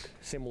the block,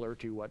 similar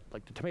to what,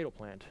 like the tomato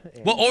plant.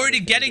 And We're already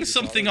getting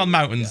something on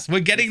mountains. We're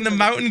getting the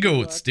mountain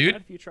goats, dude.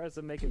 A few tries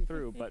to make it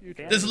through, but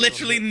There's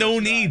literally no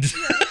need.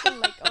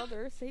 Like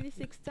others,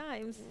 86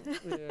 times.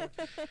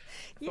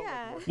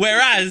 Yeah.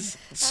 Whereas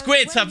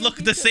squids have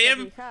looked the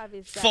same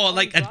for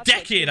like a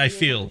decade, I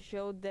feel.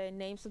 Show the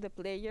names of the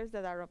players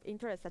that are of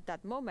interest at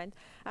that moment,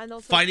 and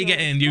also finally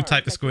getting a new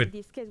type of squid. In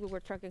this case, we were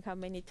tracking how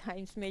many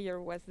times Mayor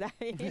was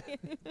dying.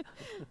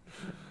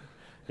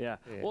 Yeah.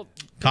 Well,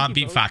 can't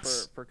beat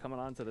facts. For coming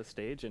onto the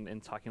stage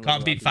and talking.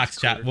 Can't beat facts,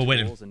 chat. We're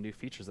winning. And new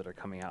features that are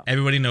coming out.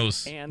 Everybody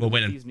knows and we're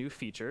winning. These new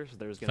features,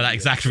 there's for that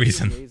exact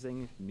reason.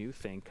 Amazing new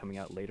thing coming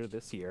out later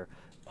this year.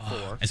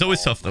 It's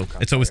always tough though.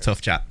 It's always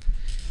tough, chat.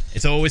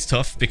 It's always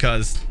tough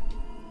because.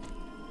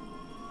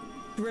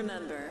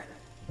 Remember,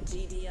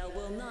 GDL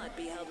will not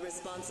be held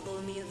responsible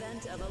in the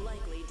event of a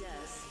likely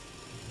death.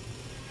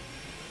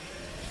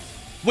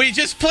 We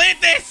just played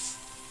this!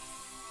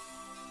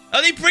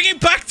 Are they bringing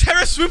back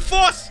Terra Swoop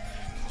Force?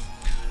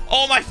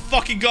 Oh my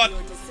fucking god.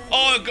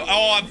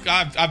 Oh,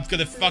 I'm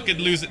gonna fucking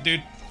lose it,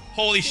 dude.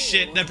 Holy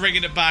shit, they're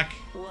bringing it back.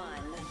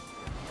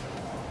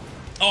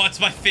 Oh, it's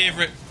my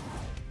favorite.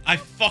 I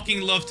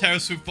fucking love Terra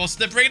Swoop Force.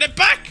 They're bringing it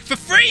back for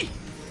free.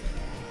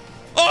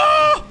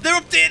 Oh, they're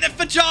updating it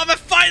for Java,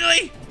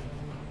 finally.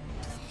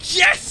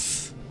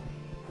 Yes!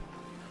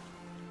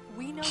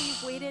 We know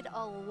you've waited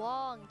a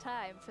long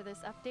time for this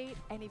update,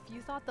 and if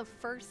you thought the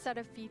first set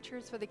of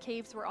features for the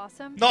caves were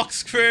awesome,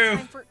 Nox Crew,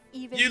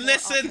 you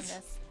listened.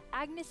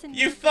 Agnes and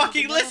you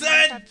fucking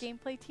listened.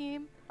 Gameplay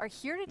team are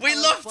here to we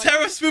love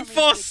Terra Swoop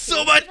Force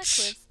so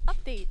much.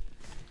 Update.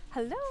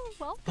 Hello,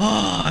 welcome.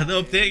 Oh,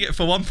 they're updating it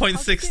for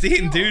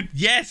 1.16, dude.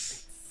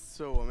 Yes.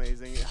 So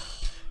amazing.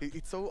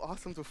 It's so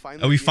awesome to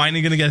find. Are we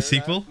finally gonna get a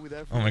sequel?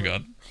 Oh my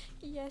god.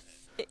 Yes.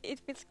 It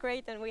feels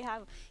great, and we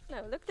have,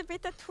 looked a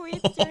bit at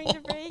tweets during the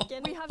break,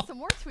 and we have some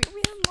more tweets.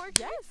 We have more,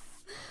 yes.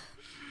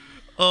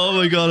 Oh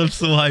my god, I'm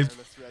so hyped.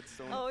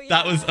 Oh, yeah.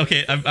 That was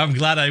okay. I'm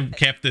glad I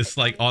kept this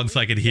like on so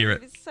I could hear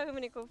it. There's so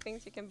many cool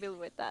things you can build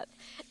with that,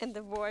 and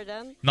the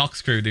warden.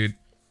 Nox Crew, dude.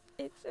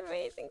 It's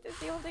amazing to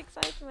see all the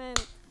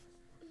excitement.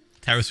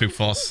 Terra Swoop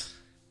Force.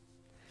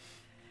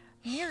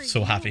 Mir,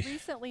 so happy.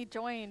 Recently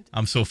joined.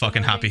 I'm so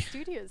fucking happy.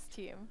 Studios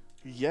team.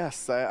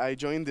 Yes, I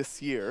joined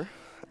this year.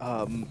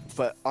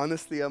 But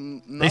honestly,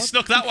 I'm not. They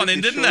snuck that one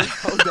in, didn't they?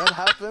 How that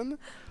happened,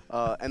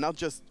 and not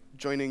just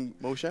joining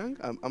Mojang.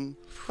 I'm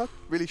not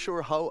really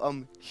sure how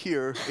I'm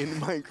here in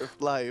Minecraft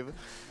Live,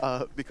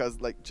 because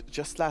like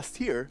just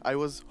last year I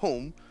was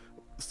home,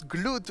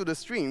 glued to the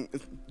stream.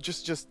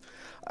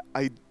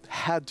 I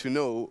had to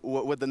know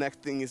what the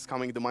next thing is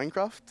coming to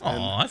Minecraft.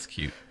 Oh, that's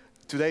cute.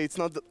 Today it's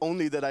not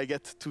only that I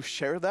get to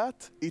share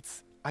that;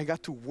 I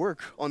got to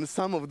work on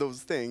some of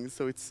those things.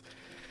 So it's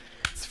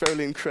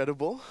fairly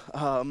incredible.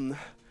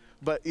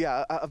 But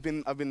yeah, I've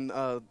been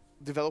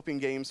developing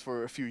games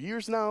for a few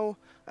years now,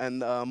 and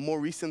more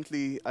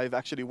recently I've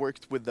actually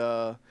worked with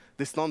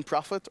this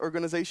non-profit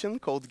organization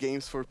called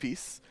Games for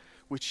Peace,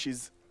 which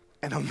is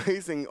an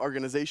amazing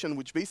organization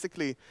which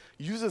basically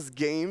uses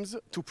games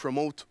to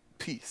promote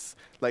peace.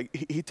 Like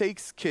he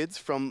takes kids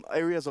from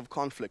areas of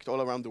conflict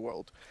all around the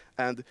world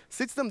and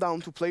sits them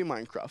down to play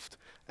Minecraft.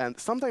 And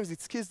sometimes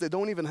it's kids that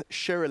don't even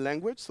share a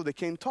language, so they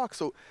can't talk.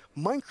 So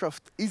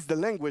Minecraft is the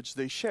language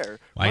they share.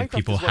 White Minecraft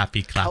people is what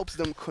happy clap. helps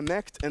them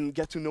connect and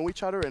get to know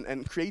each other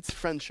and creates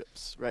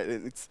friendships, right?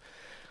 And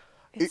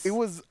it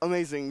was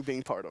amazing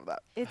being part of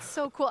that. It's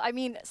so cool. I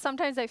mean,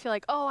 sometimes I feel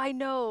like, oh, I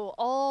know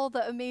all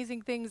the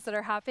amazing things that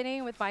are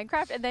happening with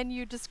Minecraft, and then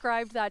you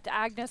described that to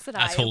Agnes and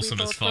That's I.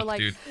 wholesome as fuck, like,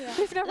 dude. Yeah.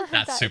 We've never heard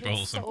That's that. super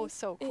wholesome.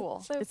 So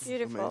cool. It's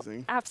beautiful.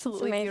 Amazing.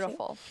 Absolutely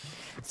beautiful.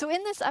 So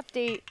in this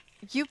update,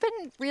 you've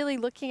been really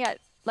looking at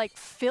like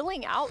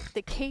filling out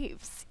the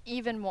caves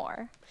even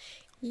more.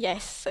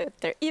 Yes, so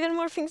there are even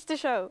more things to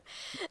show.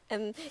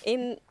 And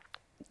in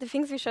the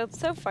things we showed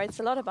so far, it's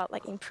a lot about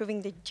like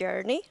improving the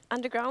journey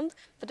underground,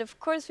 but of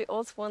course we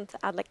also want to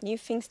add like new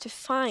things to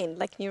find,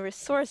 like new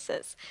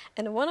resources,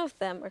 and one of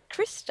them are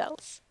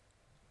crystals.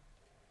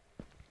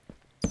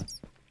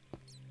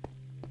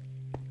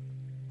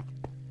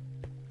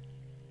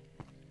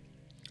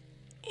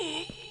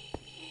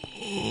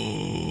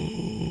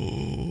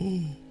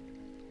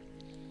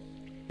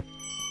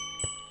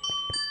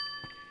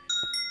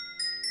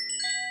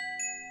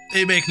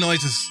 They make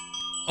noises.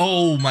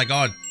 Oh my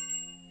god.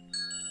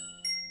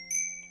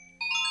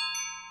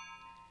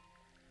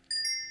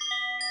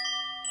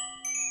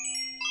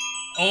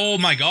 Oh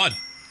my god.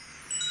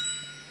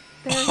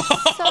 They're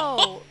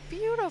so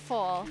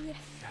beautiful.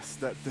 Yes,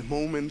 that the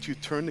moment you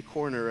turn the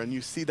corner and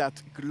you see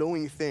that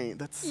glowing thing,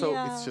 that's so,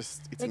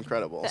 it's like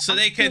incredible. So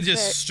they can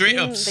just straight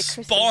up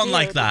spawn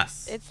like that.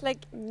 It's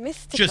like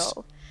mystical.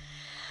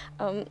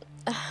 Just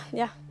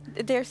yeah,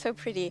 they're so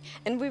pretty.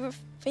 And we were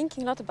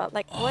thinking a lot about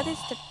like what is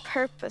the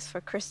purpose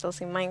for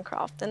crystals in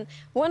Minecraft? And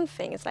one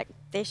thing is like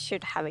they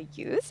should have a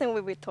use, and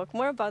we will talk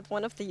more about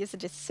one of the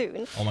usages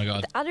soon. Oh my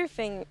god. The other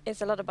thing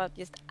is a lot about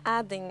just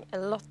adding a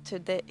lot to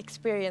the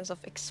experience of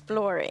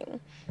exploring.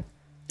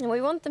 And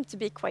we want them to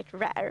be quite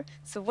rare.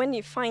 So when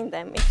you find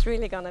them, it's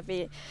really gonna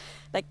be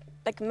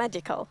like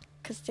magical,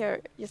 because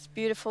they're just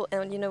beautiful.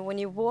 And you know, when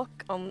you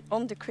walk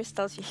on the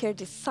crystals, you hear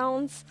these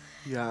sounds.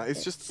 Yeah,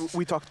 it's just,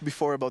 we talked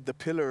before about the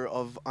pillar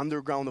of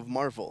underground of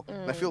Marvel.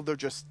 And I feel they're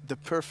just the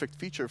perfect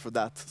feature for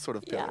that sort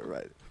of pillar,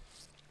 right?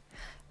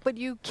 But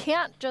you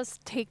can't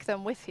just take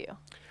them with you.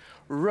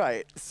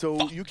 Right,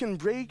 so you can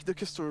break the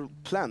crystal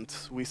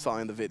plant we saw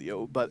in the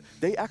video, but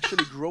they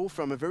actually grow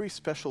from a very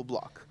special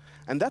block.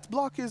 And that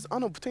block is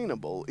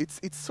unobtainable.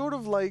 It's sort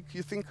of like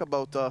you think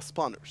about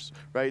spawners,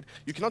 right?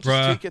 You cannot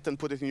just take it and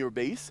put it in your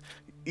base.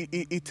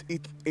 It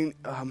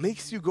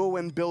makes you go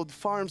and build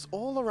farms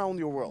all around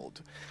your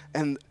world.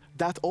 And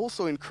that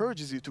also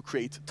encourages you to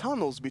create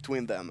tunnels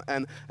between them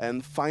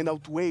and find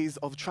out ways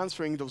of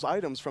transferring those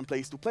items from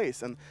place to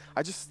place. And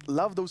I just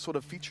love those sort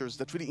of features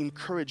that really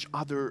encourage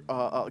other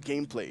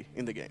gameplay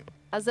in the game.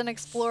 As an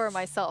explorer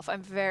myself,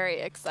 I'm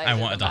very excited. I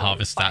wanted to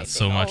harvest that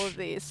so much. All of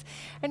these.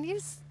 And you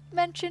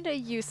mentioned a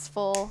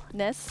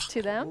usefulness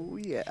to them. Oh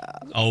yeah.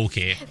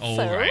 Okay. All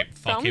right.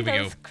 Fuck, here we go.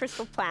 From those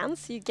crystal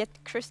plants, you get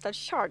crystal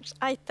shards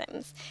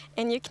items,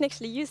 and you can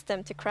actually use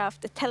them to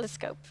craft a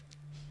telescope.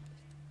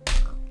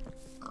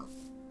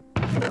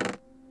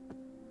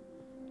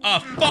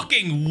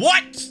 Fucking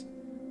what?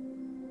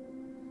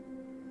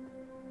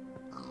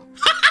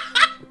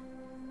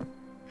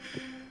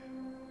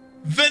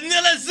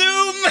 Vanilla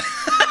zoom.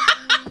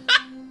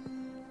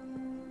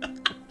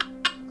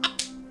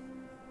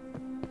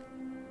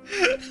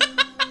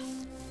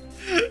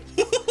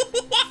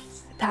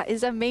 That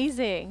is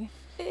amazing.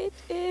 It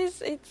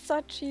is. It's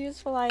such a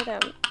useful item.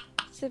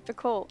 Super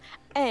cool.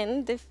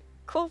 And the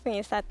cool thing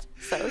is that,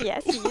 so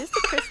yes, you use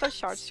the crystal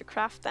shards to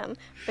craft them,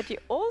 but you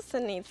also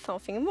need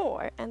something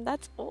more, and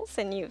that's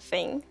also a new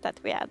thing that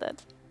we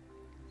added.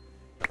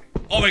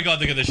 Oh my god,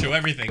 they're gonna show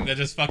everything. They're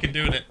just fucking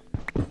doing it.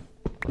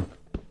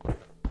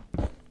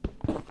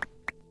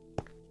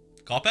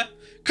 Copper?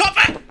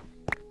 Copper!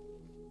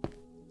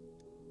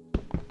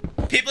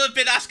 People have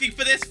been asking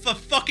for this for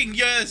fucking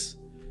years.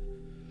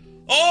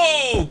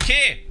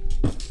 Okay.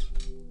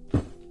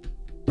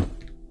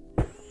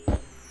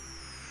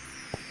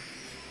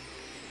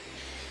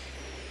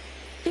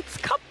 It's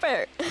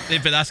copper.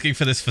 They've been asking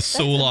for this for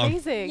so long.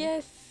 Amazing.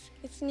 Yes,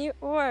 it's new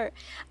ore.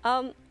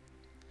 And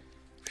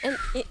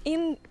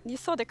you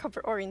saw the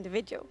copper ore in the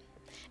video.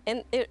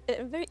 And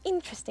a very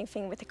interesting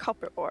thing with the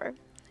copper ore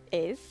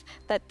is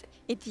that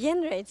it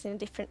generates in a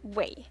different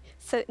way.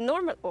 So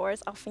normal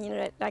ores often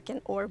generate like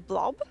an ore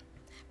blob,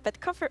 but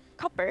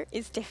copper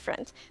is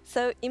different.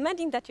 So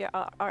imagine that you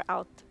are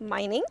out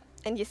mining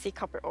and you see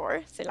copper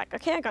ore. So you're like,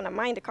 okay, I'm gonna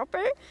mine the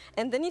copper.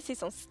 And then you see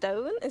some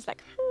stone. It's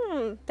like,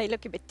 they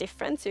look a bit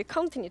different. So you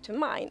continue to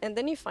mine. And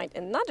then you find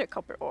another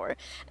copper ore.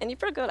 And you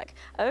probably go like,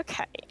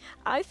 okay,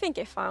 I think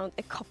I found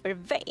a copper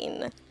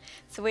vein.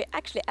 So we're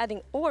actually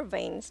adding ore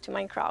veins to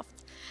Minecraft.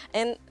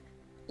 And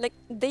like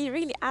they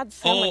really add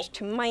so much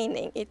to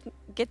mining. It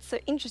gets so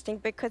interesting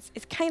because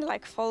it's kind of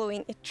like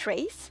following a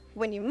trace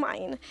when you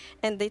mine,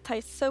 and they tie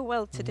so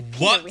well to the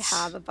pillar we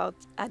have about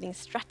adding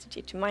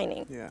strategy to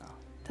mining. Yeah,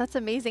 that's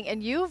amazing.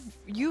 And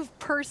you've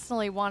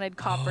personally wanted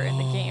copper in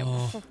the game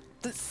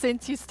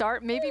since you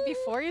maybe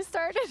before you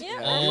started.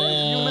 Yeah,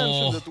 you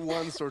mentioned it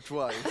once or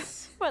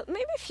twice. Well,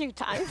 maybe a few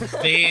times.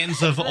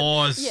 Veins of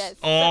ores. Yes.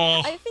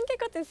 Oh. I think I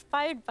got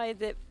inspired by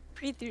the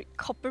pretty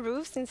copper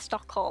roofs in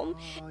Stockholm,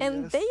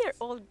 and they are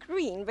all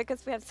green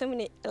because we have so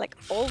many like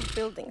old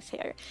buildings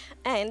here,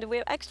 and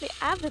we've actually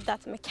added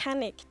that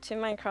mechanic to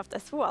Minecraft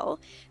as well.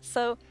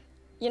 So,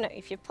 you know,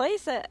 if you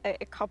place a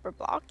copper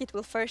block, it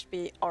will first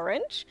be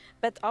orange,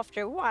 but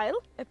after a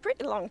while, a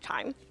pretty long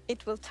time,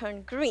 it will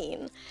turn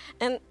green,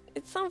 and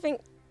it's something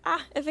I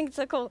think it's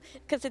so cool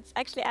because it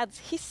actually adds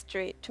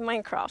history to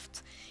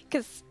Minecraft.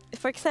 Because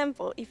for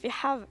example, if you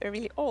have a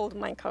really old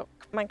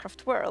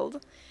Minecraft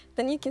world,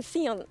 then you can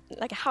see on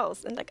like a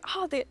house and like,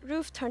 oh, the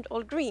roof turned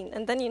all green,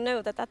 and then you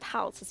know that that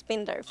house has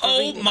been there for a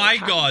really long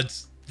time. God.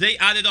 They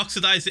added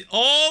oxidizing.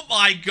 Oh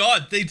my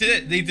god, they did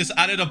it. They just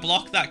added a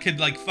block that could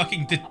like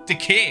fucking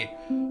decay.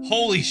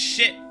 Holy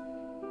shit.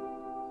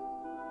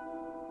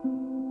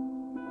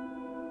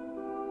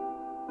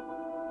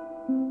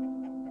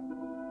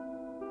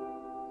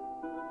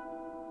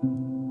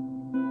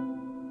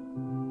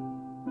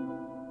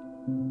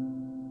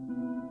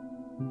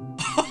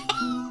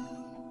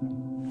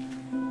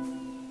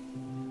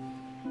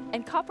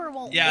 And copper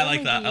won't. Yeah, I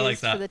like that. I like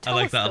that. I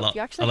like that a lot.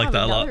 I like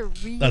that a lot.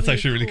 That's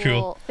actually really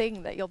cool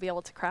thing that you'll be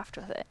able to craft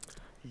with it.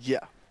 Yeah.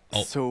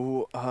 Oh.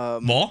 So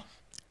more?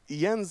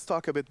 Jens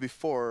talked a bit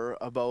before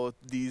about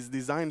these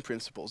design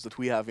principles that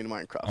we have in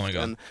Minecraft. Oh my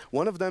god. And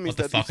one of them is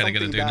that if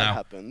something bad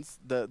happens,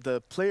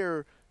 the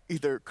player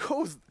either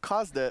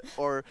caused it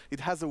or it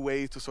has a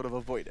way to sort of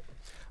avoid it.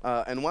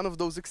 And one of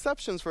those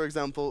exceptions, for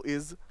example,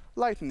 is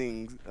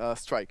lightning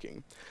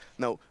striking.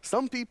 Now,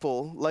 some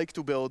people like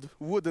to build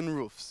wooden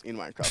roofs in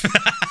Minecraft.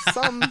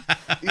 Some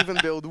even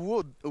build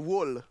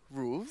wall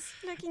roofs.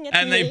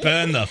 And they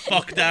burn the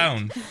fuck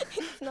down.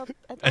 It's not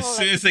at as all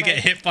soon like as they get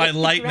hit by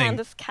lightning. The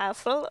grandest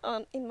castle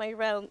in my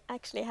realm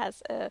actually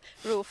has a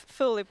roof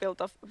fully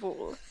built of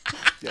wool.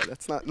 Yeah,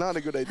 that's not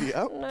a good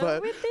idea. No,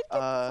 but we did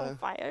get some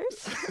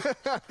fires.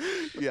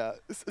 Yeah,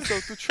 so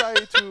to try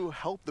to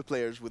help the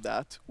players with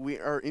that, we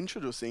are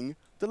introducing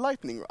the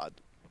lightning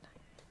rod.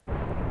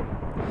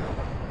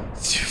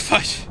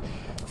 5,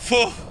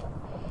 4.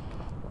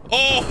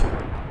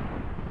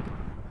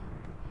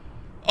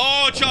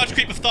 Oh, charge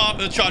creeper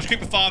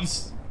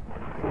farms.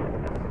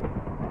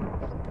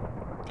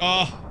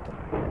 Oh.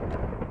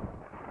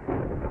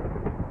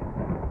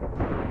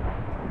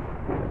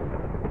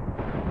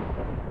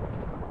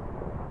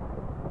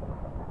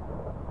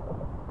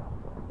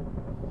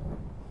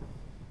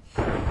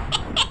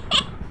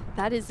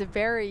 That is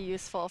very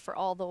useful for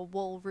all the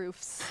wool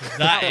roofs.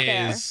 That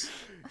is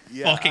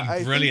fucking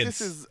I brilliant. think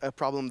this is a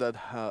problem that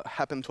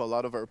happened to a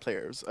lot of our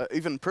players.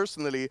 Even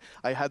personally,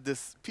 I had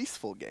this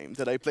peaceful game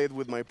that I played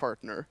with my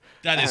partner.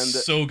 That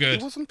is so good.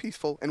 It wasn't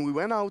peaceful, and we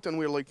went out and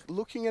we were like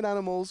looking at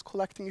animals,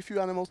 collecting a few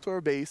animals to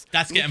our base.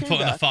 That's getting put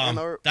on the farm.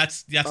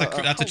 That's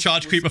a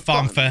charge creeper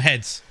farm for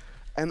heads.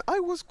 And I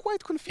was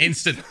quite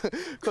confused. Instant.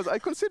 Because I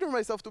consider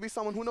myself to be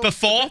someone who knows.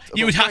 Before,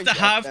 you would have to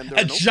have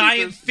a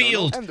giant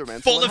field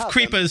full of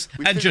creepers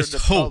and just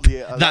hope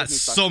that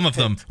some of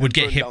them would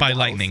get hit by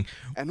lightning.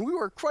 And we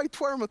were quite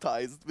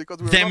traumatized because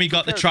then we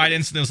got the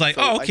tridents and it was like,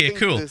 oh, okay,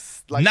 cool.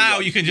 Now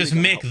you can just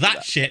make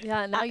that shit.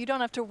 Yeah, now you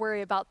don't have to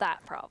worry about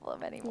that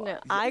problem anymore. No,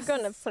 I'm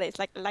gonna place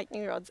like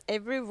lightning rods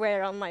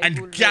everywhere on my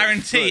and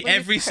guarantee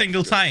every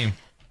single time.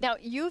 Now,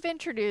 you've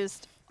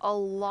introduced a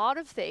lot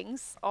of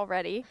things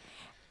already.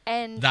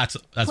 And that's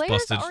players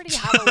busted. already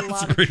have a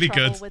lot of really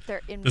trouble good. with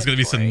their inventory. There's going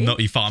to be some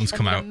nutty farms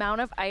come and out. The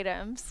amount of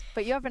items,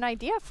 but you have an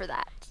idea for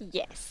that.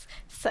 Yes.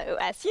 So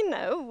as you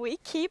know, we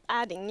keep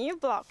adding new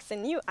blocks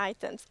and new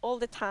items all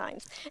the time,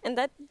 and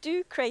that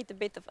do create a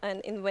bit of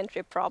an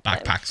inventory problem.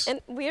 Backpacks.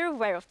 And we're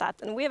aware of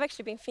that, and we have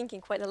actually been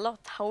thinking quite a lot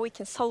how we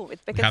can solve it,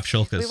 because we have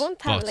shulkers, we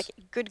won't have like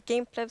a good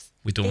gameplay.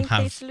 We don't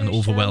have an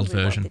overwhelmed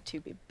version. We want it to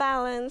be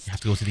balanced. You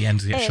have to go to the end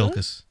to get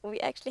shulkers.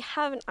 We actually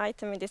have an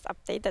item in this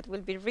update that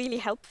will be really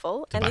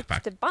helpful, and it's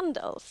the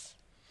bundles.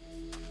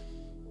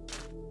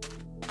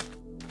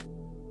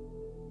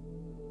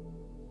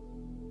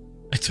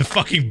 It's a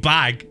fucking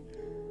bag.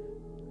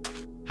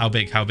 How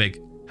big? How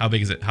big? How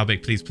big is it? How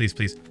big? Please, please,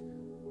 please.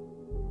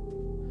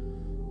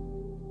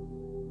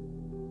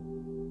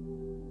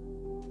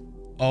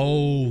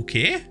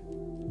 Okay.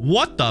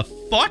 What the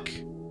fuck?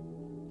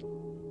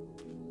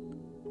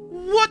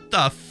 What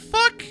the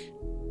fuck?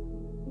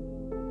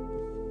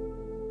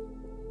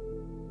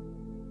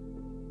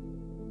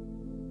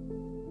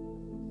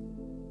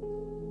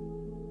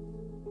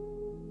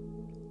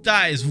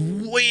 That is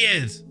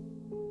weird.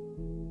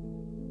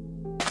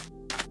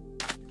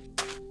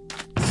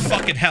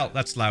 Fucking hell,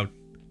 that's loud.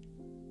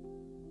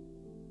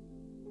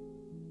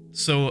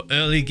 So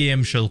early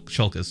game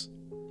shulkers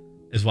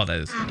is what that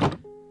is.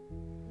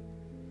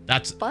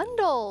 That's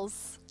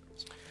bundles.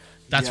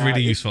 That's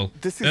really useful.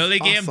 Early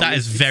game, that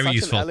is very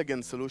useful. It's an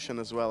elegant solution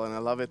as well, and I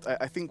love it.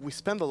 I think we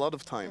spend a lot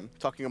of time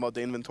talking about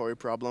the inventory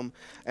problem.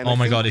 And oh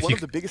my god, one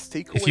of the biggest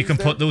takeaways if you can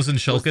put those in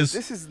shulkers,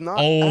 this is not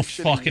oh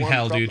fucking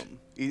hell, dude.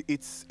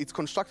 It's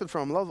constructed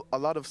from a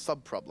lot of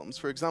sub-problems.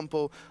 For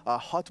example,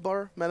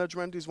 hotbar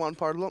management is one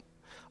problem.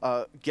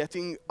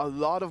 Getting a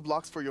lot of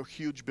blocks for your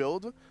huge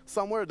build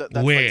somewhere, that's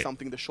like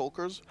something the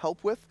shulkers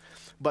help with.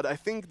 But I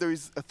think there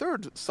is a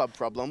third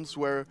sub-problems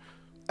where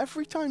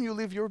every time you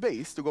leave your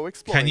base to go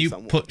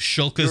exploring put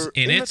shulkers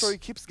in it? Your inventory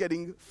keeps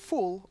getting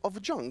full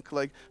of junk.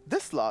 Like,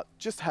 this lot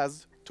just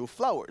has to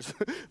flowers.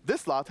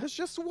 This lot has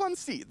just one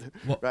seed,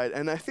 right?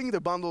 And I think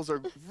the bundles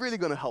are really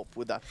going to help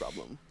with that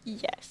problem.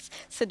 Yes.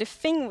 So the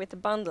thing with the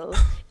bundle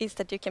is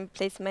that you can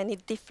place many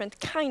different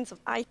kinds of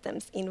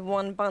items in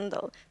one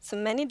bundle. So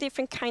many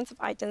different kinds of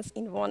items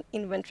in one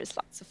inventory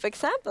slot. So for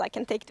example, I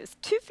can take those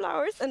 2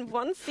 flowers and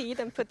 1 seed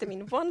and put them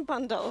in one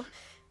bundle.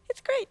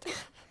 It's great.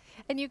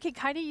 And you can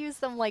kind of use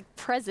them like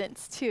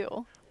presents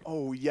too.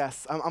 Oh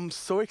yes, I'm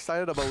so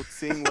excited about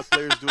seeing what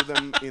players do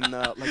them in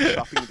like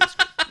shopping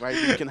district, right?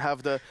 You can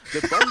have the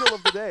bundle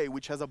of the day,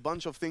 which has a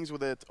bunch of things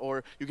with it,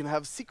 or you can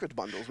have secret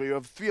bundles where you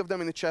have 3 of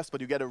them in a chest,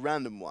 but you get a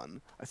random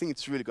one. I think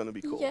it's really going to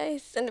be cool.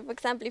 Yes, and for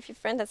example, if your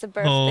friend has a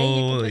birthday,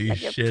 you can put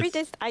like your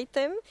prettiest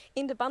item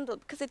in the bundle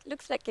because it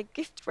looks like a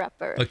gift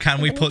wrapper. But can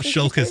we put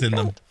shulkers in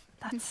them?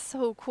 That's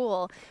so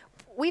cool.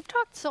 We've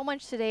talked so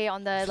much today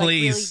on the like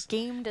really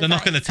game design. They're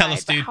not going to tell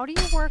us, dude. How do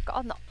you work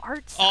on the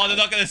art side? Oh, they're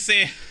not going to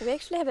say. We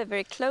actually have a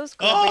very close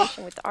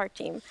collaboration with the art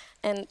team,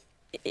 and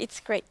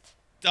it's great.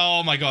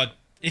 Oh my god.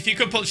 If you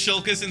could put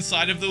shulkers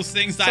inside of those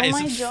things, that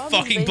my is job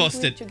fucking is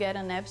busted. To get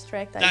an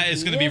abstract that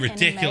is going to be idea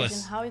ridiculous.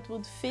 And imagine how it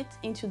would fit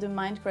into the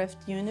Minecraft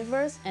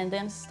universe and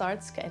then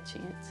start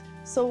sketching it.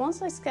 So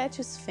once my sketch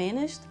is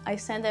finished, I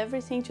send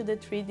everything to the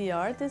 3D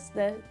artist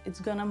that it's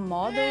gonna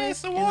model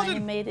it and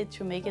animate it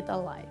to make it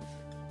alive.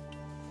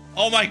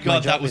 Oh my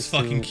god, that was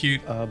fucking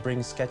cute.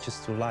 Bring sketches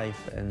to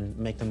life and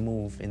make them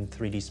move in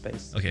 3D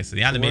space. Okay, so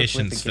the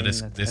animations for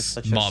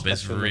this mob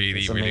is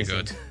really, really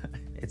good.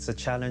 It's a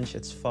challenge,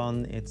 it's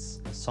fun,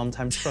 it's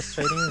sometimes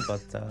frustrating,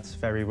 but it's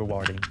very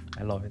rewarding.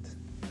 I love it.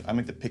 I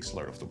make the pixel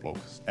art of the block.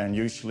 And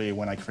usually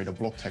when I create a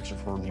block texture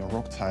for a new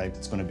rock type,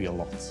 it's going to be a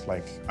lot.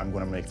 Like, I'm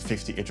going to make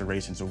 50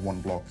 iterations of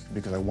one block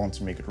because I want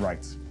to make it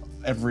right.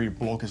 Every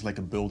block is like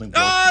a building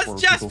block for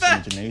people's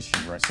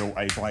imagination, right? So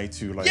I try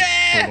to like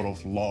put a lot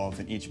of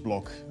love in each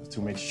block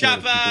to make sure that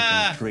people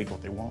can create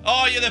what they want.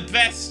 Oh, you're the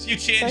best! You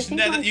changed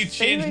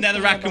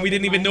Netherrack and we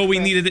didn't even know we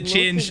needed it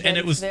changed, and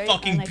it was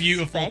fucking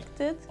beautiful.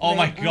 Oh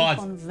my god!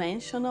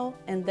 Unconventional,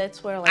 and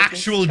that's where like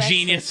actual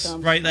genius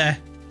right there.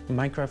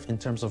 Minecraft in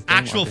terms of game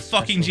actual art is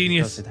fucking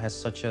genius. Because it has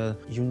such a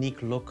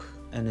unique look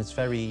and it's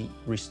very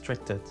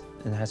restricted.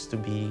 It has to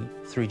be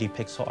 3D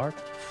pixel art,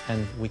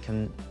 and we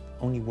can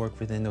only work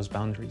within those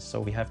boundaries.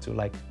 So we have to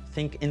like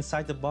think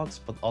inside the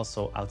box, but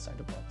also outside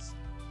the box.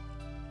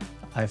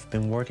 I've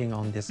been working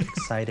on this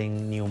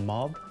exciting new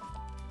mob.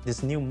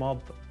 This new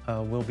mob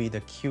will be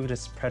the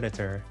cutest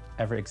predator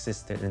ever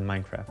existed in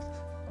Minecraft.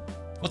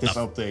 This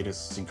update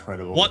is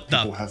incredible.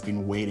 People have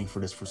been waiting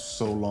for this for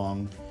so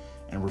long,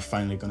 and we're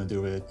finally gonna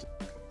do it.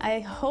 I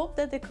hope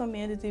that the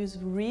community is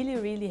really,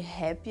 really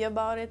happy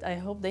about it. I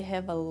hope they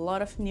have a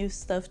lot of new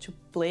stuff to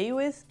play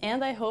with,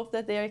 and I hope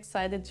that they're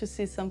excited to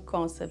see some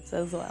concepts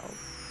as well.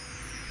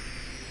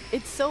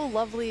 It's so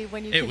lovely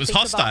when you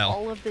think about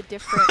all of the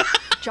different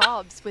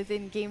jobs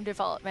within game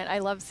development. I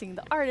love seeing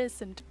the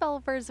artists and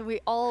developers, and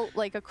we all,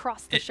 like,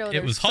 across the show,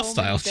 there's so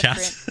many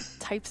different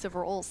types of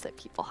roles that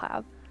people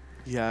have.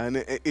 Yeah, and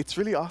it's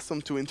really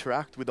awesome to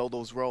interact with all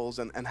those roles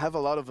and have a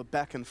lot of a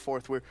back and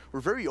forth. We're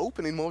very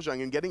open in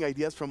Mojang and getting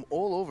ideas from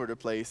all over the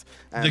place.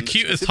 And the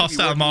cutest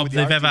hostile mob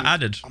they've ever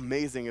added.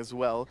 Amazing as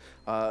well.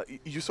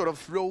 You sort of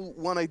throw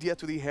one idea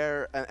to the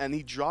air and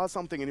he draws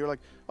something and you're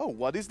like, oh,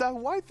 what is that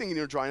white thing in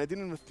your drawing? I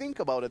didn't even think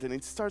about it. And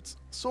it starts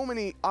so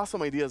many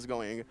awesome ideas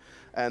going.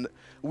 And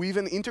we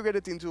even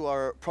integrated into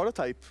our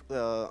prototype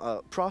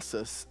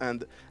process.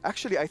 And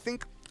actually, I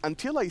think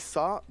until I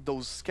saw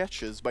those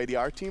sketches by the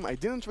art team, I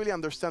didn't really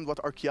understand what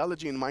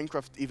archaeology in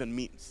Minecraft even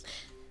means.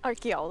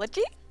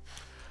 Archaeology?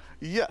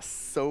 Yes,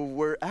 so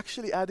we're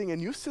actually adding a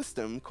new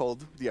system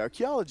called the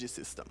archaeology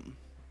system.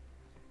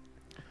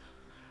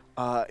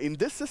 In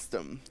this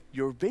system,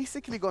 you're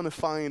basically going to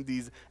find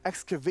these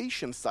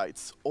excavation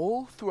sites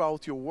all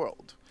throughout your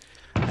world.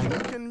 And you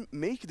can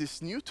make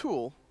this new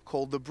tool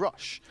called the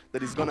brush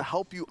that is going to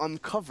help you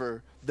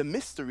uncover the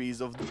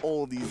mysteries of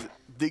all these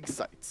dig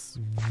sites.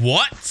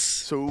 What?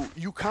 So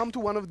you come to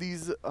one of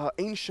these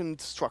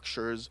ancient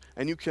structures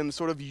and you can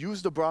sort of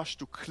use the brush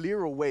to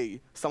clear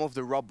away some of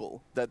the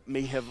rubble that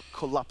may have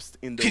collapsed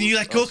in the Can you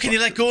let go? Can you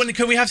let go? And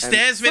can we have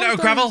stairs made out of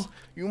gravel?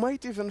 You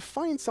might even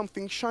find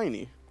something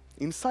shiny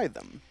inside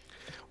them.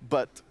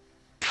 But,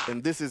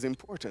 and this is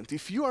important,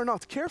 if you are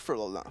not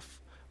careful enough,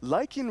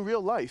 like in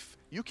real life,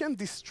 you can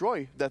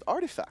destroy that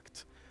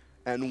artifact.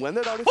 And when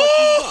that artifact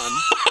is gone,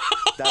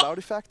 that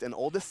artifact and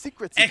all the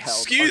secrets it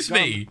held are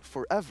gone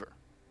forever.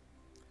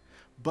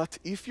 But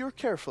if you're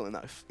careful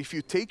enough, if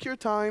you take your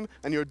time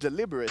and you're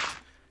deliberate,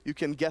 you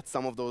can get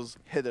some of those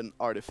hidden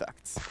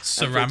artifacts.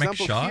 Ceramic for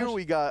example, shard? Here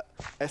we got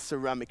a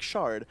ceramic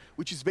shard,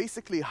 which is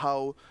basically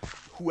how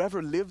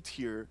whoever lived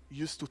here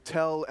used to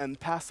tell and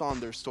pass on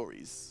their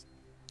stories.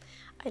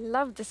 I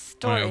love the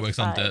story it works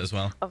on dirt as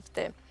well. Of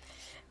the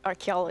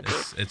archaeology.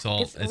 It's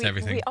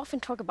everything. We often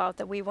talk about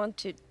that we want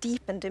to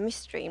deepen the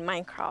mystery in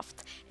Minecraft,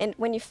 and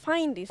when you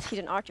find these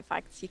hidden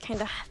artifacts, you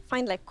kind of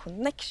find like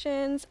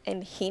connections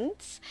and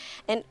hints,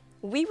 and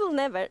we will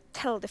never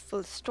tell the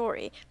full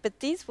story, but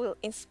these will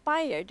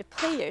inspire the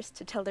players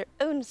to tell their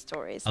own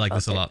stories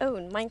about their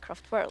own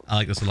Minecraft world. I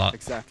like this a lot.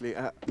 Exactly.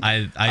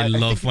 I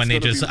love when they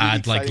just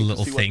add like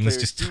little things,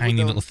 just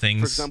tiny little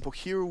things. For example,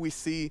 here we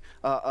see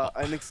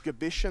an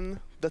exhibition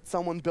that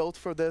someone built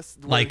for this,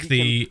 like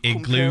the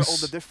igloos all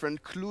the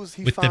different clues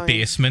he with finds, the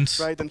basement,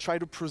 right, and try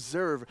to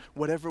preserve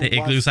whatever. The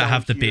igloos that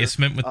have the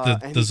basement with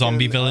the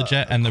zombie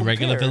villager and the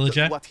regular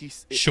villager,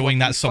 showing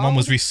that someone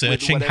was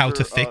researching how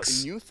to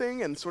fix new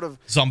thing and sort of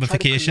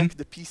zombification.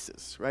 The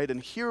pieces, right,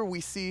 and here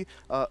we see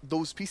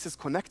those pieces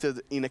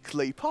connected in a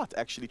clay pot,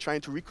 actually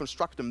trying to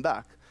reconstruct them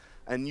back.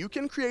 And you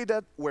can create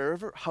that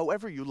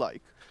however you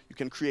like. You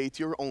can create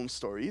your own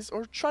stories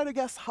or try to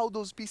guess how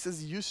those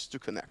pieces used to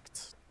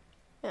connect.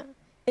 Yeah.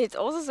 It's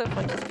also so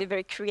fun to be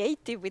very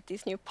creative with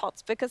these new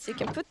pots because you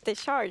can put the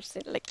shards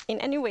in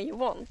any way you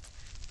want.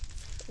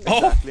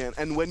 Exactly,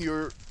 and when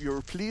you're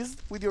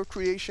pleased with your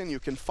creation, you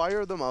can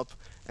fire them up,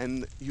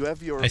 and you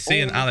have your own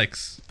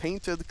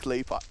painted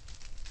clay pot.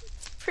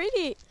 It's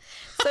pretty.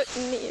 So,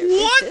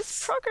 is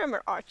this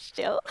programmer art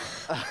still?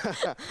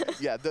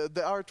 Yeah,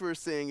 the art we're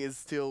seeing is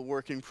still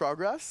work in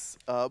progress,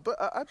 but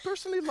I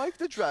personally like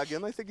the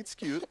dragon. I think it's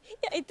cute.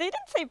 Yeah, it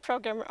didn't say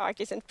programmer art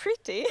isn't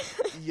pretty.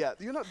 Yeah,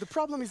 you know, the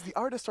problem is the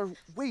artists are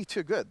way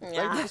too good.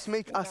 Yeah. Right? They just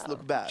make us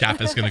look bad.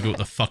 Jappa's gonna go to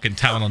the fucking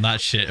town on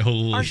that shit.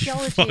 Holy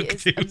Archaeology fuck,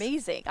 is dude.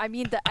 amazing. I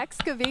mean, the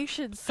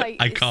excavation site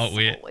I is can't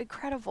wait. so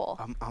incredible.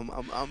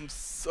 I'm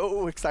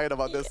so excited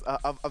about this.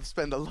 I've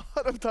spent a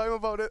lot of time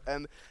about it,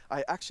 and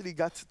I actually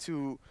got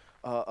to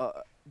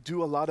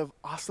do a lot of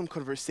awesome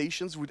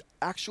conversations with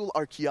actual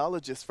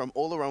archaeologists from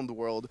all around the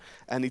world,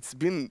 and it's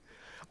been,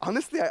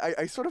 honestly,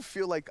 I sort of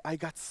feel like I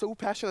got so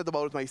passionate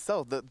about it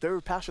myself that their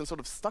passion sort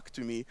of stuck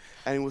to me,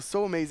 and it was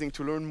so amazing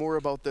to learn more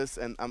about this,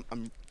 and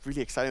I'm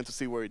really excited to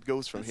see where it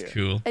goes from here.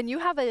 Cool. And you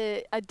have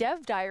a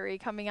dev diary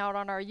coming out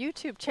on our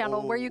YouTube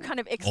channel where you kind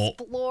of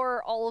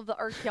explore all of the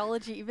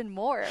archaeology even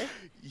more.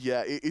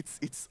 Yeah,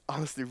 it's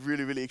honestly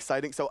really, really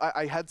exciting. So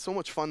I had so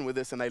much fun with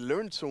this, and I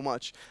learned so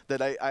much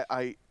that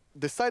I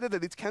decided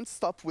that it can't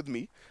stop with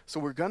me. So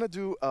we're gonna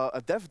do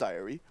a dev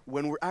diary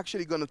when we're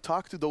actually gonna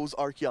talk to those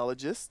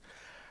archaeologists.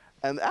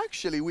 And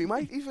actually, we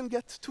might even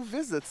get to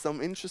visit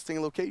some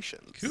interesting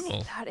locations.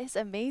 Cool. That is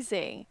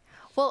amazing.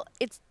 Well,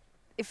 it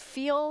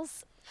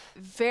feels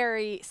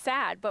very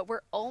sad, but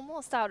we're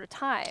almost out of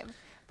time.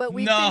 But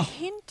we've been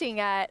hinting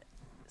at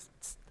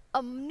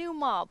a new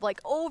mob, like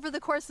over the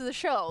course of the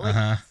show,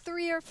 like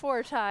 3 or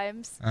 4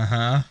 times.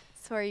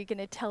 So are you going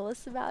to tell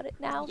us about it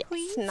now,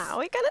 please? Yes, now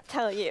we're going to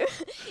tell you.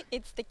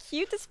 It's the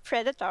cutest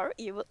predator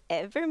you will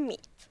ever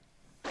meet.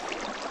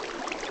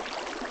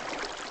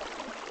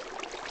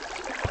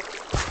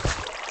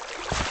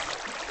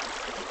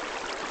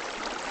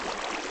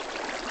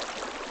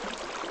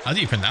 How do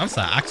you pronounce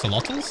that?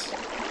 Axolotls?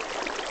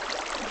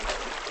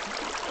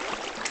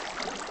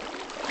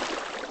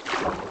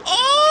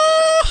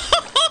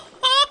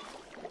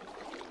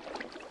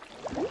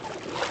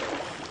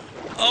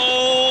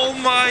 Oh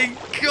my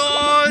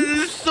god,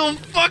 this is so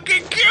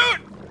fucking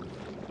cute!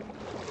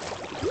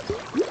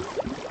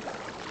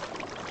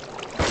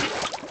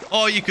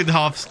 Oh, you could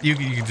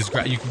just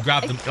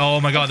grab them. Oh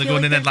my god, they're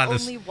going in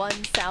Atlantis. Only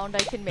one sound I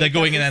can make. They're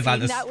going in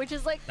Atlantis. That, which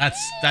is like that's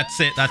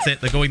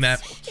it. They're going there.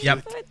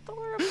 Yep.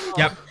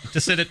 Yep.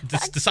 Just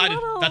decide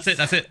it.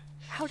 That's it.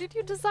 How did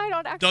you decide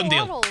on Done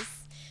deal. axolotls?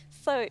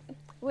 So,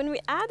 when we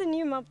add a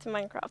new mob to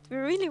Minecraft, we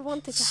really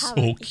wanted to have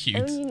its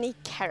own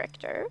unique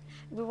character.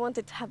 We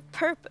wanted to have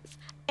purpose.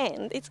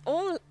 And it's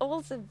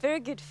also a very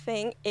good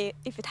thing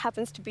if it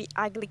happens to be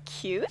ugly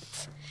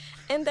cute.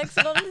 And the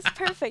axolotl is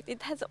perfect.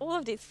 It has all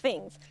of these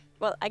things.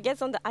 Well, I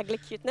guess on the ugly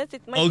cuteness,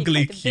 it might be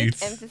quite a big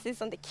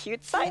emphasis on the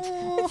cute side,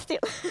 but still.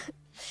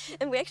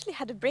 And we actually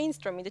had a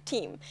brainstorm in the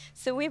team.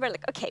 So we were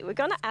like, okay, we're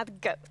gonna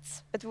add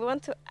goats, but we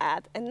want to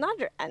add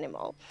another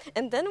animal.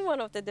 And then one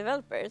of the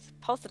developers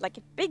posted like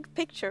a big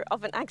picture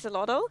of an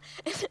axolotl,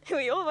 and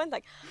we all went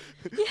like,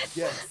 yes,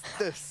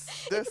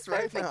 yes, this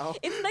right now.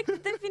 It's like the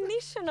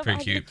definition of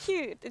ugly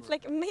cute. It's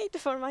like made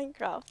for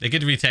Minecraft. They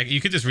could you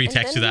could just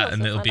retexture that,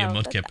 and it'll be a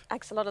mudkip.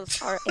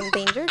 Axolotls are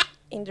endangered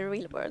in the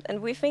real world,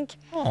 and we think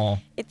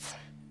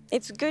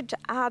it's good to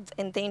add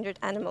endangered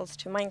animals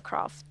to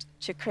Minecraft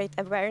to create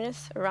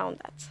awareness around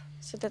that.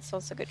 So that's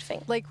also a good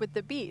thing. Like with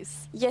the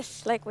bees.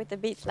 Yes, like with the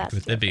bees last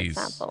year, for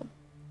example.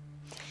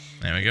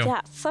 There we go. Yeah,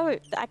 so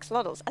the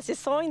axolotls, as you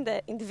saw in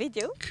the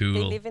video, they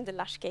Cool. live in the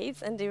lush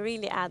caves, and they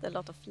really add a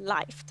lot of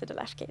life to the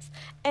lush caves.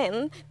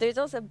 And there's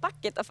also a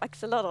bucket of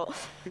axolotl.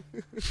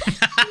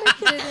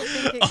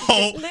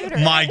 Oh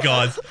my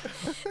god.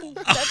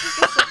 That is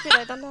just so cute.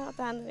 I don't know how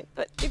to handle it,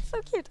 but it's so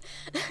cute.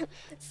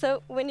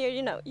 So when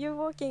you're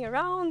walking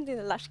around in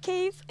the lush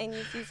caves and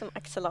you see some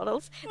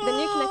axolotls, then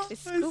you can actually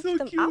scoop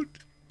them up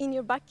in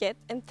your bucket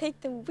and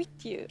take them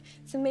with you.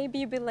 So maybe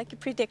you build like a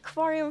pretty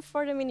aquarium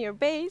for them in your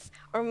base,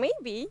 or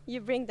maybe you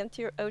bring them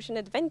to your ocean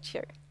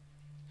adventure.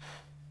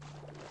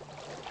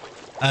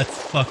 That's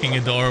fucking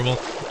adorable.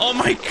 Oh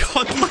my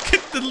god, look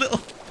at the little...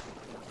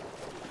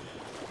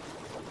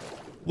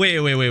 Wait.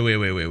 Whoa.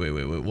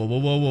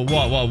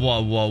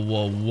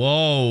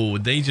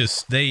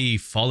 They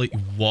follow.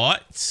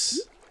 What?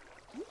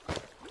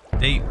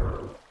 They.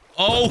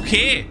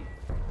 Okay.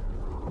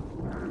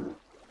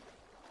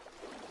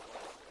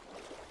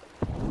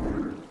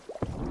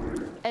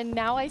 And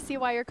now I see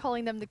why you're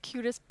calling them the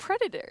cutest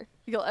predator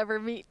you'll ever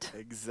meet.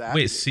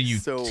 Exactly. Wait, so you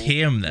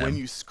tame them? When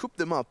you scoop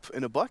them up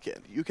in a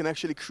bucket, you can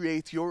actually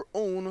create your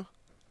own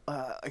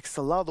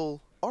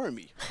axolotl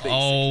army, basically.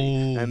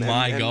 Oh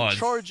my God. And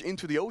charge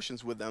into the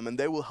oceans with them, and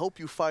they will help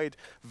you fight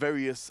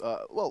various,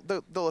 well,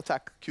 they'll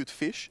attack cute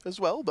fish as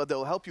well, but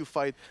they'll help you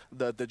fight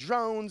the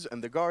drowns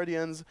and the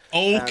guardians.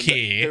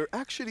 Okay. And they're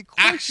actually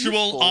quite Actual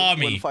useful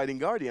army. when fighting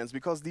guardians,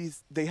 because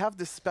they have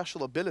this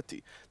special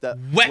ability that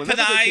Weaponized whenever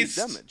they take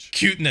damage,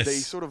 cuteness. they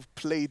sort of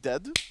play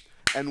dead.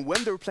 And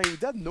when they're playing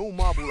dead, no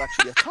mob will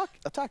actually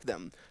attack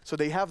them. So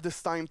they have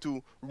this time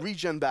to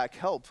regen back,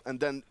 help, and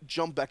then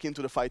jump back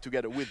into the fight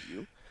together with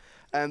you.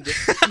 And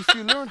if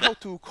you learn how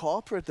to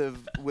cooperate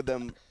with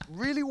them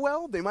really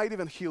well, they might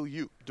even heal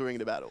you during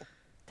the battle.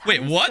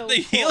 Wait, what? They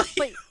heal you?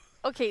 Wait,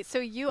 okay, so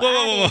you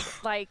Whoa. added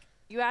like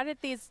you added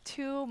these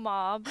two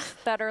mobs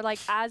that are like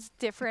as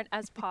different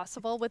as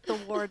possible with the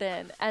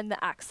warden and the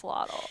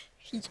axolotl.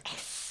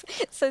 Yes.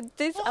 So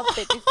this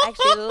update is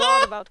actually a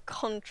lot about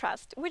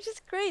contrast, which is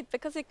great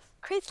because it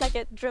creates like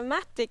a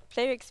dramatic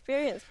player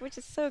experience, which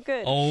is so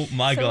good. Oh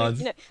my God.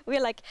 You know,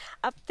 we're like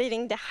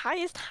updating the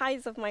highest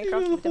heights of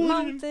Minecraft with the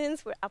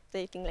mountains. We're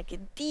updating like the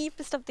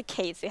deepest of the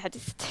caves. We have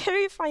this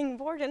terrifying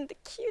warden, the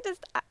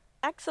cutest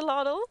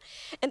axolotl,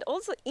 and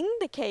also in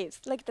the caves,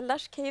 like the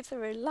lush caves are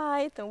very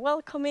light and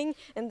welcoming,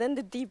 and then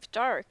the deep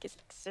dark is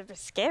like super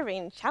scary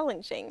and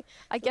challenging.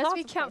 I guess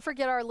we can't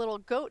forget our little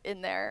goat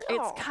in there. Oh.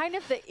 It's kind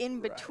of the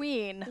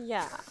in-between.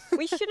 Yeah,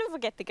 we shouldn't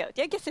forget the goat.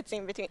 I guess it's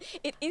in between.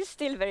 It is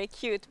still very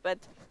cute, but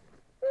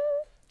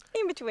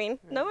in between.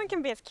 No one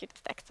can be as cute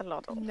as the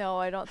axolotl. No,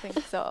 I don't think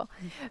so.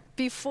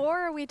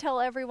 Before we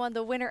tell everyone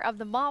the winner of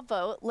the mob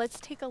vote, let's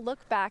take a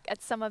look back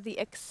at some of the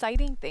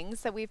exciting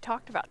things that we've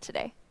talked about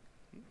today.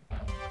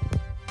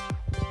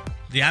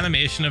 The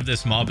animation of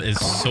this mob is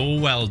so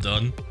well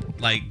done.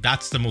 Like,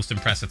 that's the most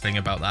impressive thing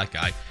about that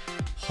guy.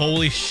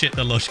 Holy shit,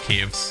 the lush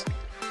caves.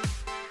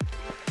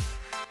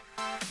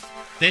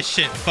 This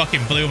shit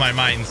fucking blew my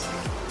mind.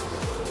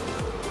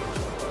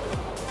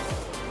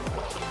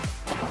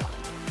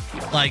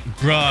 Like,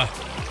 bruh.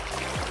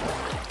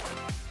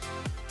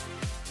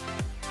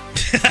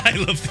 I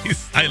love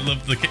these. I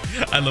love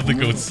the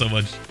goats so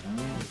much.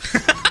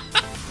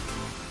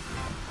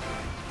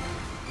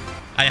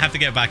 I have to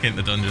get back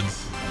into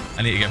dungeons.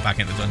 I need to get back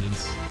into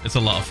dungeons. It's a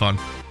lot of fun.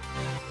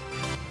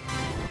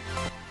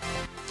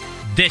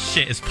 This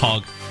shit is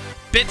pog.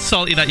 Bit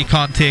salty that you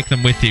can't take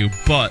them with you,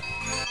 but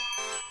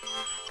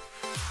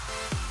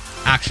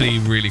actually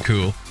really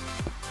cool.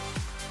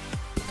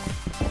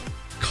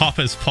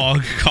 Copper's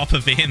pog, copper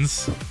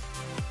veins.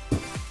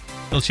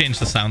 They'll change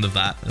the sound of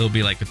that. It'll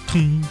be like a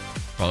tung,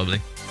 probably.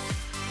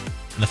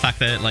 And the fact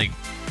that it like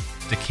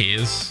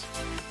decays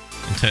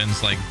and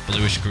turns like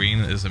bluish green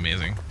is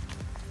amazing.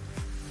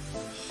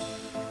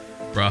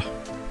 Bruh.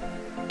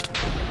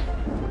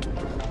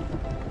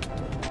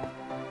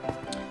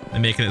 They're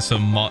making it so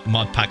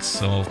mod packs,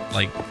 so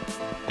like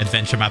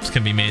adventure maps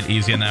can be made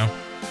easier now.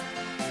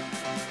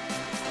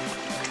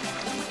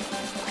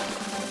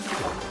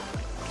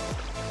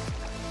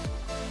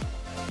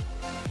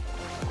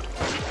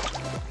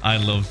 I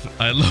love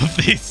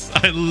these.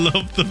 I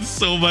love them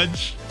so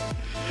much.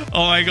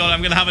 Oh my god,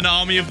 I'm gonna have an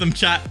army of them,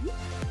 chat.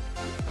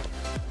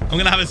 I'm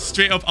gonna have a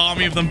straight up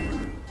army of them.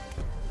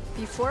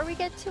 Before we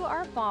get to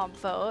our mob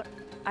vote,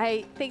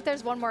 I think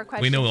there's one more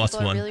question We know people what's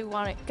are really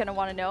gonna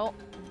want to know.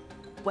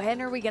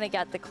 When are we gonna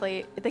get the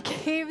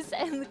caves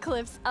and the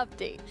cliffs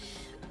update?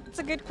 It's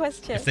a good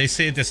question. If they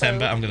say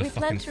December, I'm gonna we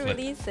fucking plan to flip.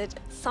 release it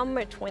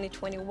summer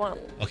 2021.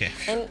 Okay.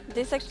 And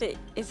this actually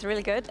is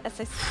really good.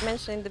 As I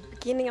mentioned in the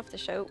beginning of the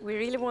show, we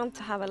really want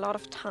to have a lot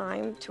of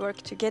time to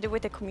work together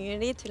with the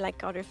community to like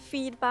gather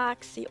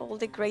feedback, see all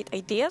the great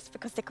ideas,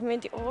 because the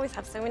community always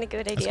have so many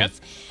good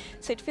ideas.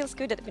 So it feels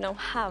good that we now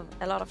have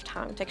a lot of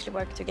time to actually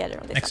work together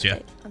on this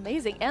update.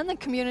 Amazing. And the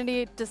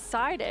community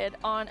decided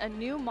on a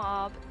new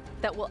mob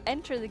that will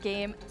enter the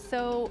game.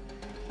 So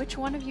which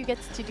one of you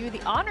gets to do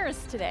the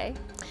honors today?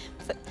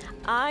 So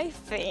I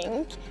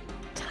think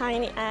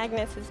Tiny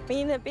Agnes has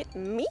been a bit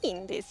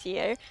mean this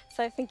year,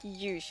 so I think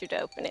you should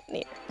open it,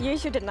 Nir. You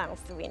should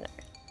announce the winner.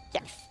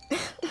 Yes.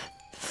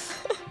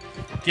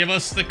 Give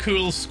us the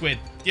cool squid.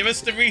 Give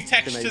us the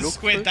retextured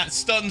squid that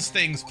stuns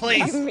things,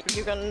 please.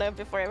 You're gonna know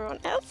before everyone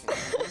else.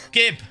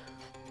 Gib.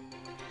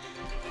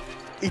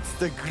 It's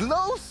the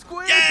glow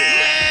squid.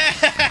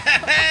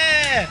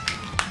 Yeah!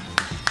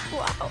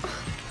 Wow.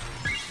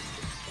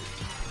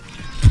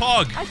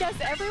 Pog. I guess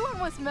everyone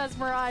was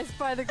mesmerized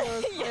by the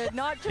glow squid,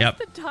 not just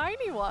the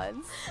tiny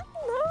ones.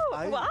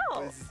 I wow.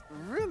 was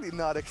really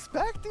not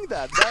expecting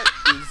that. That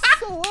is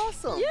so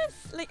awesome.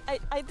 Yes, like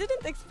I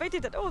didn't expect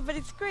it at all, but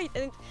it's great.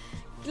 And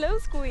glow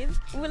squids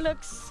will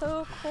look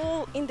so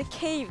cool in the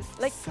caves.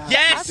 Like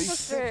yes! They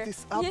set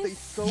this update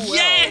so well.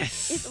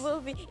 Yes! It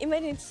will be.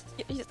 Imagine it's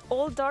just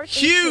all dark.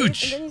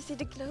 Huge! And then you see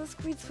the glow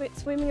squids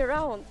swimming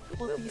around. It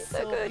will be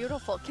so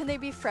beautiful. Can they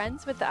be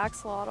friends with the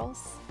axolotls?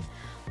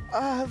 No,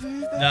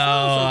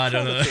 I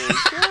don't know.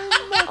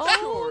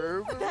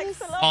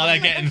 Oh, they're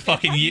getting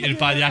fucking yeeted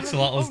by the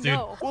axolotls, dude.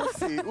 We'll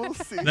see, we'll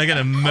see. They're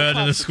gonna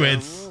murder the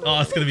squids.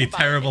 Oh, it's gonna be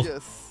terrible.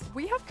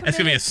 We have It's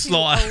gonna be a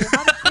slaughter. a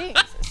lot of things,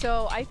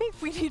 so I think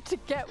we need to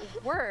get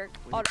work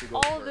on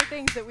all of the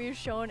things that we've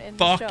shown in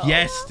the show. Fuck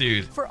yes,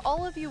 dude. For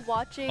all of you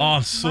watching, oh,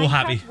 I'm so Minecraft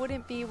happy.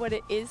 Wouldn't be what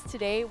it is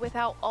today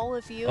without all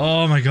of you.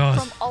 Oh my god.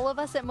 From all of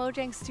us at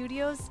Mojang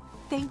Studios,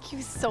 thank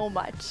you so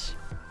much.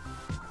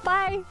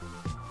 Bye.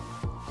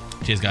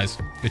 Cheers, guys.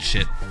 Good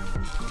shit.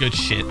 Good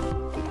shit.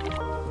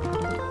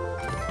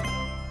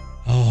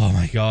 Oh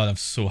my god, I'm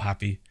so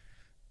happy.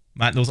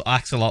 Man, those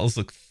axolotls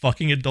look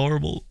fucking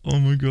adorable. Oh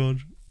my god.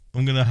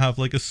 I'm gonna have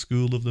like a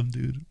school of them,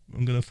 dude.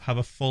 I'm gonna have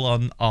a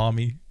full-on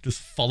army just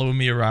following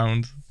me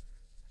around.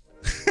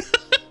 It's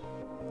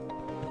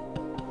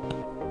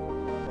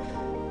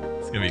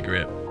gonna be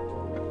great.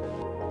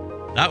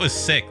 That was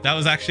sick. That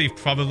was actually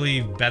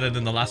probably better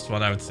than the last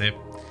one, I would say.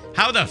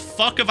 How the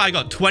fuck have I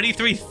got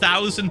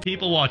 23,000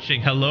 people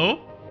watching? Hello?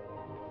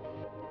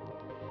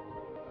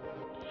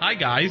 Hi,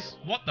 guys.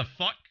 What the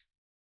fuck?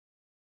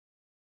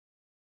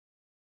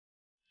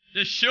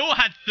 The show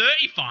had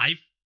 35?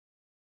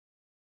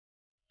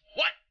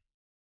 What?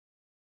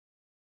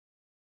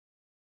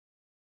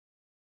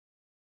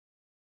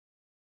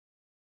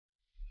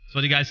 So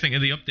what do you guys think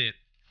of the update?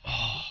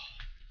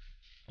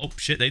 Oh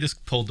shit, they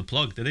just pulled the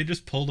plug. Did they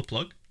just pull the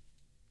plug?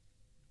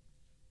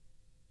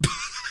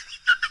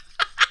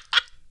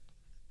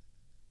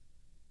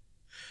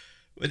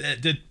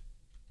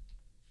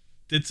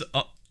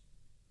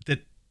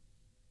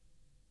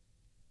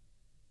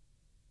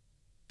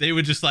 They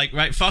were just like,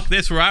 right, fuck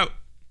this, we're out.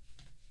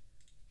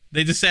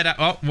 They just said,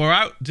 oh, we're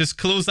out. Just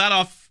close that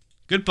off.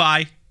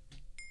 Goodbye.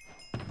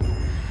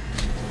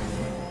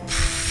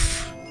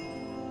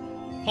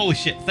 Holy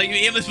shit. Thank you,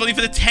 Aimless Bunny,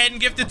 for the 10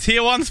 gifted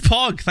tier 1s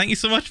pog. Thank you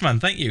so much, man.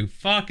 Thank you.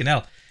 Fucking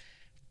hell.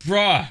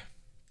 Bruh.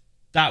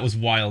 That was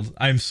wild.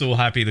 I'm so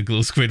happy the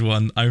glow squid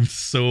won. I'm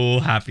so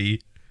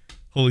happy.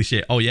 Holy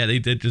shit. Oh yeah, they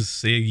did just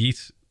say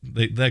yeet.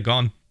 They're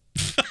gone.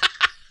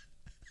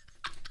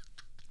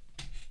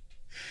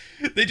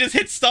 They just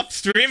hit stop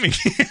streaming.